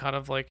 ones like kind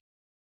of like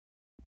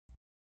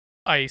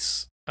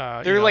ice.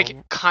 They're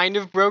like kind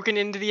of broken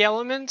into the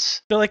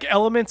elements. They're like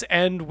elements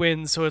and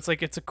winds, so it's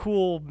a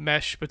cool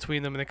mesh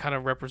between them, and they kind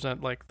of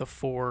represent like the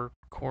four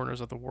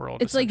corners of the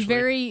world. It's like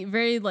very,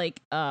 very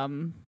like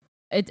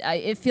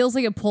It feels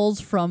like it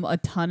pulls from a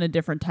ton of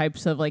different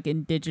types of like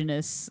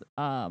indigenous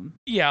a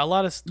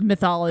lot of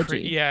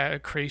mythology.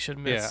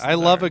 Creation myths. Yeah, I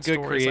love a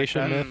good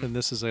creation myth, and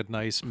this is a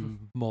nice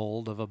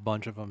mold of a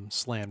bunch of them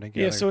slammed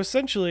together. Yeah, so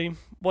essentially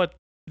what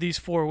these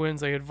four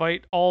winds, they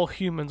invite all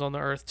humans on the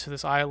earth to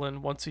this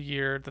island once a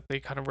year that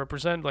they kind of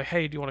represent, like,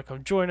 hey, do you want to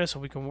come join us so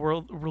we can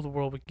rule the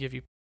world, we can give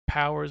you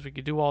powers, we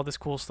can do all this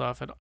cool stuff.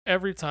 And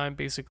every time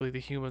basically the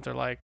humans are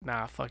like,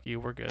 nah, fuck you,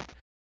 we're good.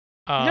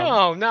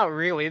 No, not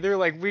really. They're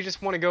like, we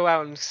just want to go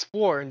out and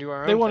explore and do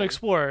our own They want to thing.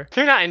 explore.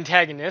 They're not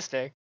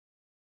antagonistic.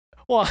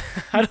 Well,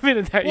 I don't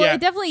mean that. Well, yeah,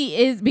 it definitely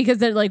is, because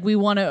they're like, we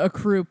want to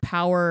accrue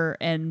power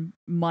and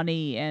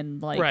money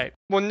and like, right.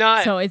 Well,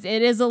 not so it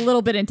is a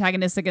little bit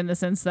antagonistic in the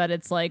sense that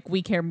it's like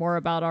we care more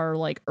about our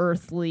like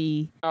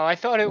earthly. Oh, I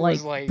thought it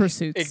was like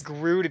pursuits. It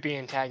grew to be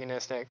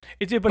antagonistic.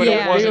 It did, but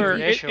it wasn't it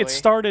initially.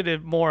 started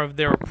in more of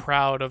they were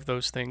proud of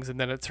those things, and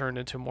then it turned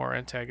into more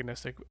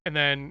antagonistic. And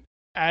then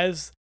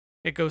as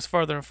it goes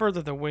farther and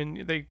further,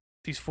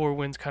 these four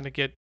winds kind of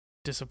get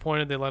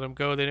disappointed. They let them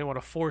go. They didn't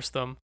want to force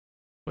them.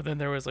 But then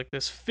there was like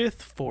this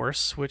fifth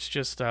force, which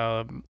just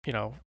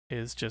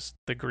is just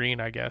the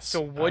green, I guess. So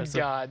wood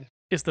god.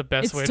 Is the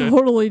best way It's to.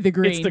 totally the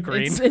green. It's the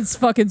green. It's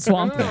fucking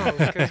Swamp Thing. No,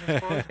 because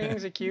Swamp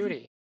Thing's a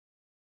cutie.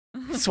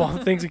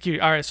 Swamp Thing's a cutie.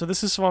 All right, so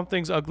this is Swamp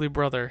Thing's ugly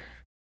brother,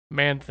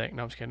 Man Thing.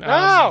 No, I'm just kidding.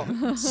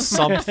 No!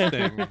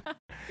 Something.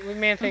 Leave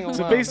Man Thing alone.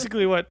 So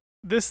basically, what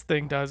this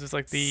thing does is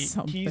like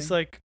Something. he's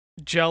like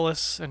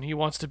jealous and he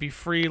wants to be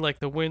free like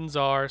the winds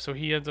are, so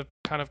he ends up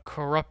kind of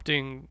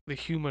corrupting the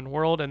human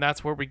world, and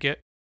that's where we get.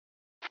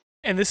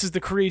 And this is the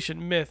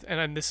creation myth,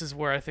 and this is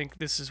where I think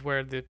this is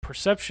where the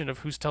perception of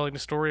who's telling the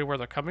story, where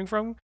they're coming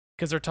from,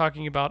 because they're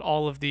talking about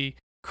all of the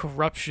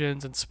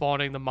corruptions and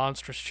spawning the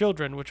monstrous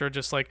children, which are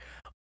just like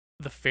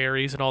the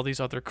fairies and all these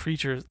other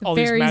creatures, all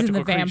these magical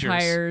and the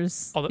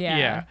creatures. vampires.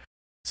 Yeah.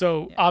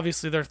 So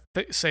obviously they're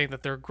saying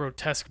that they're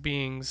grotesque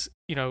beings,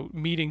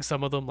 meeting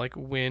some of them like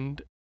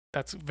Wind.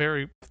 That's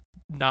very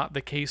not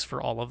the case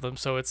for all of them.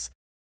 So it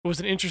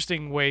was an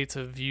interesting way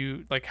to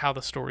view like how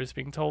the story is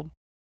being told.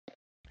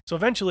 So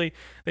eventually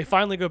they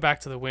finally go back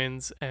to the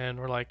winds, and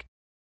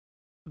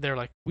they're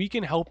like, we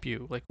can help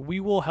you. Like, we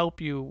will help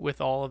you with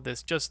all of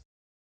this. Just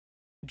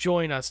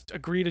join us,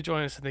 agree to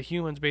join us. And the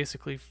humans,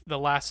 basically, the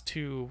last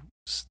two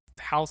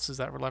houses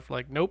that were left, were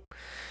like, nope.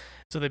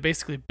 So they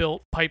basically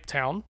built Pipe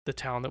Town, the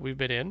town that we've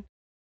been in,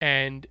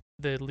 and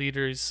the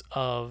leaders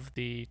of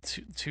the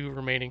two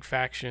remaining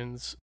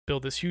factions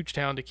build this huge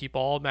town to keep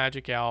all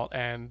magic out,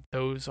 and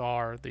those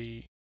are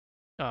the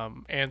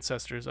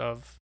ancestors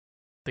of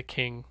the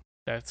king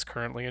that's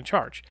currently in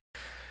charge.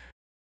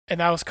 And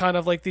that was kind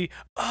of like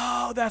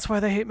that's why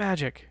they hate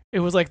magic.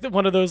 It was like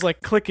one of those like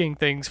clicking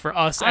things for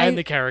us and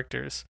the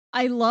characters.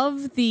 I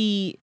love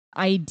the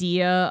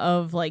idea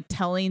of like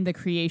telling the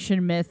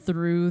creation myth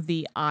through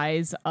the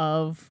eyes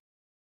of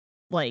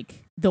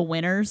like the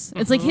winners.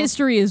 It's like Mhm.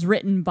 history is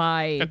written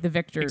by Yep, the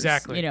victors.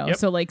 exactly. You know,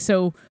 Yep.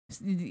 so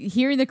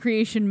hearing the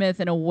creation myth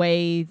in a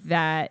way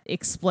that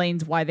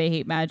explains why they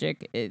hate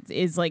magic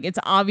is like it's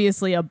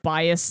obviously a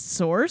biased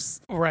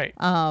source. Right.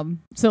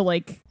 So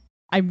like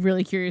I'm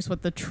really curious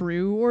what the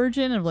true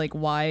origin of like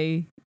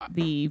why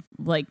the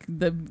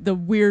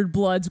weird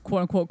bloods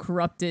quote unquote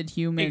corrupted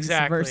humans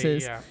Exactly.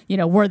 versus Yeah. you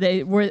know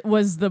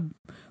was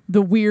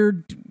the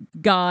weird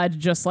god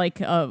just like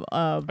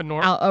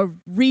a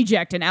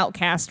reject, an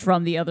outcast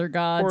from the other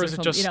gods, Or is it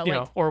from, just you know,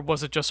 like, or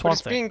was it just But Swamp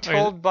it's Thing? being Or is it-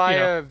 told by you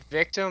know, a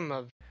victim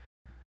of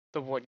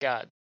the wood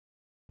god.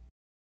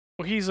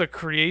 well, he's a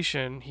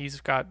creation.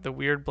 He's got the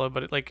weird blood,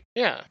 but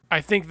Yeah.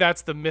 I think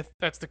that's the myth.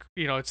 That's the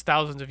it's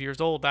thousands of years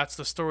old. That's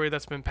the story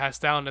that's been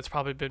passed down. That's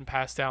probably been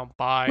passed down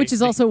by which is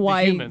the- also the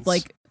why humans.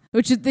 like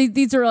which is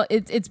these are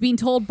it's being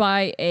told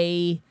by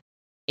a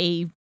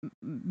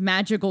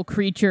magical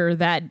creature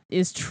that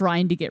is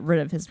trying to get rid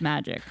of his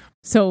magic.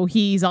 So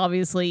he's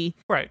obviously,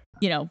 right.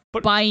 you know,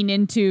 But- buying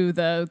into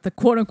the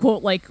quote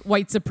unquote like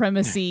white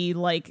supremacy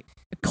like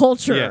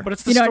culture. Yeah. But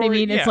it's the you know story, what I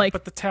mean? Yeah, It's like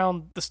but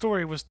the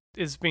story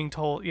is being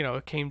told.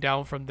 It came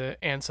down from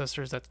the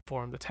ancestors that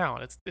formed the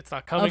town. It's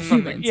not coming Of from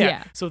humans, the,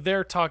 yeah. So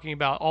they're talking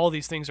about all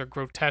these things are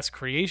grotesque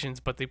creations,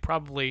 but they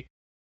probably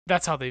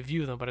that's how they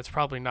view them. But it's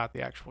probably not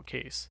the actual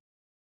case.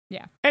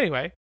 Yeah.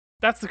 Anyway,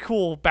 that's the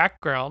cool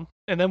background,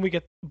 and then we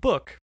get the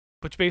book,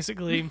 which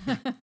basically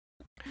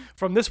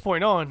from this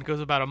point on goes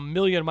about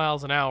 1,000,000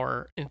 miles an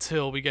hour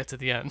until we get to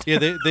the end. Yeah,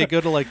 they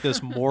go to like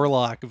this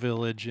Morlock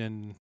village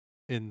in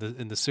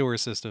the sewer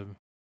system.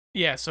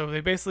 Yeah, so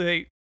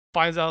they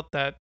finds out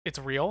that it's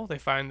real. They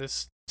find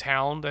this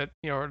town that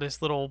or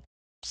this little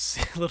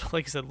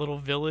like I said, little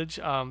village.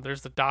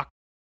 There's the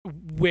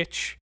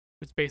witch.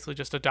 It's basically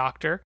just a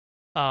doctor.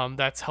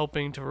 That's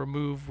helping to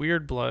remove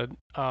weird blood.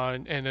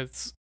 And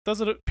it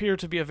doesn't appear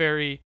to be a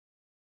very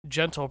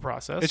gentle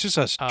process. It's just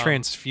a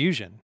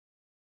transfusion.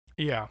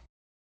 Yeah.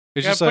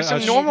 It's Yeah, just put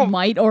some a normal-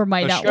 might or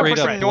might a not You gotta straight put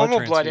up some blood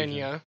normal blood in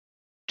transfusion. you.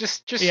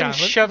 Just Yeah,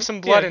 shove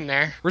some blood in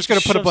there. We're just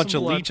gonna put a Shove bunch some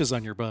of blood. leeches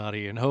on your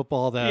body and hope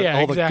all the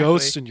Exactly.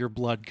 ghosts in your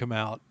blood come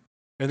out,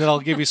 and then I'll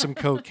give you some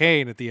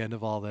cocaine at the end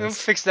of all It'll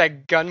this. fix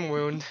that gun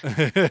wound.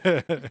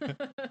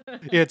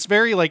 Yeah, it's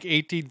very like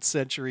 18th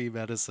century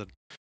medicine.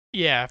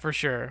 Yeah, for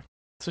sure.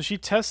 So she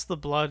tests the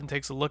blood and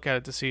takes a look at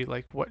it to see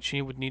like what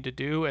she would need to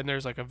do, and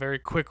there's like a very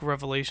quick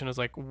revelation. Is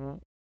like,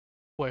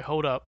 wait,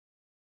 hold up,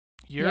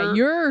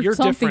 you're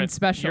something different.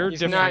 special. You're He's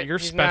different. not, You're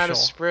he's not a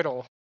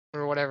special. sprittle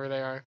or whatever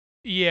they are.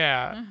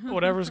 Yeah,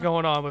 whatever's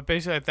going on. But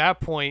basically, at that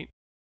point,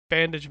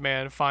 Bandage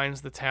Man finds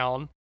the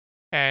town,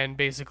 and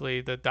basically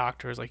the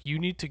doctor is like, "You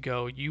need to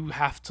go. You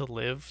have to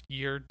live.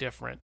 You're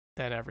different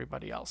than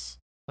everybody else.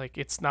 Like,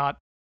 it's not.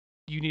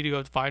 You need to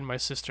go find my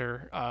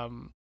sister.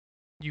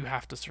 You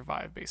have to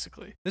survive,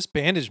 basically." This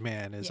bandage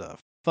man is a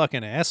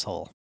fucking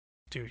asshole.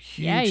 Dude,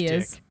 huge Yeah, he dick.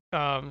 is.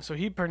 So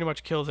he pretty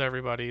much kills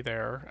everybody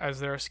there as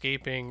they're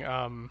escaping.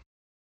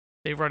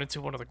 They run into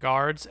one of the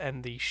guards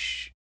and the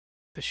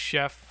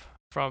chef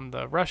from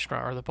the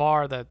restaurant or the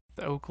bar that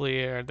the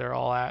Oakley and they're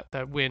all at,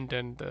 that Wind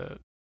and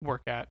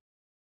work at,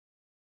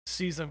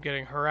 sees them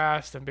getting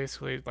harassed and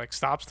basically like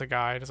stops the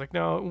guy and is like,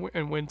 no,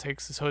 and Wind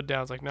takes his hood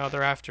down. It's like, no,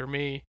 they're after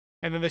me.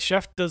 And then the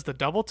chef does the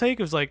double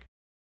take. It was like,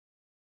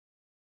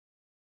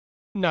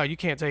 no, you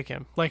can't take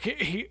him. Like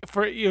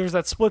it was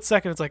that split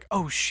second. It's like,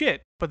 oh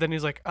shit. But then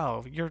he's like,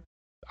 oh,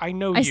 I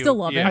know you. I still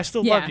love Yeah. him. I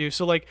still Yeah. love you.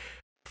 So like,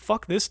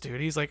 fuck this dude.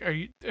 He's like, are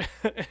you?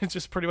 It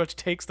just pretty much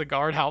takes the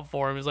guard out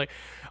for him. He's like,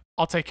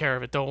 I'll take care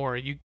of it. Don't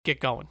worry. You get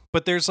going.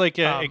 But there's like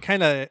it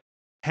kind of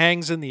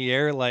hangs in the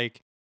air,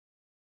 like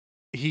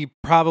he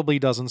probably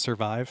doesn't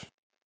survive.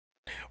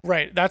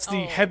 Right. That's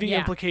the Oh, heavy yeah.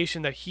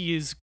 implication that he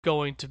is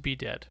going to be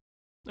dead.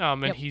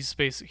 And Yep.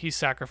 he's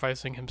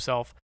sacrificing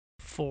himself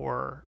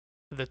for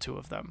the two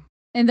of them.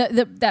 And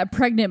that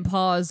pregnant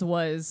pause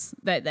was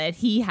that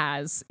he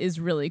has is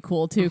really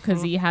cool too,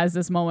 because Mhm. he has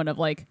this moment of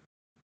like,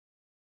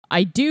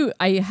 I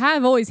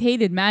have always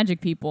hated magic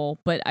people,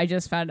 but I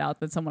just found out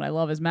that someone I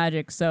love is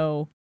magic,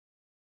 so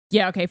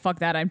yeah, okay, fuck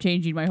that. I'm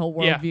changing my whole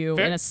Yeah, worldview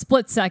fair- in a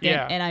split second,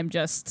 Yeah. and I'm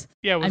just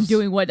Yeah, I'm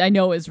doing what I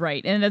know is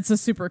right, and that's a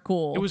super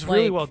cool. It was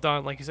really like, well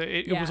done. Like you said,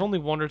 it was yeah. only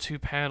 1 or 2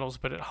 panels,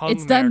 but it hung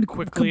It's there done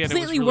quickly and it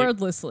was completely really,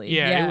 wordlessly.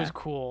 Yeah, it was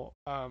cool.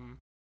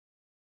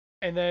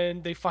 And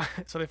then they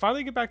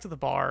finally get back to the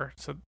bar.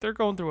 So they're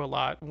going through a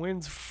lot.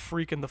 Wynn's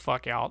freaking the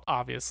fuck out,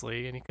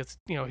 obviously, and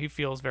he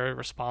feels very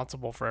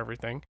responsible for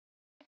everything.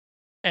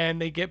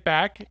 And they get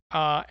back,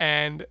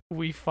 and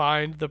we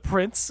find the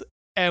prince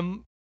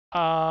and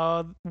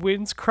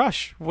Wynn's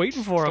crush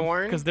waiting for him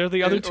Thorn? because they're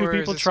the other two Or is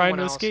people it trying to someone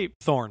else? escape.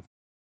 Thorn.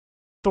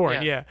 Thorn,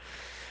 Yeah. yeah.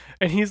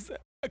 And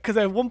because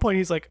at one point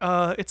he's like,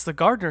 it's the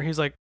gardener. He's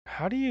like,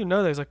 how do you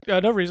know that? He's like,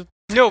 no reason.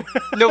 No,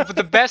 but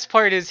the best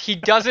part is he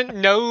doesn't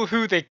know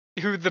who the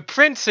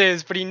prince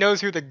is, but he knows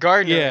who the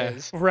gardener Yeah.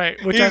 is.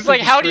 Right. Which I He's think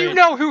like, is how do you great.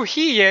 know who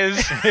he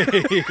is?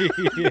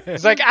 Yeah.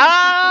 He's like,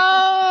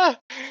 ah!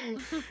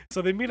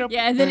 So they meet up.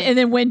 Yeah, and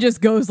then Wynn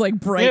just goes like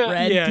bright Yeah,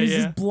 red. yeah, He's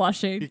yeah. just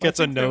blushing. He gets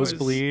a think there was-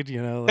 nosebleed,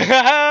 you know. Like,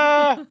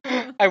 Ah!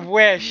 I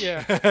wish.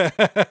 Yeah.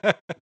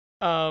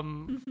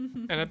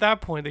 And at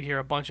that point, they hear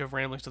a bunch of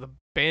ramblings. So the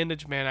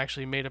bandage man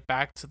actually made it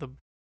back to the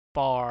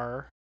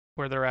bar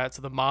where they're at.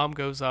 So the mom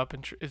goes up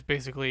and is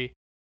basically,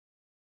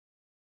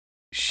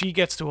 she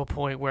gets to a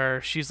point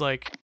where she's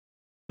like,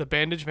 the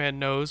bandage man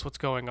knows what's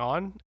going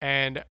on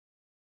and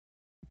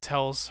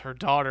tells her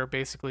daughter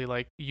basically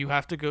like, you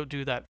have to go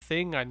do that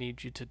thing I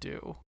need you to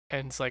do.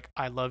 And it's like,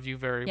 I love you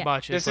very Yeah.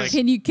 much. It's like,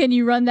 can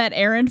you run that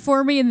errand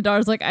for me? And the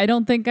daughter's like, I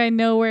don't think I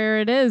know where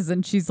it is.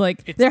 And she's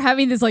like, they're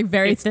having this like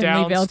very it's thinly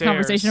veiled downstairs.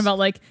 conversation about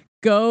like,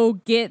 go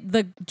get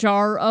the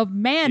jar of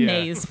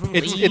mayonnaise,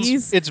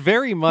 please. It's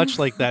very much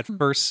like that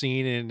first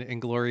scene in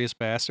Inglourious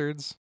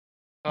Bastards,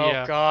 Oh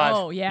Yeah. God.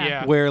 Oh yeah.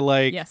 Yeah. where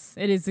like Yes,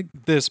 it is a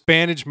this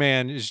bandage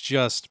man is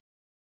just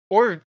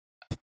Or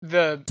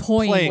the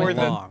toy. playing Or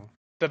the- along.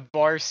 the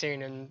bar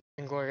scene in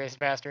Inglourious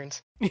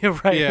Bastards. yeah,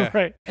 right, Yeah.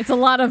 right. It's a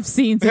lot of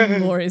scenes in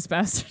Glorious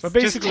Bastards. But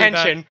Just basically,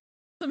 tension.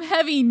 Some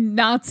heavy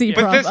Nazi, Yeah.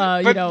 But this-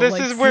 you but know, this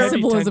like is where-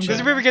 symbolism. This This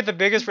is where we get the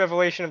biggest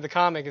revelation of the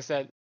comic: is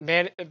that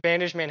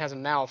Bandage Man has a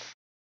mouth.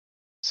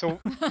 So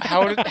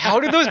how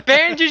do those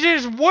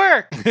bandages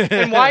work?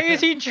 And why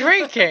is he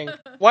drinking?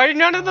 Why did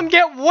none of them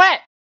get wet?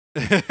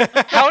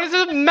 How does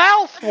his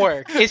mouth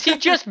work? Is he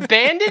just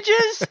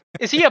bandages?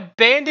 Is he a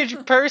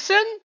bandage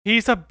person?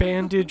 he's a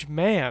bandage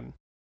man.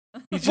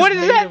 He's What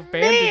just does made that of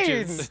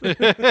bandages.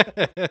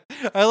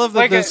 I love that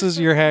Like this a- is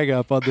your hang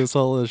up on this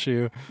whole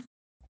issue.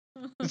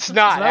 It's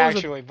not So that was a-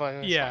 actually, but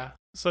it's Yeah.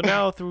 So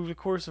now, through the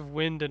course of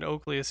Wind and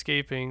Oakley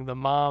escaping, the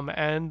mom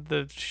and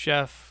the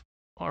chef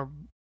are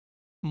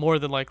more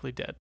than likely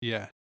dead.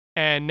 Yeah.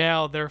 And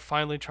now they're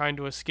finally trying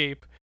to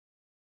escape.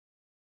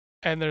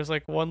 And there's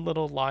like one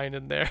little line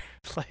in there,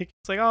 it's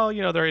like, oh,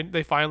 you know,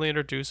 they finally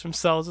introduce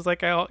themselves. It's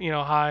like, oh, you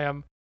know, hi,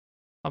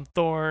 I'm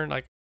Thorn.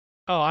 Like,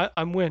 oh,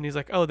 I'm Wind. He's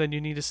like, oh, then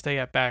you need to stay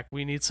at back.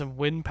 We need some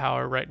wind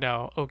power right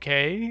now,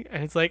 okay?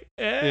 And it's like,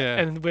 Yeah.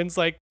 And Wind's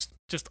like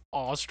just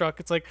awestruck.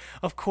 It's like,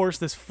 of course,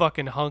 this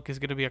fucking hunk is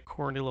gonna be a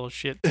corny little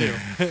shit too.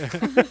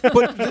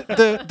 But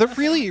the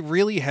really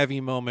really heavy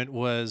moment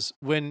was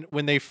when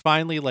they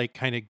finally like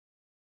kind of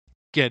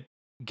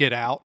get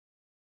out,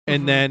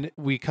 and Mhm. then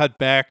we cut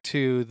back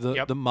to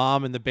Yep. the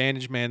mom and the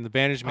bandage man. The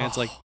bandage man's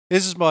like, Oh.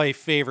 this is my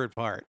favorite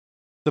part,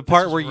 the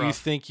part was where you rough.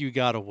 think you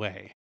got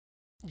away.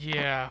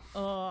 Yeah.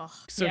 Ugh,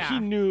 So yeah. he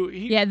knew.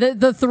 Yeah,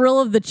 the thrill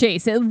of the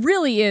chase. It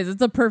really is.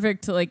 It's a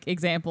perfect like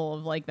example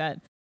of like that.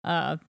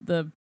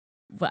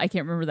 I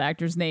can't remember the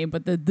actor's name,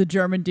 but the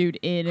German dude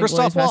in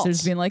Christoph Inglourious Basterds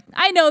Waltz. being like,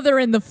 I know they're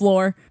in the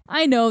floor.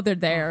 I know they're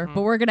there, Mhm.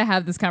 but we're gonna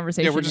have this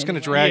conversation. Yeah, we're just gonna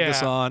anyway." drag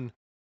this Yeah. on.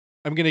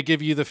 I'm gonna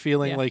give you the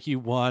feeling Yeah. like you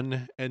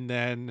won, and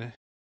then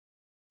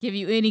Give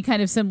you any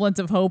kind of semblance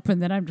of hope,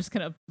 and then I'm just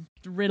gonna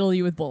riddle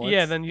you with bullets.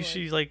 Yeah. Then you Like,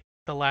 see like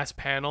the last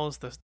panel is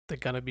the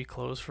gonna be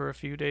closed for a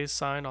few days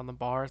sign on the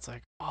bar. It's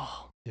like,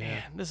 oh Yeah.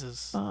 man, this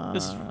is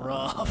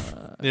rough.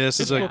 yeah, this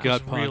is a book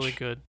gut was punch. really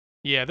good.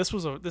 Yeah, this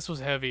was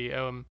heavy.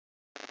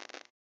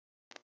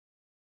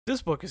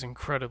 This book is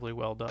incredibly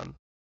well done.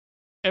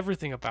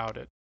 Everything about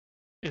it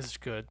is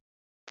good.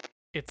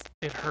 It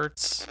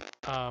hurts,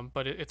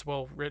 but it's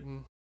well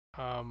written.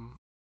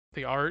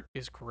 The art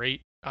is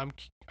great.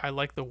 I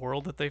like the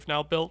world that they've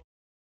now built.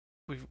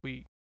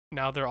 We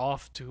now they're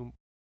off to.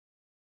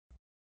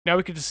 Now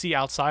we can just see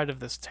outside of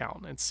this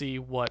town and see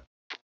what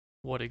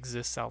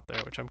exists out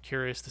there, which I'm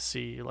curious to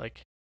see.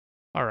 Like,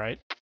 all right,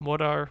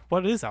 what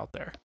is out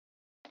there?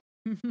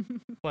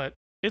 But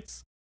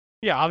it's,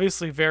 yeah,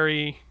 obviously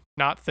very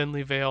not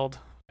thinly veiled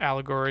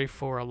allegory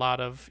for a lot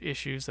of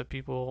issues that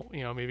people,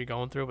 you know, maybe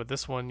going through. But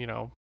this one, you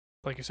know,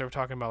 like you said, we're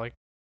talking about like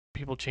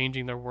people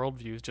changing their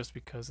worldviews just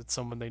because it's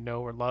someone they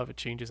know or love. It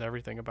changes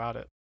everything about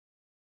it,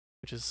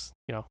 which is,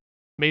 you know,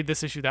 made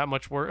this issue that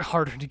much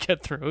harder to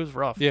get through. It was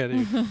rough. Yeah,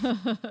 dude.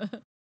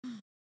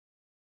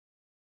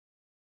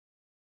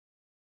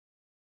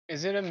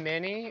 Is it a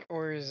mini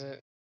or is it?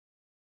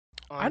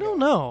 I don't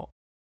know.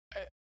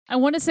 I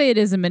want to say it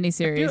is a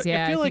miniseries. I feel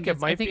Yeah, like think it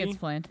it's- might I think be. it's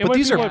planned. It But might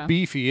these be are one- Yeah.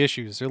 beefy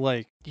issues. They're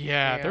like,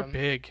 Yeah, they're Yeah.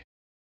 big.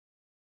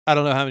 I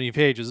don't know how many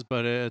pages,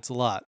 but it's a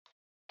lot.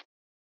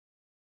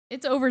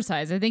 It's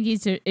oversized. I think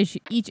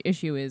each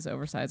issue is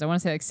oversized. I want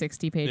to say like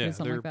 60 pages,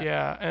 something like that.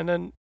 Yeah, and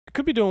then it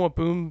could be doing what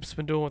Boom's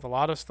been doing with a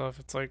lot of stuff.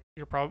 It's like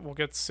you're probably will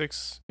get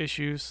 6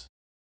 issues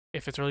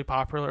if it's really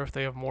popular. If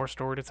they have more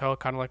story to tell,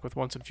 kind of like with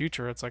Once and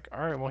Future, it's like,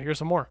 all right, well, here's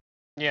some more,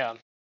 Yeah.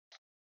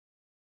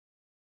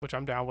 which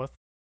I'm down with.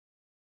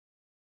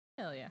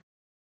 Hell yeah.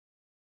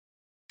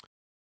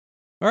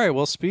 All right.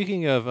 Well,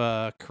 speaking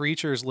of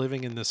creatures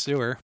living in the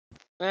sewer,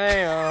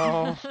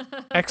 Hey-oh.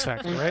 X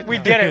Factor, right? We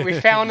No. did it. We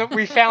found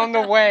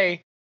the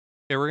way.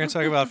 yeah, we're gonna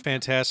talk about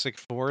Fantastic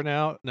Four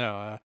now.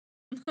 No.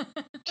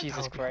 Jesus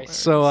That would be Christ.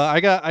 So I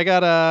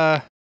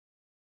got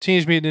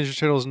Teenage Mutant Ninja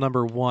Turtles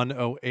number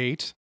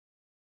 108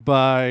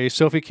 by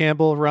Sophie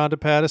Campbell, Rhonda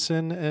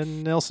Pattison,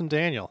 and Nelson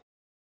Daniel.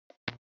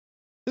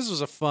 This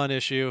was a fun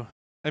issue.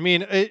 I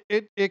mean,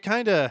 it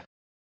kind of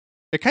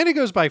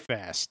goes by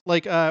fast.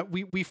 Like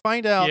we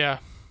find out Yeah,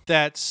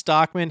 that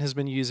Stockman has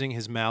been using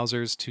his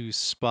Mausers to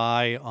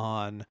spy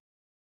on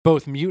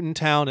both Mutant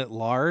Town at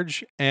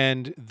large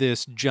and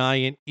this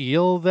giant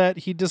eel that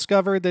he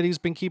discovered that he's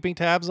been keeping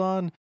tabs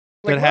on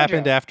Like that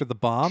happened Mojo. after the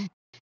bomb.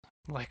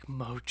 Like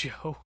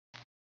Mojo.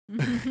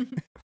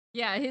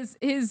 Yeah,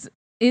 his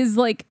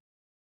like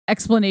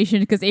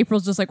explanation, because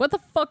April's just like, "What the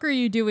fuck are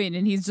you doing?"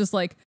 And he's just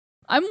like,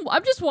 I'm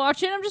just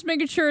watching. I'm just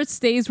making sure it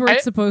stays where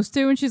it's supposed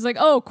to." And she's like,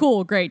 "Oh,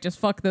 cool, great. Just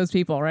fuck those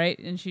people, right?"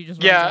 And she just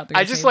runs Yeah, out to go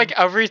I just save like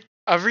them.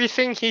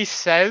 everything he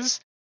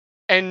says,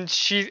 and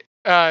she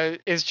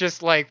is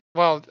just like,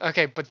 well,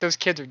 okay, but those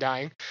kids are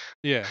dying.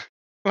 Yeah.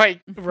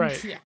 Like,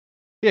 Right. Yeah.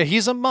 Yeah,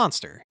 he's a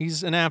monster.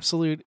 He's an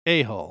absolute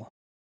a-hole.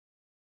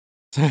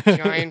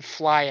 giant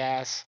fly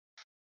ass.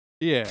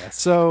 Yeah,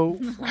 so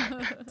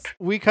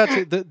we cut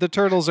to the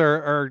turtles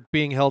are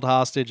being held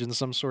hostage in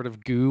some sort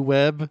of goo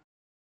web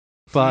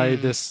by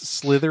this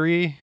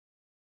slithery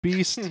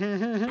beast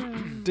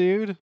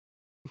dude.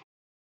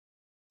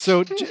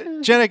 So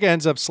Jenica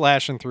ends up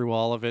slashing through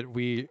all of it.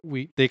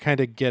 They kind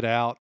of get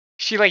out.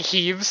 She like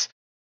heaves.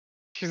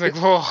 She's like,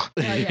 whoa.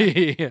 yeah.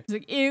 Yeah. He's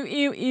like, ew,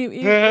 ew, ew,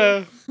 ew,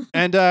 ew.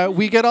 And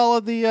we get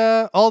all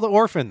the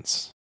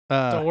orphans.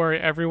 Don't worry,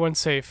 everyone's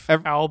safe.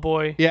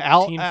 Owlboy.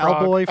 Yeah, Teen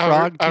Frog. Owlboy,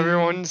 Frog Teen,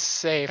 Everyone's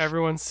safe.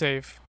 Everyone's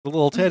safe. the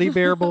little teddy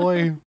bear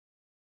boy.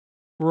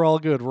 We're all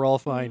good. We're all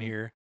fine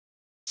here.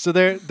 So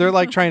they're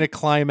like trying to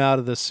climb out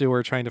of the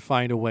sewer, trying to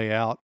find a way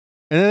out.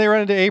 And then they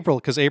run into April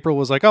because April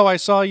was like, "Oh, I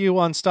saw you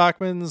on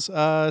Stockman's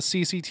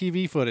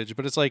CCTV footage."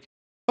 But it's like,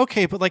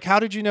 okay, but like, how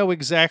did you know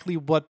exactly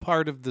what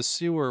part of the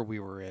sewer we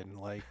were in?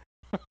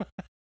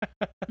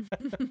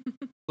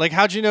 Like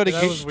how'd you know to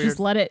That get? was weird. Just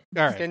let it.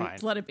 All right, Then- fine.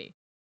 Just let it be.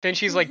 Then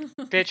she's like,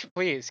 bitch,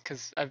 please,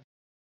 because I've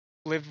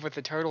lived with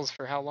the turtles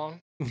for how long?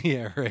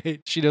 Yeah,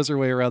 right. She knows her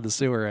way around the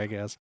sewer, I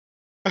guess.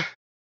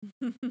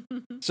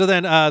 So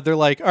then they're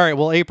like, "All right,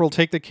 well, April,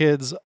 take the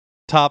kids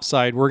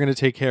topside. We're gonna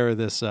take care of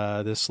this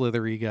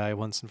slithery guy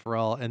once and for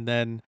all." And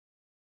then,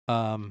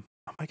 oh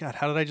my god,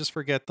 how did I just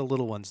forget the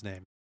little one's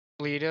name?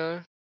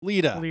 Lita.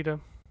 Lita. Lita.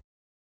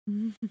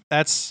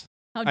 That's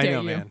How I dare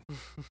know, you? man.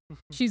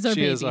 She's our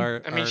She baby. is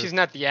our. I mean, she's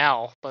not the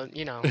owl, but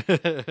you know.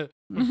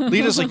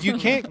 Lita's like, you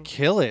can't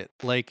kill it.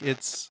 Like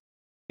it's,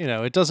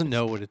 it doesn't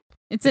know what it.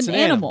 It's It's an an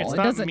animal. It's It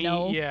not doesn't me.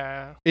 know.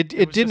 Yeah. It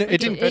was didn't. just It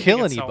didn't defending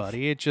kill itself.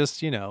 anybody. It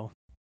just,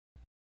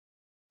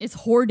 It's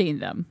hoarding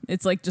them.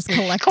 It's like just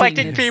collecting.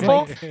 Collecting It's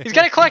people? like- He's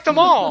got to collect them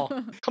all.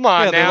 Come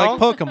on yeah, they're now. like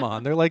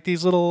Pokemon. They're like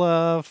these little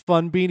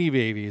fun beanie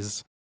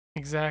babies.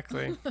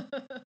 Exactly.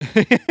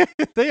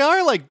 They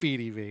are like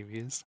beanie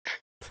babies.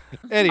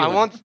 Anyway,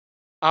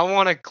 I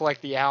want to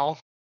collect the owl.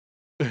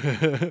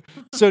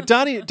 so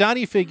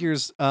Donnie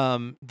figures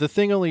the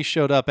thing only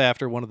showed up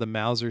after one of the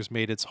Mousers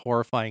made its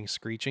horrifying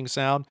screeching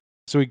sound.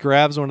 So he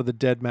grabs one of the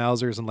dead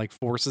Mousers and like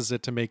forces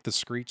it to make the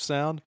screech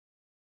sound.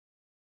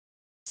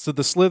 So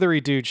the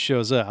slithery dude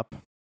shows up.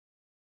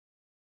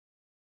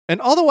 And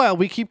all the while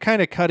we keep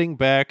kind of cutting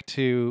back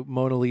to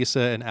Mona Lisa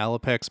and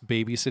Alopex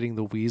babysitting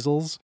the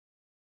weasels.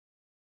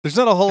 There's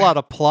not a whole lot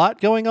of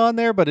plot going on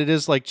there, but it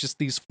is like just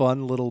these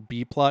fun little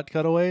B-plot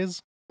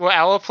cutaways. Well,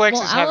 Aloplex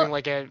Well, is having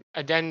like an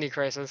identity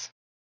crisis.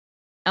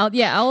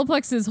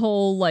 Aloplex's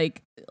whole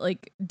like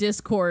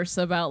discourse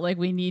about like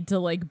we need to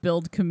like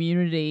build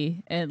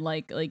community and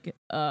like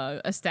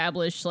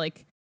establish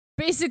like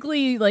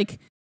basically like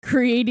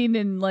creating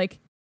an like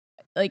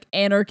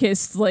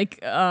anarchist like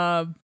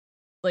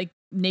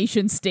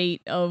nation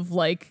state of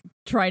like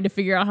trying to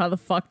figure out how the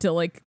fuck to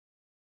like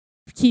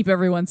keep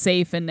everyone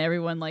safe and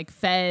everyone like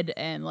fed,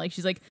 and like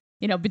she's like,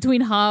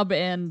 between Hob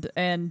and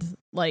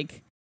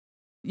like,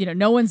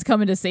 no one's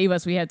coming to save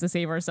us. We have to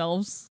save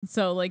ourselves.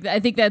 So like I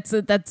think that's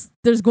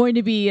there's going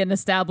to be an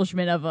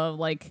establishment of a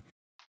like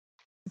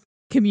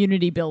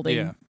community building,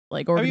 Yeah.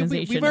 like I mean,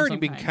 organization. we've of already some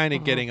been kind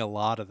of Mhm. getting a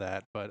lot of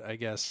that, but I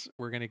guess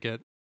we're gonna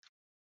get.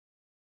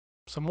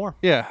 Some more.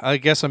 Yeah, I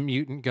guess a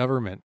mutant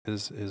government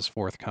is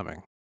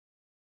forthcoming.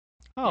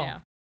 Oh, Yeah.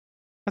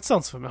 that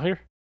sounds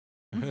familiar.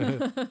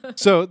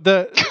 So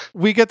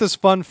we get this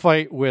fun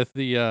fight with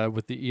the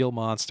eel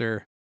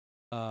monster.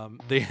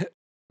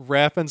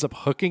 Raph ends up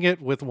hooking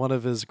it with one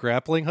of his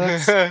grappling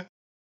hooks.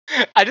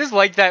 I just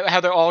like that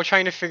how they're all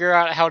trying to figure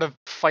out how to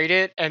fight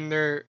it, and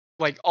they're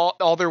like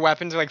all their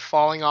weapons are like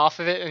falling off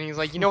of it, and he's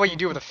like, you know what you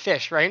do with a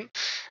fish, right?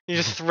 He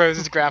just throws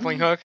his grappling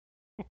hook.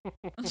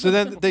 So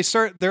then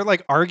they're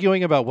like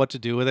arguing about what to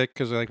do with it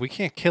because they're like, we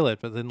can't kill it,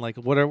 but then like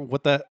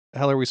what the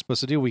hell are we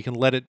supposed to do? We can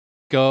let it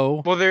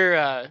go. Well,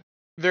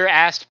 they're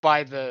asked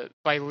by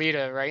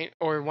Lita, right,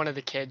 or one of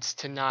the kids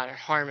to not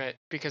harm it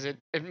because it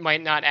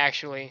might not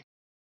actually.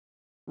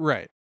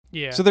 Right.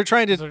 Yeah. So they're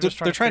trying to So they're just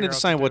they're trying to figure out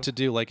decide what what to to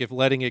do. Like if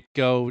letting it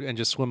go and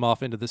just swim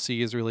off into the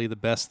sea is really the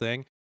best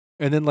thing.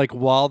 And then like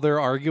while they're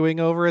arguing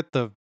over it,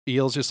 the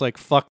eel's just like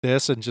fuck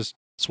this and just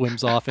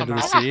swims off into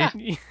the sea.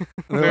 And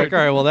they're like, all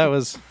right, well that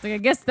was Like I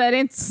guess that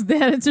answers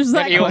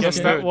that eel I just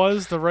guess question. that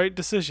was the right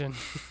decision.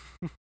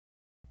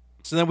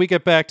 so then we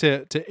get back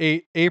to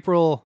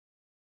April,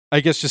 I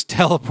guess just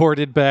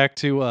teleported back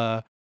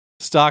to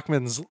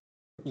Stockman's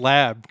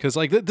lab because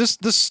like this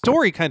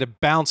story kind of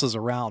bounces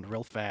around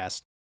real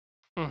fast.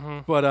 Mm-hmm.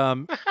 But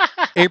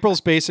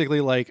April's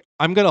basically like,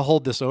 I'm gonna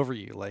hold this over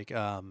you. Like,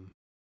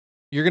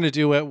 you're gonna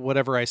do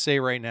whatever I say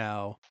right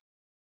now,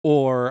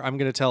 or I'm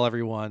gonna tell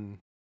everyone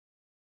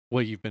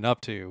what you've been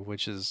up to,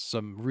 which is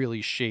some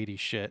really shady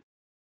shit.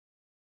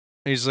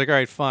 And he's like, all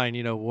right, fine,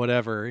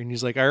 whatever. And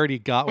he's like, I already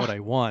got what I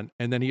want.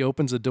 And then he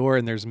opens a door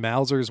and there's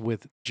Mousers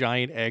with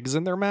giant eggs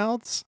in their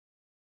mouths.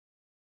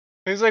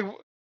 He's like,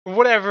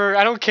 whatever.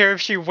 I don't care if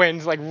she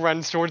wins. Like,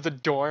 runs towards the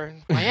door.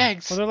 My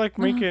eggs. Well, they're like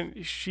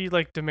making. She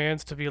like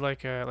demands to be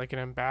like an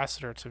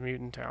ambassador to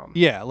Mutant Town.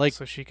 Yeah, like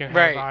so she can have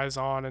Right. eyes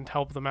on and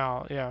help them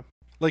out. Yeah.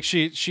 like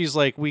she's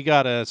like, we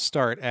gotta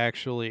start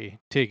actually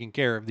taking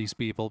care of these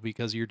people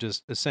because you're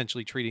just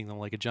essentially treating them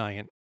like a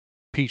giant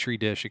petri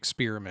dish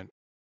experiment.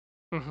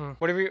 Mm-hmm.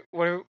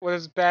 What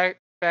is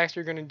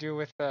Baxter gonna do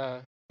with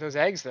those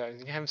eggs though?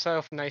 Is he have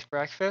himself a nice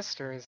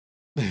breakfast, or is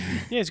Yeah,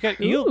 he's got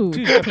eel. Ooh.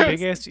 Dude, he's got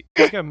big ass.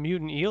 He's got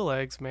mutant eel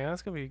eggs, man.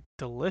 That's gonna be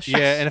delicious.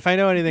 Yeah, and if I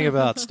know anything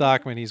about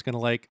Stockman, he's gonna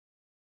like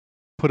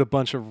put a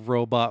bunch of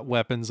robot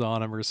weapons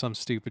on him or some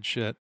stupid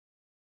shit.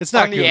 It's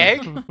not on the good.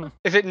 egg?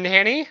 Is it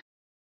Nanny?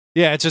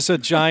 Yeah, it's just a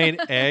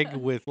giant egg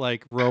with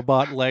like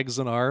robot legs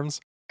and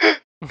arms.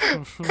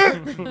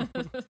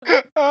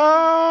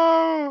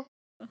 Oh.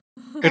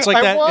 It's like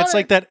I that. want It's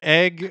like it. that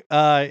egg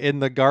in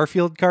the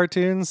Garfield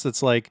cartoons.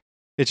 It's like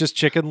it's just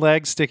chicken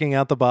legs sticking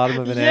out the bottom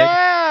of an egg.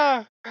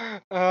 Yeah.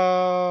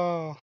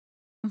 Oh.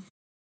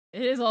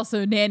 It is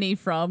also Nanny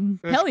from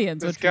This-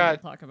 Hellions, this which we will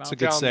got- talk about. It's a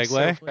good Dumb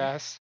segue. So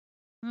fast.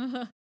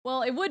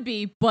 Well, it would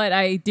be, but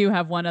I do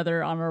have one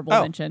other honorable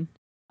Oh. mention.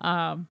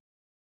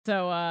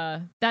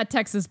 So that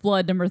Texas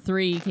Blood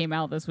 #3 came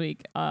out this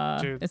week.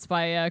 Dude. It's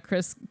by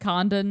Chris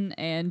Condon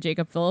and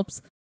Jacob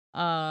Phillips.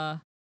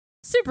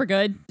 Super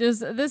good.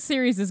 This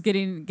series is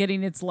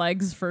getting its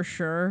legs for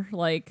sure.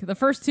 Like the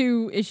first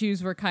 2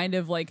 issues were kind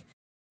of like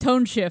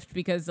tone shift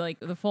because like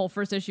the whole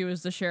first issue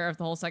is the sheriff,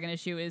 the whole second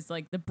issue is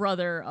like the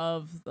brother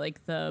of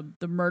like the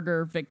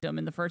murder victim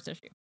in the first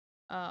issue.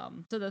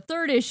 So the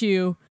third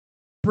issue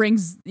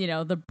brings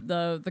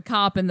the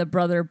cop and the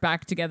brother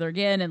back together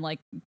again and like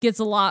gets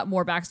a lot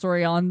more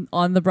backstory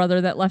on the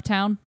brother that left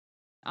town,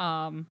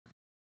 and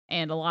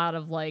a lot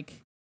of like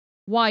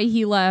why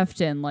he left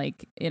and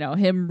like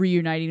him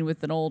reuniting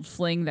with an old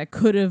fling that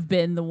could have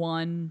been the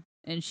one,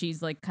 and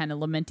she's like kind of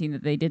lamenting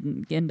that they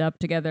didn't end up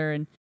together,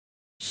 and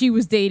she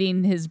was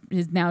dating his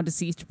now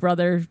deceased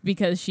brother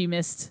because she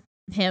missed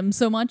him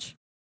so much.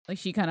 Like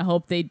she kind of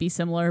hoped they'd be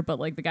similar, but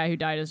like the guy who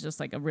died is just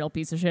like a real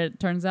piece of shit, it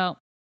turns out.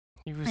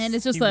 He was, And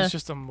it's just he was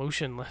just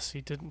emotionless.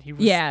 He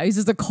was. Yeah, he's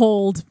just a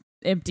cold,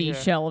 empty Yeah.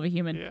 shell of a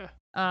human. Yeah.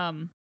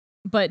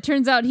 But it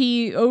turns out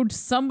he owed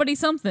somebody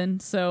something,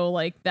 so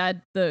like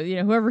that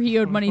whoever he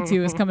owed money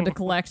to is coming to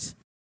collect,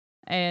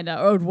 and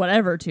owed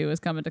whatever to is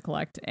coming to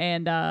collect,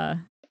 and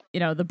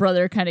the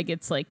brother kind of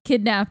gets like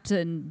kidnapped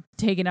and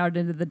taken out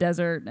into the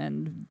desert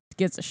and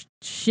gets a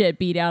shit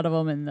beat out of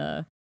him, and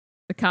the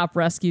cop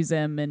rescues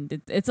him, and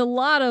it's a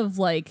lot of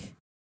like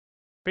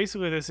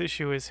Basically, this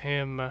issue is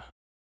him,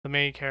 the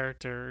main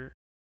character,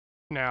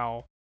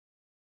 now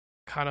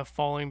kind of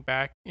falling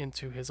back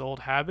into his old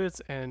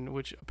habits, and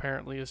which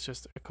apparently is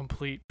just a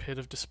complete pit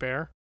of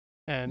despair.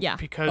 And Yeah.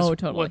 because Oh,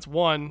 totally. what's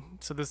one,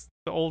 so the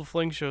old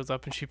fling shows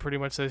up and she pretty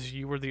much says,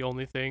 you were the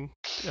only thing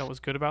that was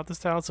good about this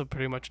town, so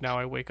pretty much now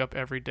I wake up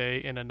every day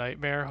in a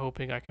nightmare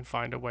hoping I can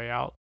find a way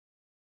out.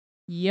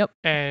 Yep.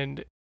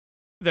 And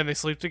then they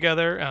sleep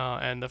together,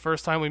 and the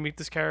first time we meet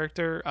this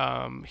character,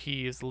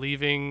 he is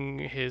leaving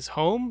his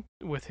home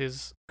with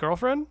his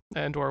girlfriend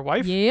and or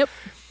wife. Yep.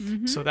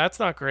 Mhm. So that's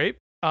not great.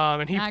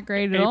 And he Not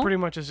great at he all. pretty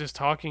much is just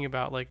talking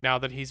about like now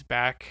that he's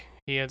back,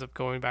 he ends up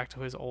going back to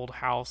his old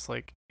house.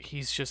 Like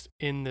he's just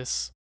in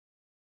this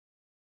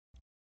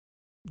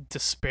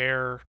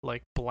despair,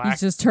 like black. He's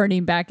just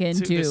turning back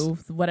into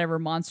this- whatever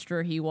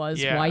monster he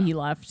was, Yeah. why he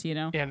left,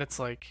 and it's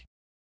like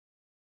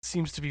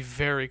seems to be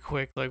very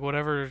quick. Like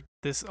whatever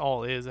this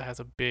all is, it has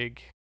a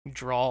big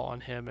draw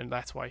on him, and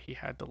that's why he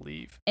had to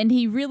leave. And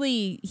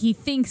he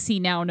thinks he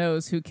now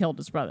knows who killed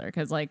his brother,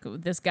 because like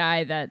this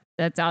guy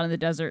that's out in the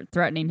desert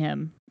threatening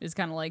him is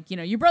kind of like,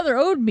 your brother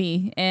owed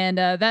me, and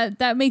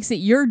that makes it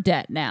your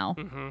debt now.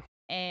 Mm-hmm.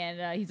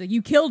 And he's like,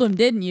 you killed him,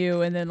 didn't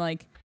you? And then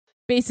like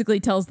basically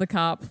tells the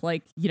cop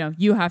like,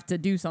 you have to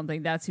do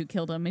something. That's who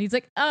killed him. And he's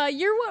like,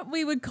 you're what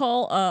we would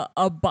call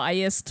a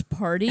biased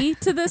party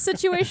to this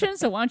situation.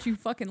 So why don't you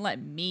fucking let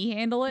me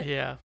handle it?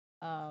 Yeah.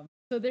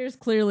 So there's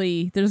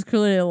clearly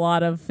a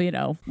lot of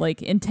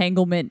like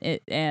entanglement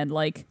and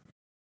like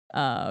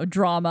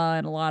drama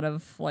and a lot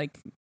of like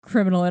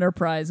criminal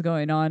enterprise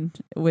going on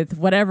with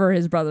whatever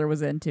his brother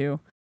was into,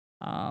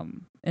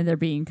 and they're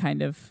being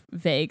kind of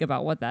vague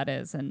about what that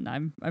is, and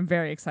I'm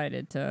very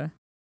excited to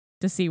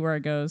see where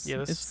it goes. Yeah,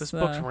 this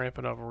book's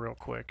ramping up real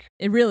quick.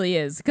 It really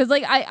is, because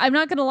like I'm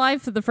not gonna lie,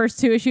 for the first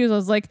 2 issues I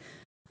was like,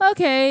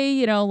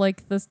 okay,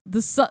 like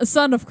the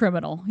son of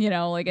criminal,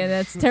 like, and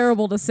it's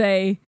terrible to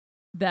say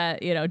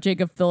that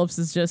Jacob Phillips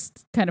is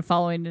just kind of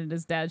following in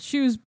his dad's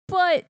shoes,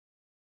 but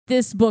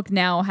this book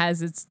now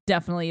has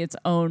definitely its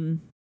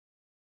own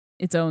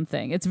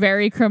thing. It's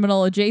very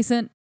criminal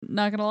adjacent,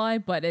 not gonna lie,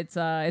 but it's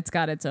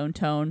got its own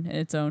tone and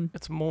its own.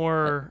 It's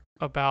more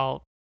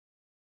about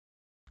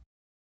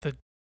the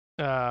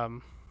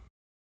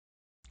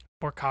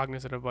more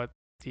cognizant of what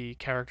the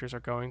characters are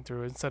going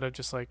through instead of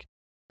just like,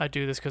 I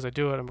do this because I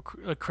do it. I'm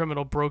a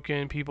criminal,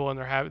 broken people, and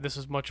they're having. This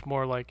is much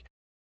more like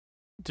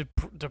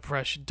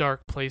depression,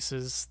 dark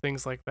places,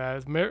 things like that.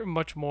 It's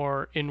much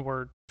more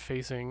inward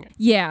facing.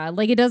 Yeah,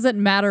 like it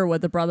doesn't matter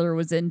what the brother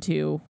was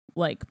into,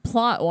 like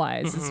plot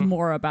wise. It's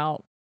more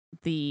about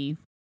the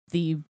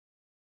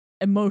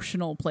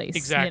emotional place.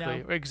 Exactly,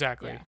 you know?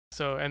 exactly. Yeah.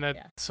 So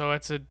so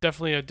it's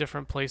definitely a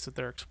different place that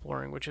they're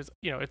exploring, which is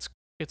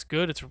it's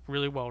good. It's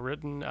really well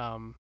written.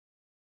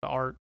 The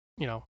art,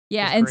 Yeah,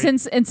 is and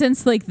great.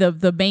 since like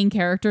the main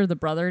character, the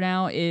brother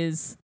now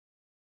is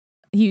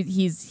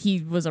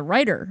he was a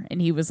writer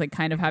and he was like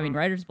kind of having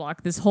writer's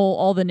block.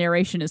 All the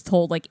narration is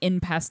told like in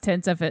past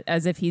tense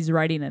as if he's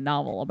writing a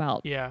novel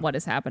about what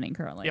is happening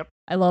currently. Yep.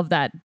 I love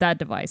that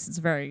device. It's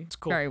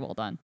cool. very well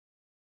done.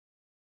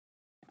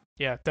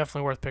 Yeah,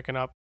 definitely worth picking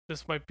up.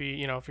 This might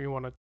be, if you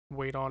want to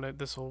wait on it,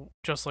 this will,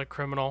 just like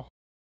Criminal,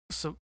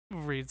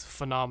 reads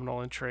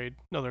phenomenal in trade.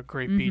 Another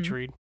great beach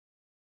read.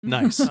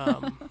 Nice.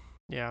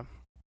 Yeah.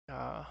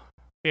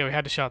 We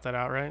had to shout that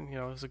out, right? It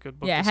was a good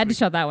book. Yeah, I this had to week.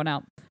 shout that one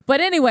out. But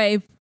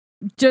anyway,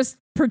 just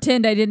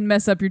pretend I didn't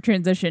mess up your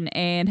transition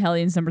and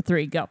Hellions number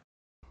 3, go.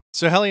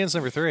 So Hellions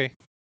number 3.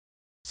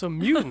 So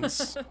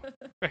mutants.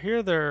 I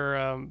hear they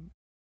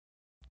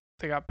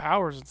got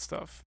powers and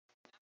stuff.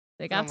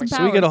 They got Oh some my- powers.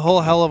 So we get a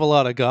whole hell of a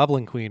lot of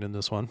Goblin Queen in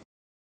this one.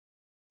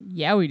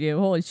 Yeah, we do.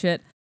 Holy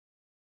shit.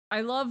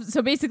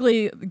 So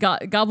basically,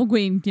 Goblin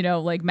Queen,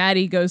 like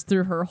Maddie goes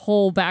through her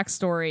whole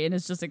backstory and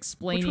is just Which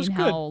explaining was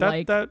how,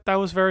 good. like, That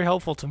was very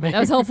helpful to me. that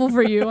was helpful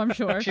for you, I'm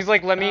sure. She's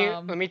like, let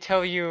me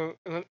tell you,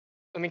 let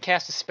me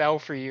cast a spell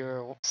for you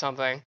or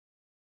something.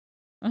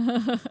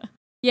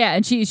 Yeah,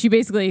 and she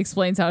basically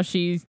explains how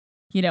she,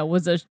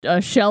 was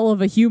a shell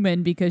of a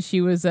human because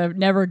she was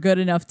never good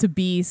enough to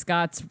be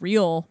Scott's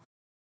real,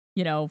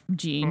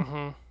 gene.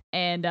 Mhm.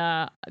 And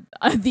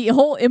the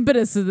whole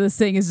impetus of this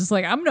thing is just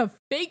like, I'm gonna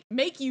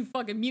make you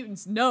fucking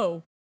mutants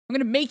know. I'm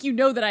gonna make you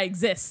know that I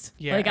exist.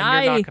 Yeah, like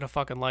and you're not gonna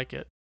fucking like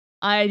it.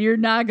 You're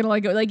not gonna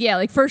like it. Like, yeah,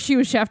 like first she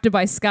was shafted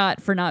by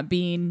Scott for not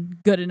being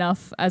good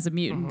enough as a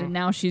mutant, and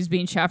now she's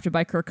being shafted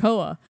by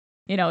Krakoa.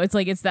 It's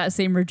like it's that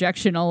same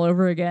rejection all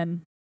over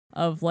again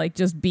of like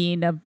just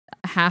being a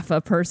half a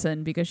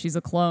person because she's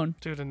a clone.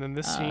 Dude, and then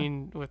this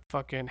scene with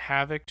fucking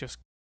Havoc just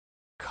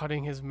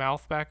cutting his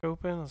mouth back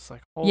open. It's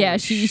like, holy Yeah,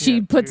 shit,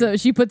 she puts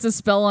dude. a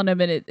spell on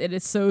him and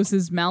it sews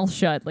his mouth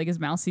shut, like his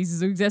mouth ceases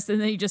to exist, and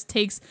then he just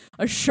takes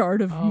a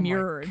shard of Oh my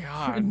mirror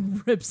God.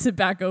 and rips it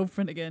back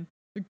open again.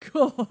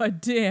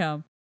 God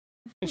damn.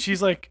 And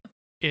she's like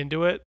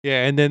into it.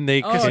 Yeah, and then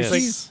they Oh, kiss,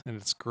 jeez. and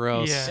it's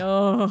gross. Yeah.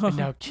 Oh. And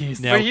now kiss.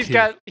 Now But kiss.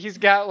 he's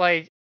got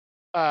like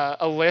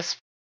a lisp.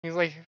 He's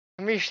like,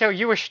 let me tell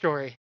you a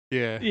story.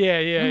 Yeah. Yeah.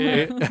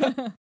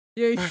 Yeah,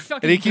 you fucking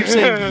And he keeps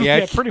saying, Yeah,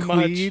 yeah, pretty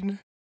much. queen.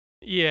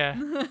 Yeah.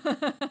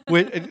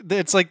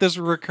 It's like this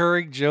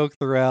recurring joke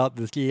throughout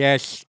this,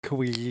 yes,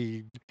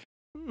 queen.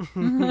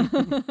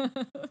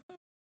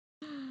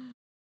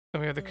 And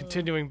we have the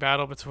continuing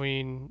battle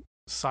between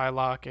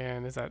Psylocke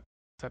and is that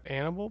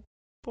Animal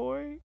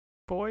Boy?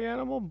 Boy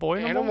Animal? Boy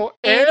Animal?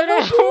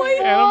 Animal boy.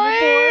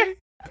 Animal Boy?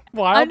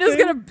 Wild I'm just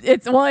thing? gonna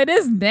it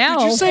is now.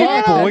 Did you say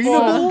Fuck, boy? that's,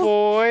 Animal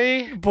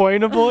boy. Boy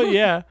Animal,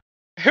 yeah.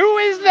 Who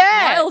is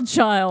that? Wild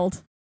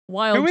Child.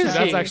 Wild Who is Child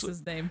he? is That's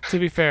his name. To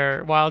be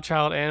fair, Wild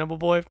Child, Animal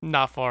Boy,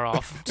 not far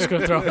off. Just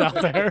gonna throw it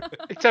out there.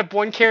 Except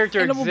one character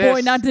Animal exists.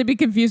 Boy, not to be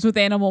confused with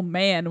Animal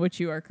Man, which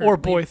you are currently. Or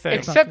Boy Thing.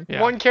 Except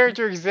Yeah. one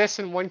character exists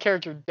and one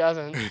character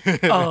doesn't.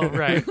 Oh,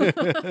 right.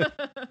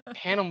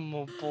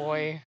 Animal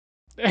boy.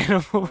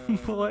 Animal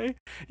Boy?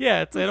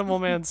 Yeah, it's Animal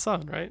Man's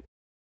son, right?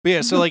 But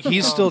yeah, so like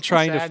he's Oh, still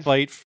trying to sad.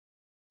 fight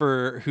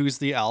for who's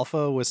the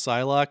alpha with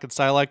Psylocke, and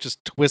Psylocke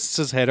just twists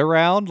his head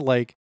around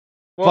like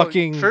Well,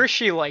 fucking. first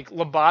she like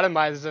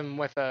lobotomizes him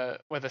with a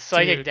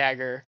psychic Dude.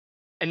 dagger,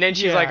 and then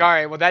she's Yeah. like, "All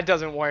right, well that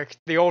doesn't work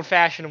the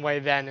old-fashioned way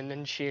then." And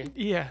then she,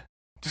 Yeah.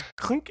 Just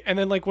clink. And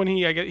then, like, when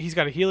he's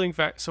got a healing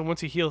fact, so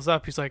once he heals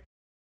up, he's like,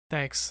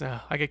 thanks.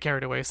 I get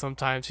carried away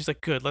sometimes. He's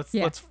like, good, let's.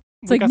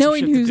 It's we like got some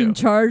knowing shit to who's do. in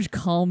charge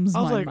calms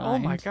I was my like,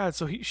 mind. oh my god.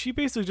 So she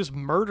basically just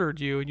murdered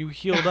you and you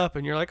healed up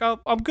and you're like, oh,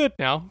 I'm good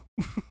now.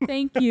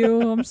 Thank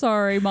you. I'm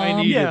sorry, Mom.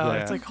 needed Yeah.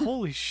 that. It's like,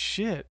 holy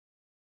shit.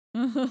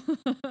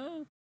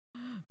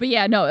 But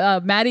yeah,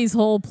 no, Maddie's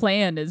whole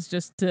plan is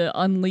just to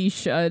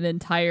unleash an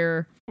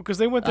entire. Because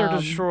they went there to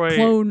destroy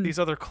clone- these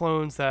other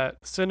clones that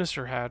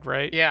Sinister had,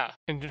 right? yeah,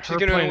 And her she's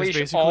gonna plan is unleash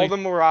basically all the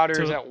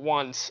Marauders to- at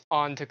once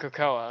onto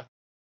Krakoa.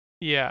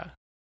 Yeah.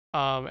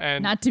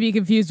 And Not to be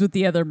confused with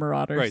the other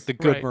Marauders. Right, the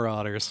good Right.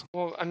 Marauders.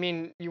 Well, I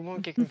mean, you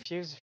won't get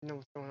confused if you know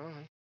what's going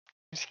on.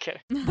 Just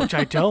kidding. which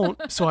I don't,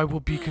 so I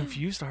will be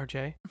confused,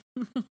 RJ.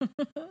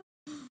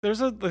 There's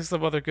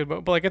some other good,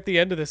 but like at the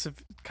end of this, it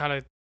kind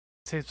of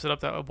tips it up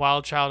that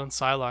Wild Child and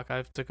Psylocke, I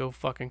have to go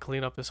fucking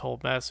clean up this whole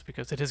mess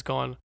because it has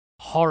gone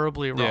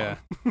horribly wrong.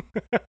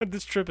 Yeah.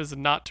 This trip is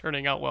not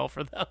turning out well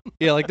for them.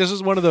 Yeah, like this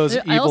is one of those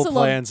I evil also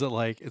love- plans that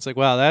like it's like,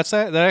 wow,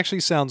 that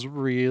actually sounds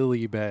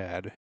really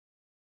bad.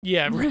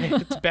 Yeah, right.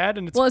 It's bad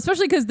and it's Well,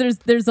 especially because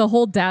there's a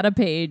whole data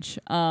page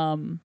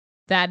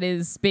that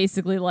is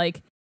basically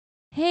like,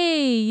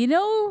 hey,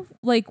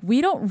 like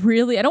we don't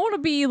really. I don't want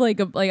to be like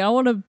I don't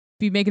want to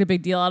be making a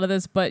big deal out of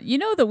this, but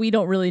that we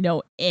don't really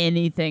know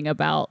anything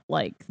about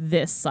like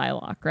this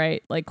Psylocke,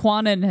 right? Like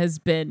Quanon has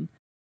been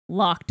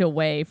locked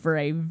away for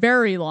a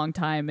very long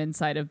time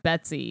inside of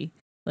Betsy.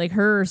 Like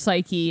her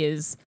psyche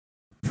is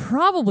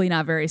probably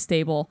not very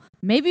stable.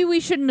 Maybe we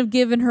shouldn't have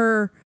given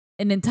her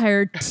an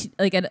entire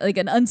like an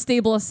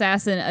unstable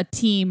assassin a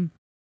team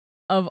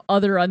of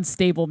other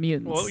unstable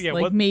mutants. Well, yeah,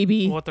 like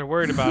maybe what they're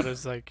worried about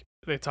is like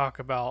they talk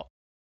about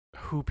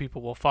who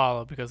people will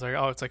follow because like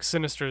it's like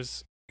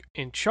Sinister's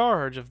in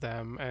charge of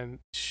them and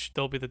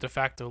they'll be the de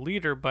facto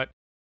leader, but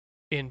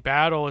in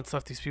battle and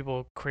stuff these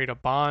people create a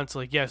bond. So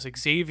like yes,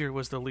 Xavier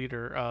was the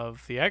leader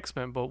of the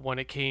X-Men, but when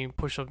it came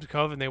push up to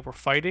shove and they were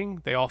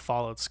fighting, they all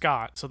followed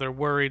Scott. So they're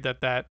worried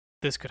that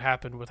this could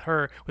happen with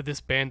her, with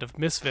this band of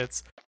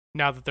misfits.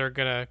 Now that they're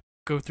gonna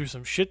go through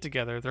some shit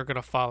together, they're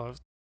gonna follow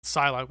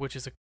Psylocke, which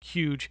is a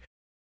huge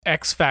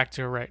X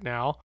factor right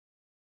now.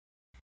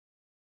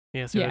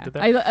 Yeah, see what I did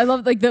there? I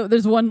love like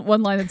there's one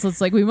line that says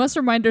like, we must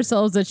remind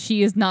ourselves that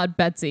she is not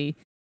Betsy.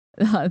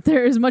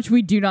 There is much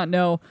we do not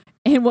know,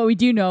 and what we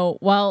do know,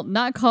 while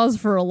not cause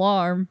for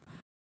alarm,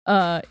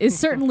 is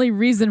certainly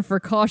reason for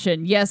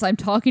caution. Yes, I'm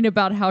talking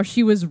about how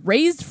she was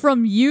raised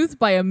from youth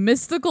by a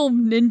mystical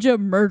ninja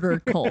murder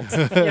cult.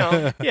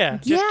 Yeah,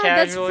 Just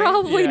that's casually,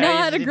 probably yeah,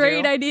 not easy a to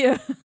great do.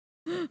 idea.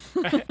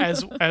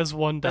 as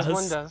one does. As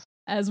one does.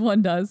 As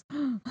one does.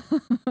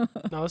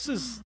 No,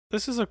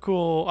 this is a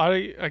cool.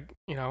 I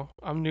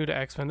I'm new to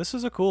X-Men. This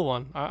is a cool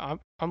one.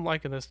 I'm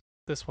liking this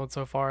one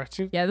so far.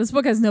 Yeah, this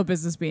book has no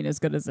business being as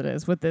good as it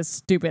is with this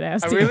stupid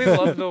ass I team. really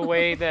love the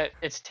way that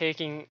it's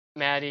taking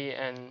Maddie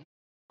and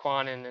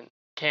Quanon and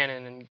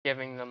Canon and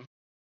giving them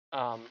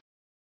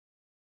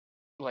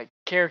like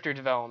character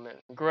development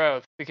and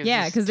growth because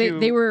Yeah, because because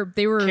they were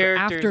characters-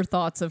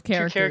 afterthoughts of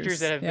characters. two characters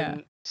that have Yeah.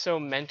 been so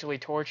mentally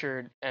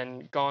tortured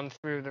and gone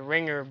through the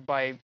ringer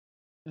by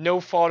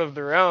no fault of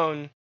their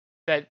own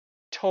that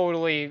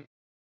totally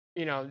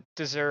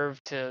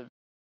deserve to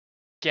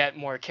get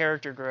more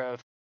character growth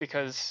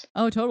because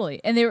Oh,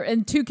 totally. And they were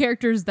two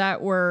characters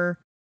that were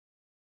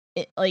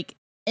like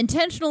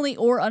intentionally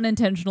or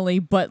unintentionally,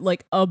 but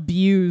like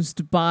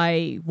abused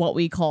by what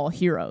we call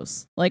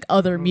heroes, like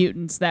other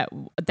mutants that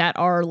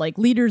are like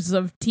leaders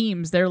of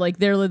teams. They're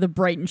the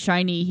bright and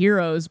shiny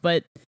heroes,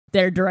 but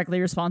they're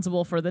directly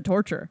responsible for the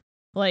torture.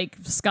 Like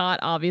Scott,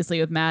 obviously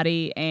with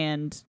Maddie,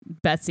 and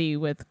Betsy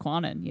with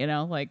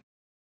Quanon. Like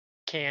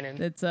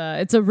canon. it's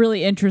a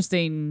really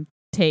interesting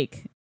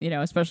take.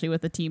 Especially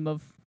with a team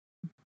of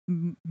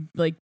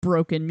like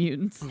broken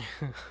mutants.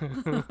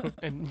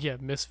 And yeah,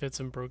 misfits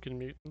and broken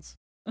mutants.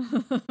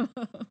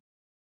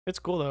 It's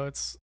cool though.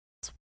 It's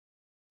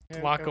a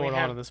lot And we going on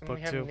have- in this and book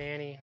we have too.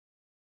 Nanny.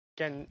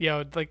 Again,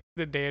 Yeah, like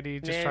the daddy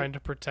just Nan- trying to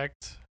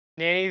protect.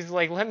 Nanny's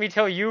like, let me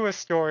tell you a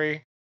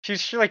story.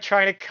 She's like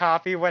trying to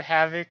copy what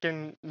Havoc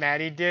and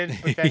Maddie did,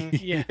 but then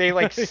Yeah, they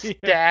like Yeah.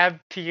 stab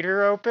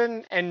Peter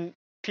open, and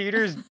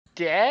Peter's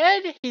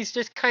dead. He's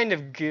just kind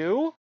of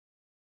goo.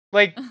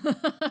 Like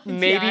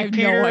Maybe I have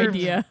Peter- no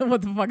idea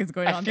what the fuck is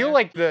going on. I feel there.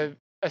 like the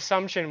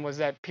assumption was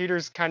that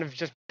Peter's kind of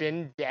just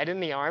been dead in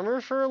the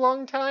armor for a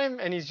long time,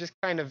 and he's just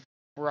kind of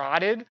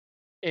rotted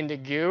into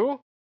goo.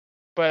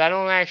 But I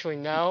don't actually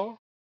know.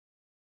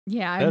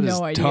 Yeah, I That have is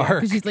no idea. dark.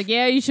 Because she's like,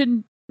 yeah, you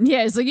shouldn't.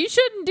 Yeah, it's like you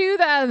shouldn't do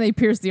that, and they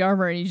pierce the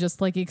armor, and he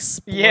just like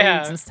explodes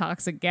Yeah. this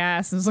toxic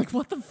gas. And it's like,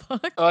 what the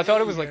fuck? Oh, I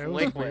thought it was like Yeah, it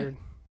was liquid. weird.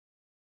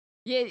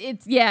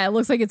 It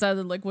looks like it's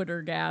either liquid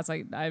or gas.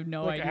 I have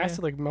no Like idea.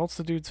 acid like melts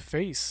the dude's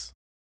face.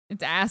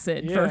 It's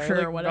acid Yeah, for it, sure.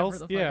 like, Whatever melts-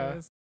 the fuck yeah. it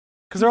is.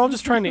 Because they're all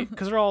just trying to.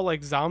 Because they're all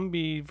like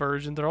zombie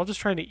versions. They're all just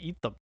trying to eat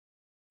them.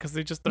 Because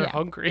they're Yeah.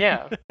 hungry.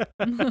 Yeah.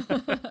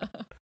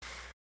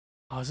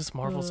 Oh, is this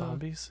Marvel Ugh.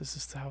 Zombies? Is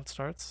this how it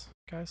starts,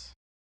 guys?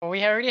 Well,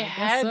 we already I guess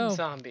had so.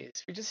 zombies.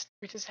 We just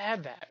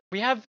had that. We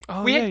have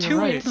Oh, we yeah, had you're 2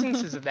 right.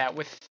 instances of that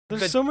with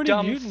There's the so many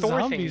dumb mutant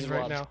Thor zombies thing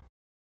right loved.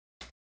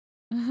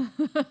 now.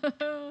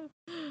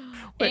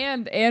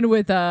 Wait. and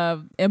with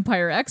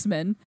Empire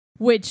X-Men,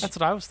 which That's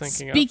what I was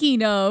thinking of.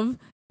 speaking of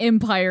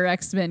Empire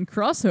X-Men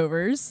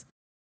crossovers,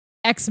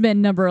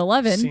 X-Men number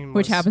 11, Seamless.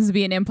 which happens to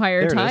be an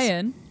Empire There it is.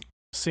 tie-in.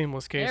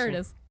 Seamless Casey. There it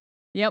is.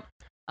 Yep.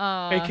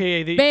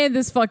 AKA the ban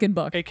this fucking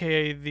book.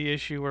 AKA the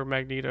issue where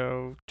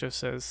Magneto just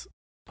says,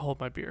 "Hold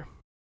my beer."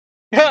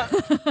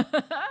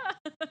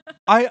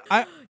 I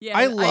Yeah,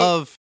 I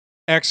love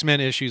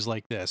X-Men issues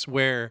like this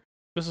where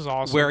This is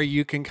awesome. where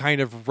you can kind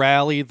of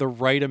rally the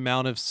right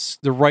amount of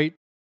the right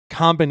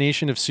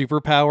combination of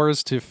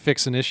superpowers to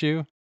fix an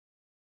issue.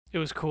 It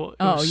was cool. It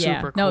Oh was yeah,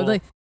 super no, cool.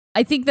 like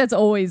I think that's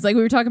always like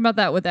we were talking about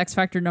that with X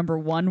Factor number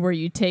 1, where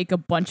you take a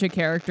bunch of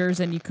characters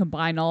and you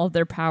combine all of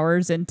their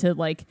powers into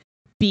like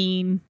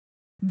being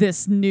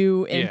this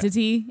new Yeah.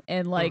 entity,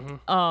 and like, Mhm.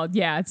 oh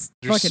yeah, it's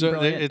There's fucking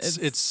brilliant.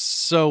 it's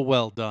so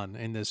well done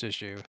in this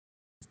issue.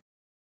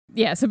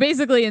 Yeah, so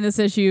basically in this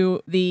issue,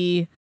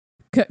 the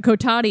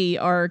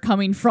Kotati are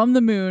coming from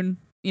the moon,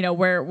 you know,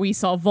 where we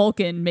saw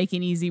Vulcan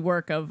making easy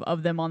work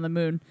of them on the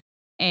moon.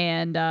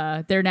 And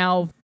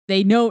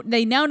they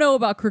now know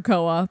about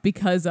Krakoa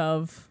because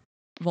of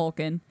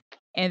Vulcan,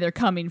 and they're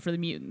coming for the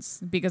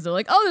mutants because they're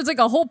like, oh, there's like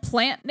a whole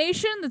plant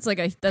nation that's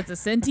a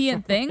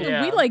sentient thing.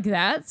 Yeah. We like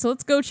that, so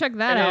let's go check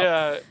that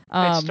And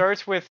out. it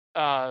starts with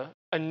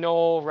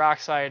Anole,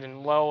 Roxide,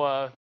 and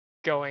Loa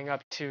going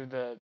up to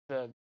the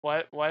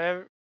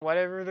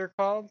whatever they're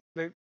called.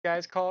 The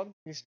guy's called.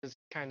 He's just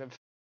kind of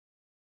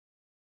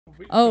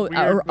Oh, Weird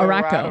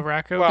Arako.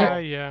 Arako Well, guy,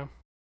 yeah.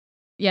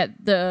 Yeah,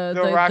 the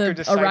Arako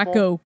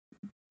disciple.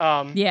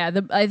 Arako. Yeah,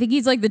 I think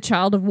he's like the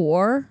child of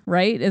war,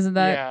 right? Isn't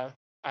that? yeah.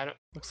 I don't.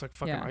 Looks like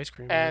fucking Yeah. ice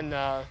cream. man.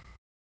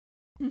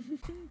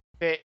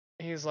 And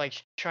he's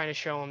like trying to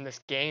show him this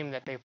game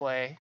that they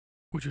play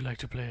Would you like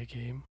to play a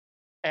game?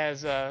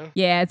 as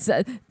Yeah, it's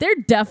they're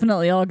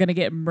definitely all gonna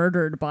get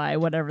murdered by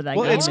whatever that.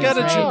 Well, game it's is, got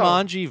a right?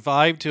 Jumanji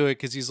vibe to it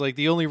because he's like,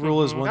 the only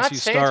rule is Mhm. once Not you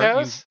start,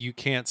 Santos. you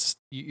can't,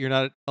 you're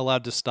not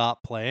allowed to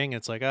stop playing.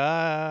 It's like,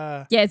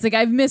 Yeah, it's like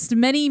I've missed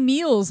many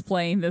meals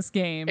playing this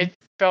game. it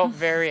felt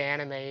very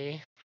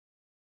anime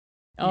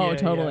Oh, Yeah,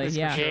 totally, that's for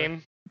yeah. sure.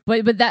 game.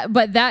 But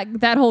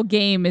that whole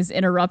game is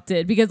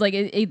interrupted because like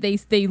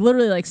they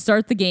literally like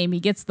start the game. He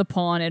gets the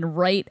pawn, and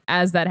right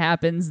as that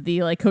happens,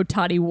 the like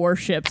Kotati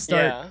warships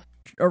start Yeah.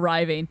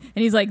 arriving,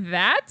 and he's like,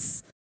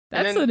 "That's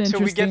And an then, interesting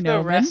so we get the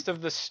omen." rest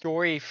of the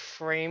story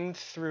framed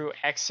through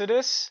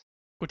Exodus.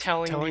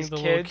 Telling these the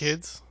little kids-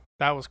 kids.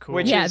 That was cool.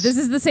 Which Yeah, is- this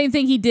is the same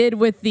thing he did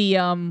with the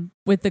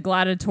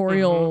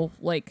gladiatorial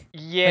like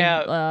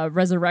Yeah,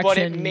 resurrection. but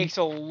it makes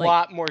a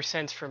lot more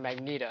sense for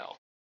Magneto.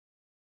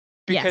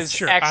 Yes. Because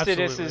Sure,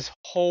 Exodus's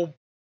whole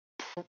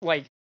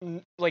like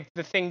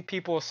the thing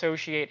people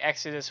associate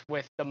Exodus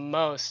with the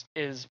most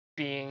is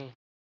being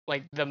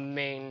like the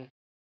main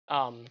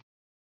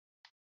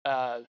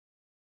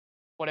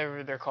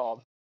whatever they're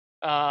called.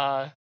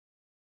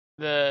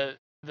 The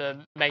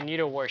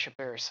Magneto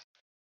worshippers.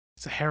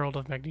 It's a herald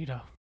of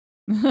Magneto.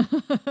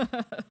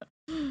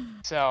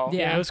 So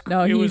Yeah. it was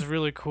no, it was he's-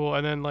 really cool.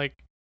 And then like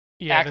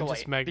then Acolyte,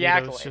 just the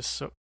Magneto's Acolyte. just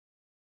so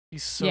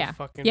he's so Yeah.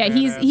 fucking Yeah,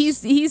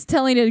 badass. he's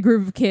telling a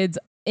group of kids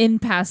in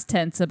past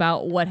tense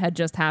about what had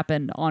just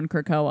happened on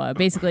Krakoa.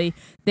 Basically,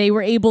 they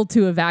were able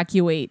to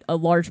evacuate a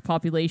large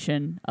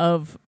population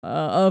of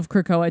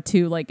Krakoa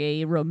to like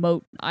a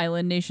remote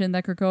island nation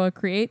that Krakoa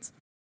creates,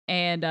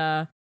 and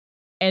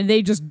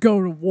they just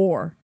go to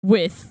war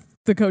with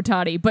the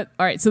Kotati. But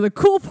all right, so the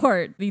cool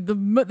part,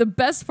 the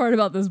best part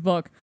about this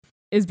book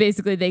is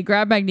basically they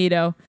grab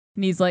Magneto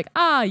and he's like,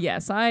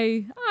 yes,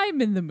 I'm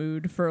in the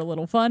mood for a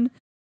little fun.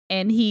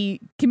 And he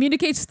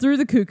communicates through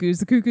the Cuckoos.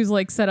 The Cuckoos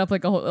like set up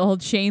like a whole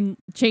chain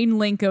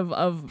link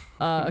of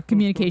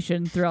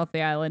communication throughout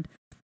the island.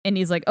 And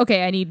he's like,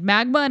 okay, I need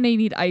Magma and I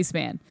need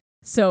Iceman.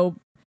 So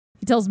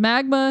he tells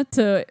Magma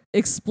to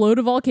explode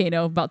a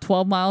volcano about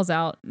 12 miles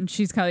out. And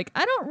she's kind of like,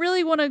 I don't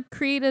really want to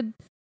create an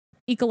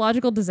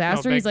ecological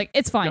disaster. He's like,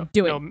 it's fine,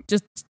 do it. no,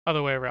 Just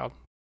other way around.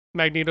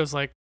 Magneto's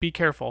like, be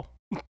careful.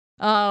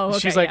 okay,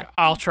 She's like, yeah.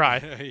 I'll try.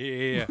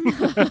 yeah.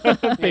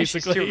 Yeah,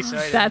 she's too Basically.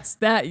 excited.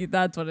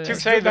 that's what it Too is.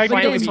 excited. The plan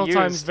Magneto's to be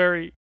sometimes used.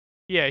 very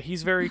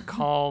he's very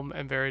calm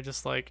and very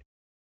just like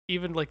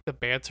even like the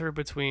banter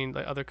between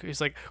like other he's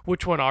like,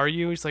 which one are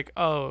you? He's like,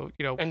 oh,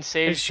 And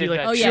Sage she, did like-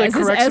 that Oh she, yeah, like, is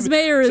this corrects him. Esme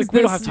or it's is like,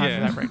 we don't this? have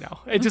time for that right now.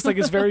 It just like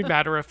it's very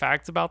matter of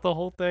fact about the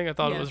whole thing. I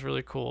thought Yeah. it was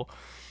really cool.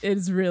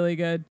 It's really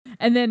good.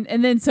 And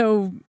then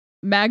so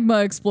magma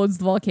explodes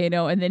the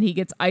volcano, and then he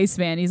gets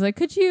Iceman. He's like,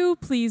 could you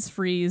please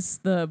freeze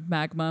the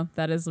magma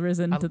that has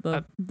risen to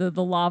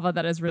the lava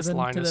that has This risen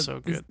line to is the so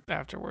good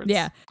afterwards.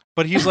 Yeah.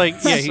 But he's like,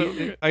 So yeah,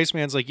 good.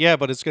 Iceman's like, yeah,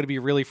 but it's going to be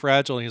really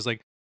fragile. And he's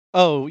like,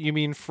 oh, you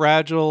mean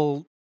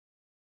fragile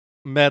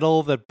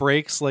metal that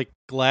breaks like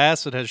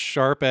glass? It has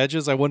sharp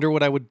edges. I wonder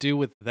what I would do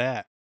with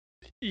that.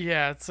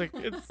 Yeah, it's like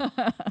it's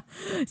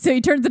So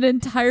he turns an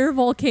entire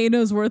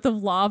volcano's worth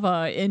of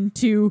lava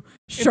into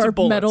sharp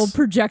bullets. metal the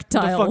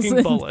projectiles.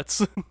 fucking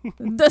bullets.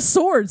 The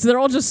swords, they're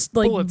all just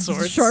like Bullet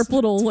swords. sharp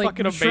little It's like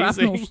fucking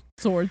shrapnel amazing.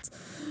 swords.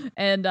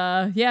 And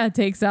it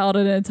takes out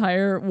an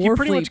entire he war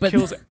pretty fleet. much But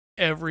kills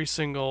every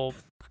single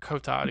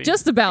Kotati.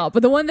 just about.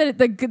 But the one that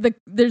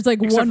there's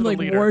like Except one for the like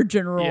leader. war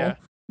general Yeah.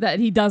 that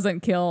he doesn't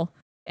kill,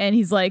 and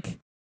he's like,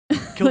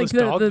 Kill like this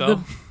dog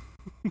though.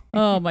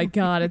 oh my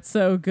god, it's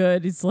so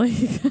good. He's like,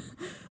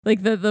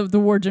 like the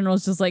war general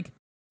is just like,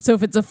 so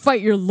if it's a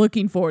fight you're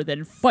looking for,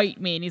 then fight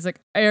me. And he's like,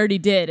 I already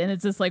did. And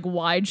it's this like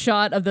wide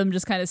shot of them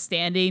just kind of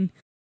standing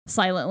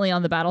silently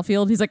on the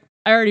battlefield. He's like,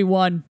 I already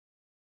won.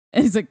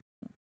 And he's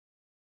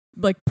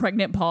like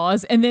pregnant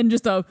pause, and then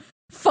just a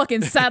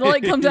fucking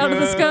satellite comes out of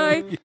the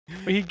sky.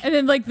 He, And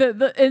then like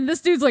and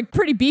this dude's like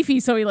pretty beefy,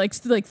 so he like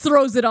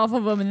throws it off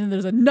of him, and then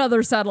there's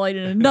another satellite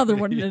and another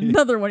one and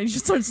another one. He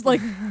just starts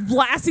like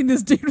blasting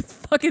this dude with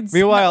fucking.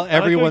 Meanwhile, like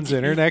everyone's how-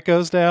 internet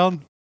goes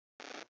down.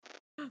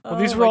 Well,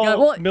 these Oh were my God.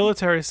 all Well,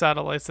 military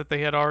satellites that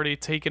they had already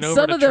taken over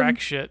Some to of them- track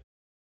shit.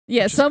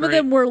 yeah, which is some of great.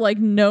 them were like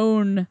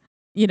known,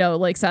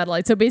 like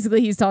satellites. So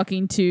basically, he's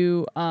talking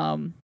to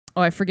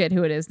I forget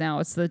who it is now.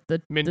 It's the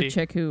Mindy.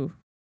 chick who,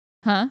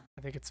 huh?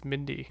 I think it's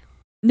Mindy.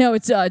 No,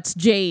 it's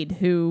Jade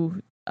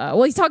who.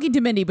 Well, he's talking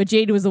to Mindy, but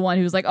Jade was the one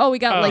who was like, "Oh, we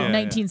got Oh. like Yeah,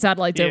 19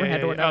 satellites Yeah, overhead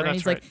yeah, or yeah. Oh, whatever." And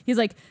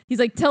that's he's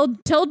like,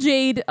 tell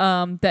Jade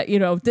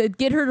that to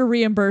get her to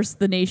reimburse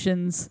the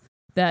nations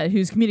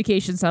whose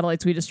communication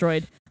satellites we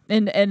destroyed.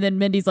 And then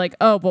Mindy's like,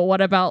 "Oh, but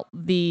what about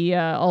the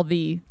all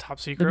the Top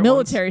secret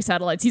military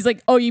satellites?" He's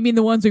like, "Oh, you mean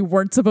the ones we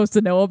weren't supposed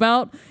to know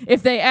about?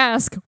 If they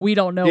ask, we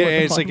don't know." Yeah, what the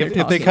it's fuck like they're if they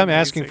talking come about."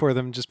 asking Amazing. for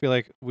them, just be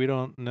like, we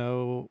don't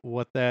know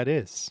what that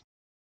is.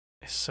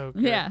 It's so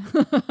good. Yeah.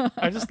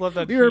 I just love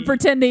that we were he-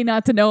 pretending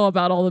not to know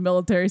about all the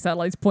military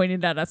satellites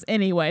pointed at us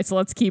anyway, so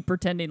let's keep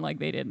pretending like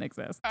they didn't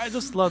exist. I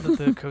just love that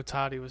the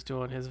Kotati was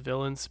doing his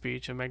villain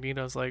speech, and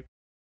Magneto's like,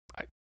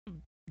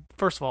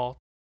 first of all,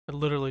 I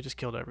literally just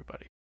killed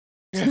everybody.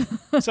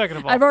 Second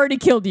of all, I've already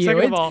killed you.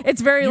 Second of all,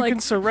 It's very you like can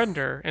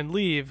surrender and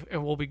leave,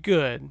 and we'll be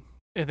good.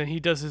 And then he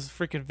does his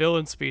freaking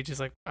villain speech. He's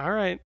like, all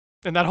right.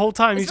 And that whole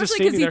time, he's just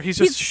especially 'cause standing there. He's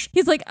just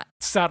he's like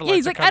satellites. yeah,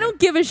 he's are like, I coming." don't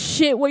give a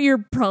shit what your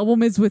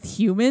problem is with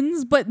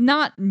humans, but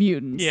not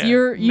mutants. Yeah,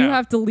 You no.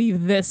 have to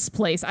leave this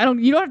place.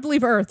 You don't have to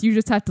leave Earth. You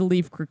just have to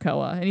leave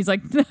Krakoa. And he's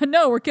like,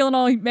 no, we're killing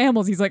all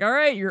mammals. He's like, all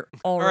right, you're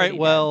All already right, dead."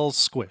 well,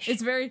 squish.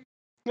 It's very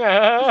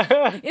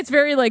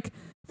like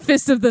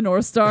Fist of the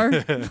North Star.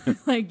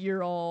 Like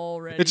you're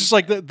already It's just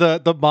like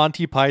the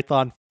Monty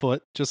Python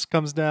foot just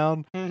comes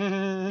down.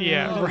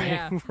 Yeah, Oh, right,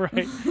 yeah.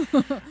 right.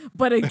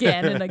 but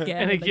again and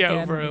again And again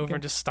over and over, again.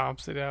 and just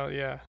stomps it out.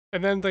 Yeah.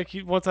 And then like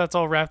once that's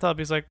all wrapped up,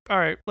 he's like, all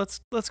right, let's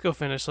go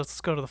finish. Let's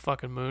go to the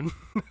fucking moon.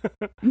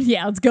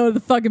 Yeah, let's go to the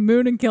fucking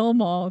moon and kill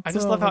them all. I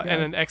just Oh love my how, God.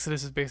 and then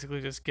Exodus is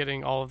basically just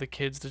getting all of the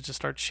kids to just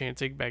start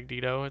chanting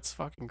Magneto. It's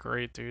fucking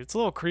great, dude. It's a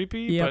little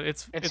creepy, Yep. but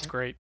it's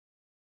great.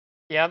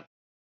 Yep.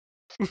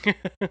 Yeah,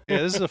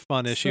 this is a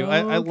fun issue. So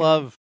I good.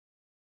 love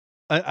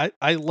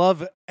I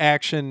love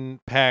action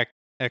packed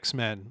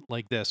X-Men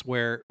like this,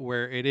 where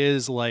it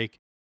is like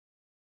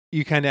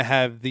you kind of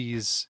have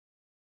these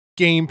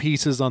game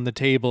pieces on the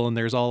table, and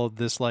there's all of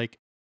this like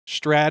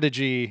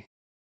strategy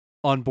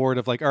on board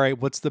of like, all right,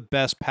 what's the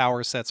best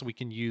power sets we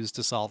can use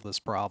to solve this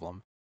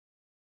problem?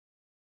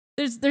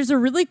 There's a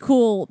really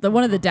cool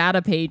one of the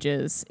data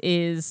pages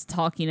is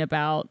talking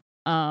about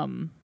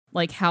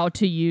like how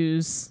to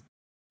use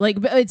like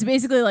it's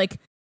basically like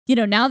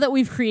now that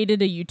we've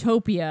created a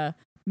utopia,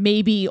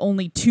 maybe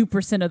only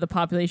 2% of the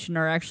population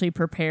are actually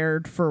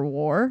prepared for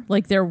war.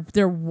 Like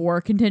their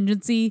war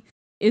contingency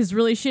is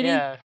really shitty.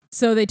 Yeah.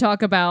 So they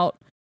talk about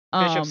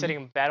Bishop sitting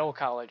in battle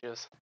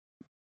colleges.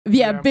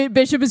 Yeah.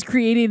 Bishop is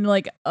creating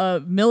like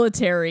a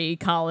military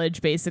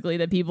college basically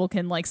that people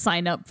can like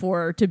sign up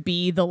for to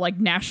be the like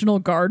National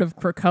Guard of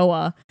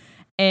Krakoa,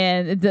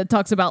 and that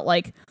talks about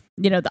like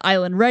the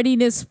island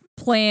readiness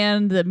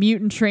plan, the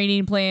mutant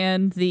training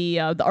plan,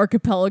 the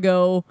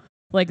archipelago,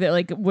 where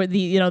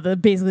the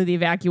basically the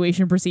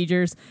evacuation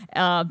procedures.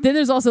 Then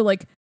there's also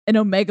like an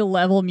Omega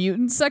level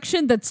mutant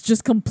section that's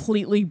just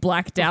completely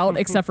blacked out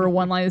except for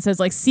one line that says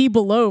like see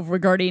below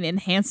regarding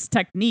enhanced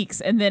techniques,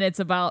 and then it's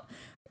about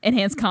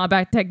enhanced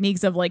combat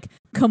techniques of like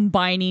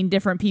combining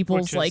different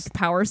people's Which is- like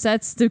power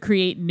sets to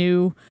create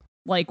new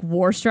like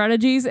war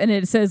strategies. And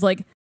it says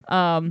like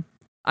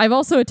I've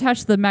also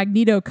attached the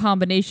Magneto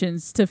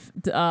combinations to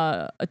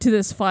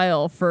this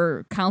file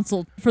for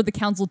the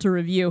council to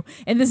review,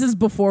 and this is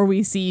before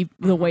we see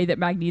the way that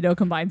Magneto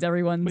combines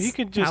everyone's Well, he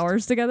can just-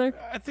 powers together.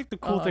 I think the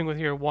cool thing with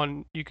here,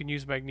 one, you can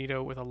use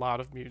Magneto with a lot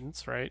of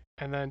mutants, right?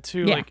 And then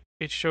two, Yeah. like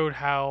it showed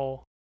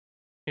how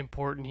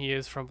important he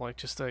is from like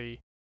just a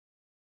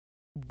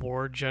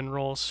war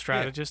general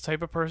strategist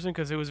type of person,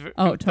 because it was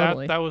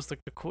Totally. that was like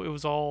the cool. It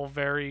was all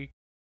very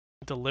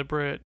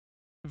deliberate,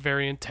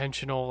 very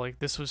intentional. Like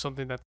this was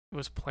something that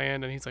was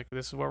planned, and he's like,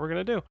 "This is what we're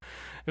gonna do."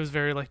 It was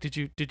very like, "Did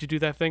you do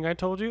that thing I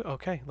told you?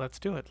 Okay, let's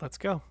do it. Let's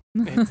go."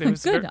 It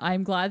was Good. very-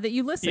 I'm glad that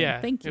you listened. Yeah,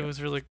 Thank you. It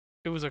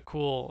was a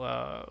cool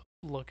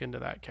look into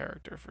that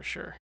character for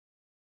sure.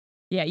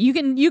 Yeah, you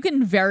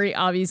can very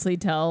obviously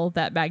tell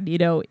that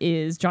Magneto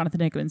is Jonathan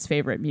Hickman's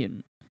favorite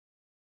mutant,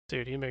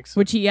 Dude, he makes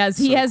which he has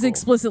so cool.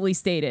 explicitly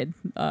stated,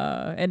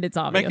 and it's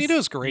obvious.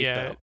 Magneto's great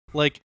Yeah. though.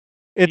 Like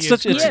it's He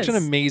is such great. an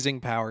amazing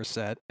power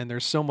set, and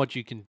there's so much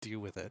you can do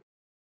with it.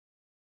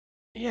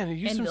 Yeah, and he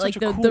used him and in like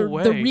such a cool the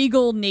way.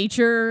 regal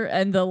nature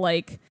and the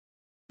like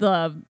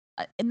the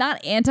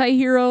not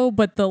anti-hero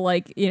but the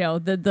like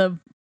the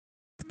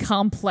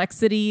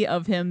complexity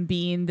of him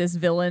being this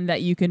villain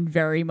that you can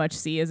very much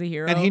see as a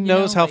hero, And he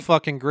knows how like,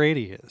 fucking great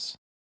he is.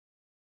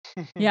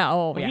 yeah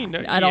Well, yeah he kno-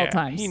 at all yeah,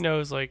 times He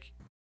knows, like,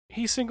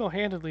 he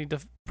single-handedly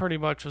pretty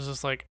much was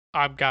just like,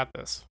 I've got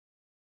this.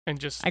 And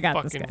just I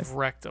got this, fucking guys.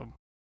 wrecked him.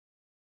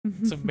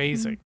 It's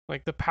amazing.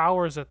 Like, the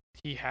powers that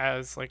he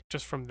has, like,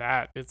 just from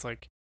that, it's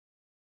like,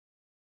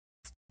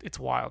 it's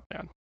wild,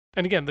 man.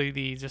 And again,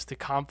 the just the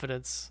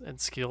confidence and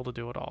skill to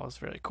do it all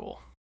is really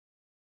cool,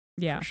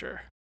 yeah for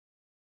sure.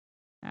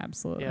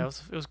 Absolutely. Yeah,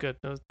 it was good.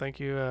 Thank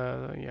you.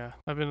 Yeah,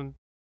 I've been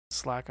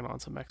slacking on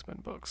some X-Men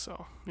books,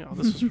 so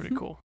this was pretty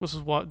cool. This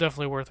is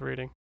definitely worth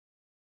reading.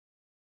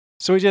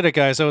 So we did it,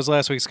 guys. That was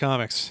last week's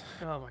comics.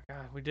 Oh my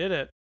god, we did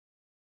it.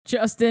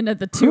 Just in at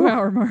the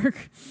 2-hour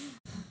mark.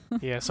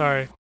 Yeah,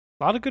 sorry.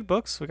 A lot of good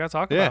books. We got to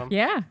talk Yeah. about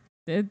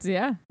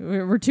them.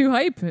 We're too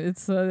hype.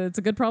 It's a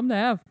good problem to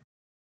have.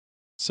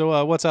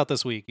 So what's out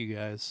this week, you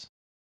guys?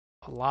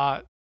 A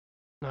lot.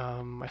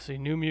 I see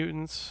New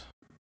Mutants,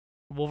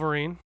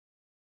 Wolverine,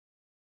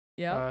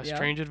 Yeah.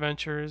 Strange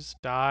Adventures,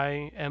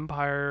 Die,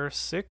 Empire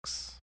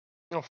 6,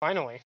 Oh,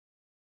 finally.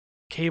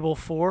 Cable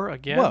 4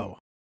 again. Whoa.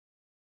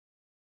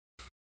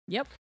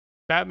 Yep.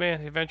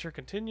 Batman Adventure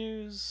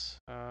Continues,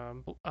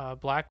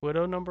 Black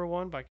Widow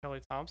 #1 by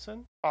Kelly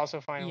Thompson. Also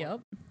finally.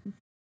 Yep.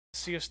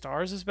 Sea of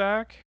Stars is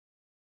back.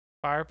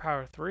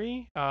 Firepower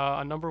 3, a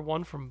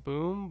 #1 from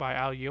Boom by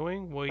Al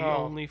Ewing. We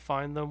only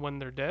find them when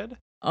they're dead.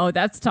 Oh,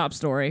 that's top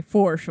story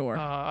for sure.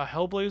 A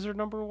Hellblazer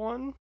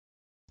 #1.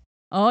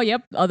 Oh,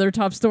 yep. Other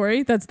top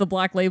story. That's the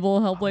Black Label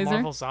Hellblazer.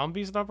 Marvel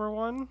Zombies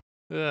 #1.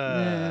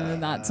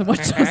 Not so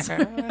much.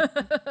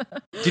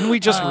 Didn't we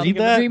just read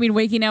that? Dreaming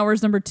Waking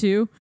Hours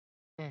 #2.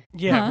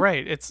 Yeah, Huh?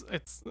 right. It's. I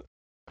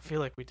feel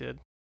like we did.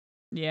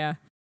 Yeah.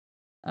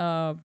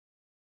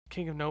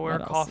 King of Nowhere,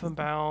 What else Coffin is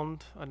there?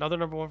 Bound. Another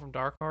 #1 from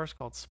Dark Horse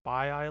called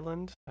Spy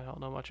Island. I don't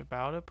know much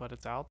about it, but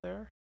it's out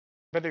there.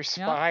 But there's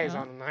Yeah, spies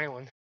yeah. on an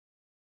island.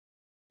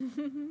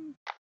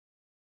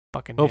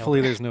 Fucking. Hopefully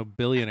nailed it. there's no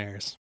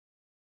billionaires.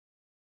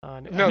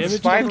 An No, the Image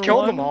spies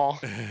killed them #1. all.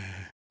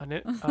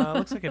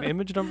 Looks like an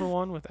Image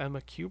 #1 with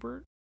Emma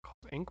Kubert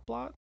called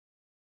Inkblot.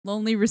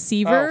 Lonely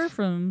Receiver Oh.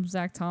 from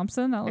Zach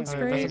Thompson. That looks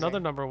That's great. That's another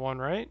 #1,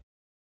 right?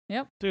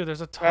 Yep. Dude,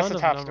 there's a That's ton a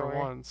of top story.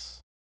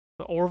 #1s.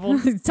 The Orville.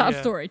 Top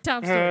yeah. story.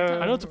 Top story. I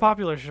I know it's a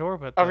popular shore,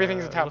 but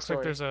Everything's a top it looks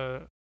like story. there's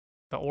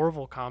the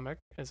Orville comic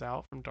is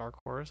out from Dark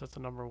Horse. That's a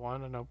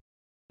 #1. I know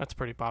that's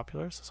pretty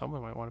popular, so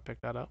someone might want to pick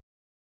that up.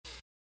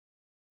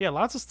 Yeah,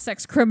 lots of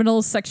Sex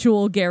Criminals,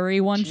 Sexual Gary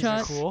one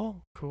Jesus. shot.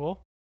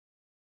 cool.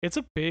 It's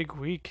a big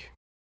week.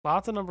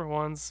 Lots of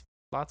 #1s.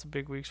 Lots of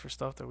big weeks for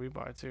stuff that we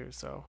buy too.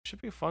 So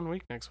should be a fun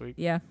week next week.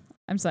 Yeah,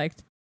 I'm psyched.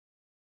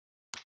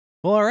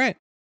 Well, all right.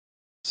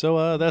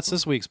 So that's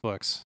this week's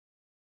books.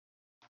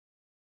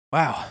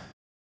 Wow.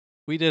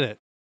 We did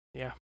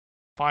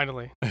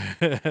Finally.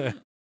 it.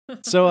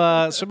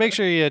 So make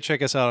sure you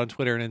check us out on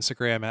Twitter and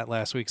Instagram at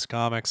Last Week's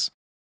Comics.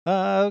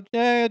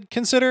 And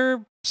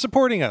consider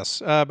supporting us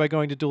by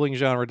going to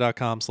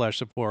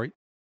duelinggenre.com/support.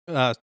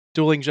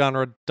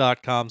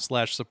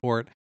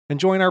 Duelinggenre.com/support and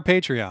join our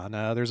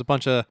Patreon. There's a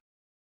bunch of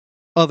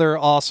other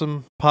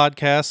awesome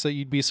podcasts that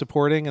you'd be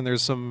supporting, and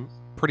there's some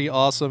pretty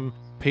awesome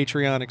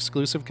Patreon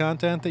exclusive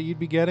content that you'd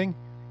be getting,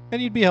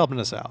 and you'd be helping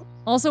us out.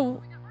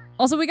 Also,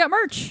 we got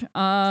merch.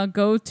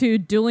 Go to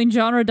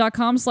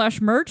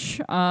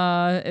duelinggenre.com/merch.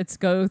 It's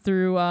go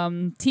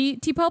through T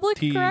Public,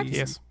 correct?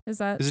 Yes. Is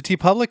that Is it T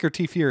Public or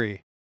T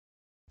Fury?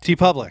 T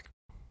Public.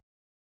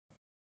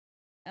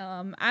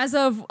 as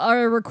of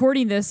our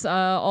recording this,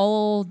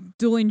 all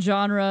Dueling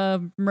Genre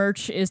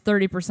merch is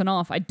 30%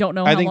 off. I don't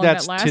know how I think long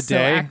that's that lasts.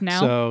 today. So act now.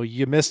 So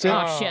you missed it.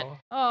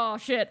 Oh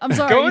shit! I'm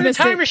sorry. Go you in the missed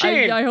time it.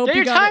 machine. I hope Get you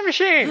your got time it.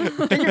 machine.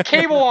 Get your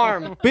cable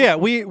arm. But yeah,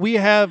 we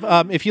have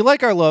if you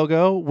like our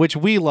logo, which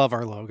we love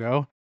our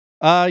logo,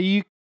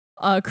 you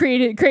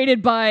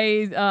Created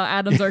by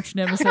Adam's arch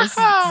nemesis,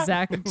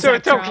 Zach. So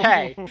it's Traum.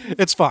 okay.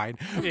 it's fine.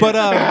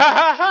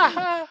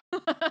 Yeah.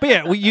 But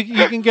yeah, you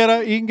can get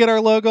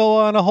our logo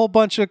on a whole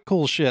bunch of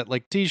cool shit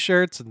like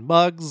T-shirts and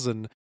mugs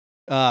and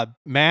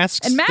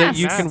masks And that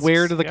you can masks.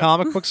 wear to the Yep.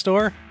 comic book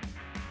store,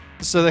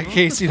 so that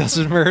Casey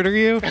doesn't murder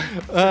you.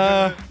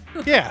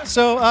 Yeah,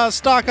 so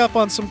stock up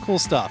on some cool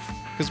stuff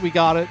because we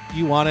got it.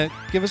 You want it?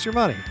 Give us your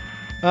money.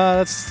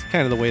 That's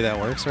kind of the way that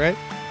works, right?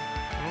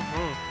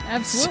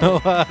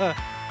 Absolutely.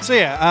 So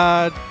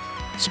yeah,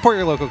 support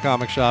your local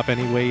comic shop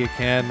any way you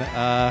can.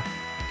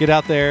 Get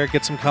out there,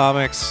 get some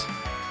comics.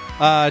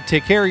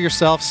 Take care of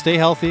yourself, stay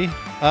healthy,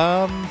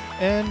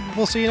 and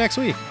we'll see you next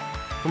week.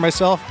 For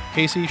myself,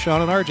 Casey, Sean,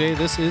 and RJ,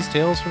 this is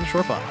Tales from the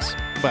Short Box.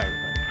 Bye.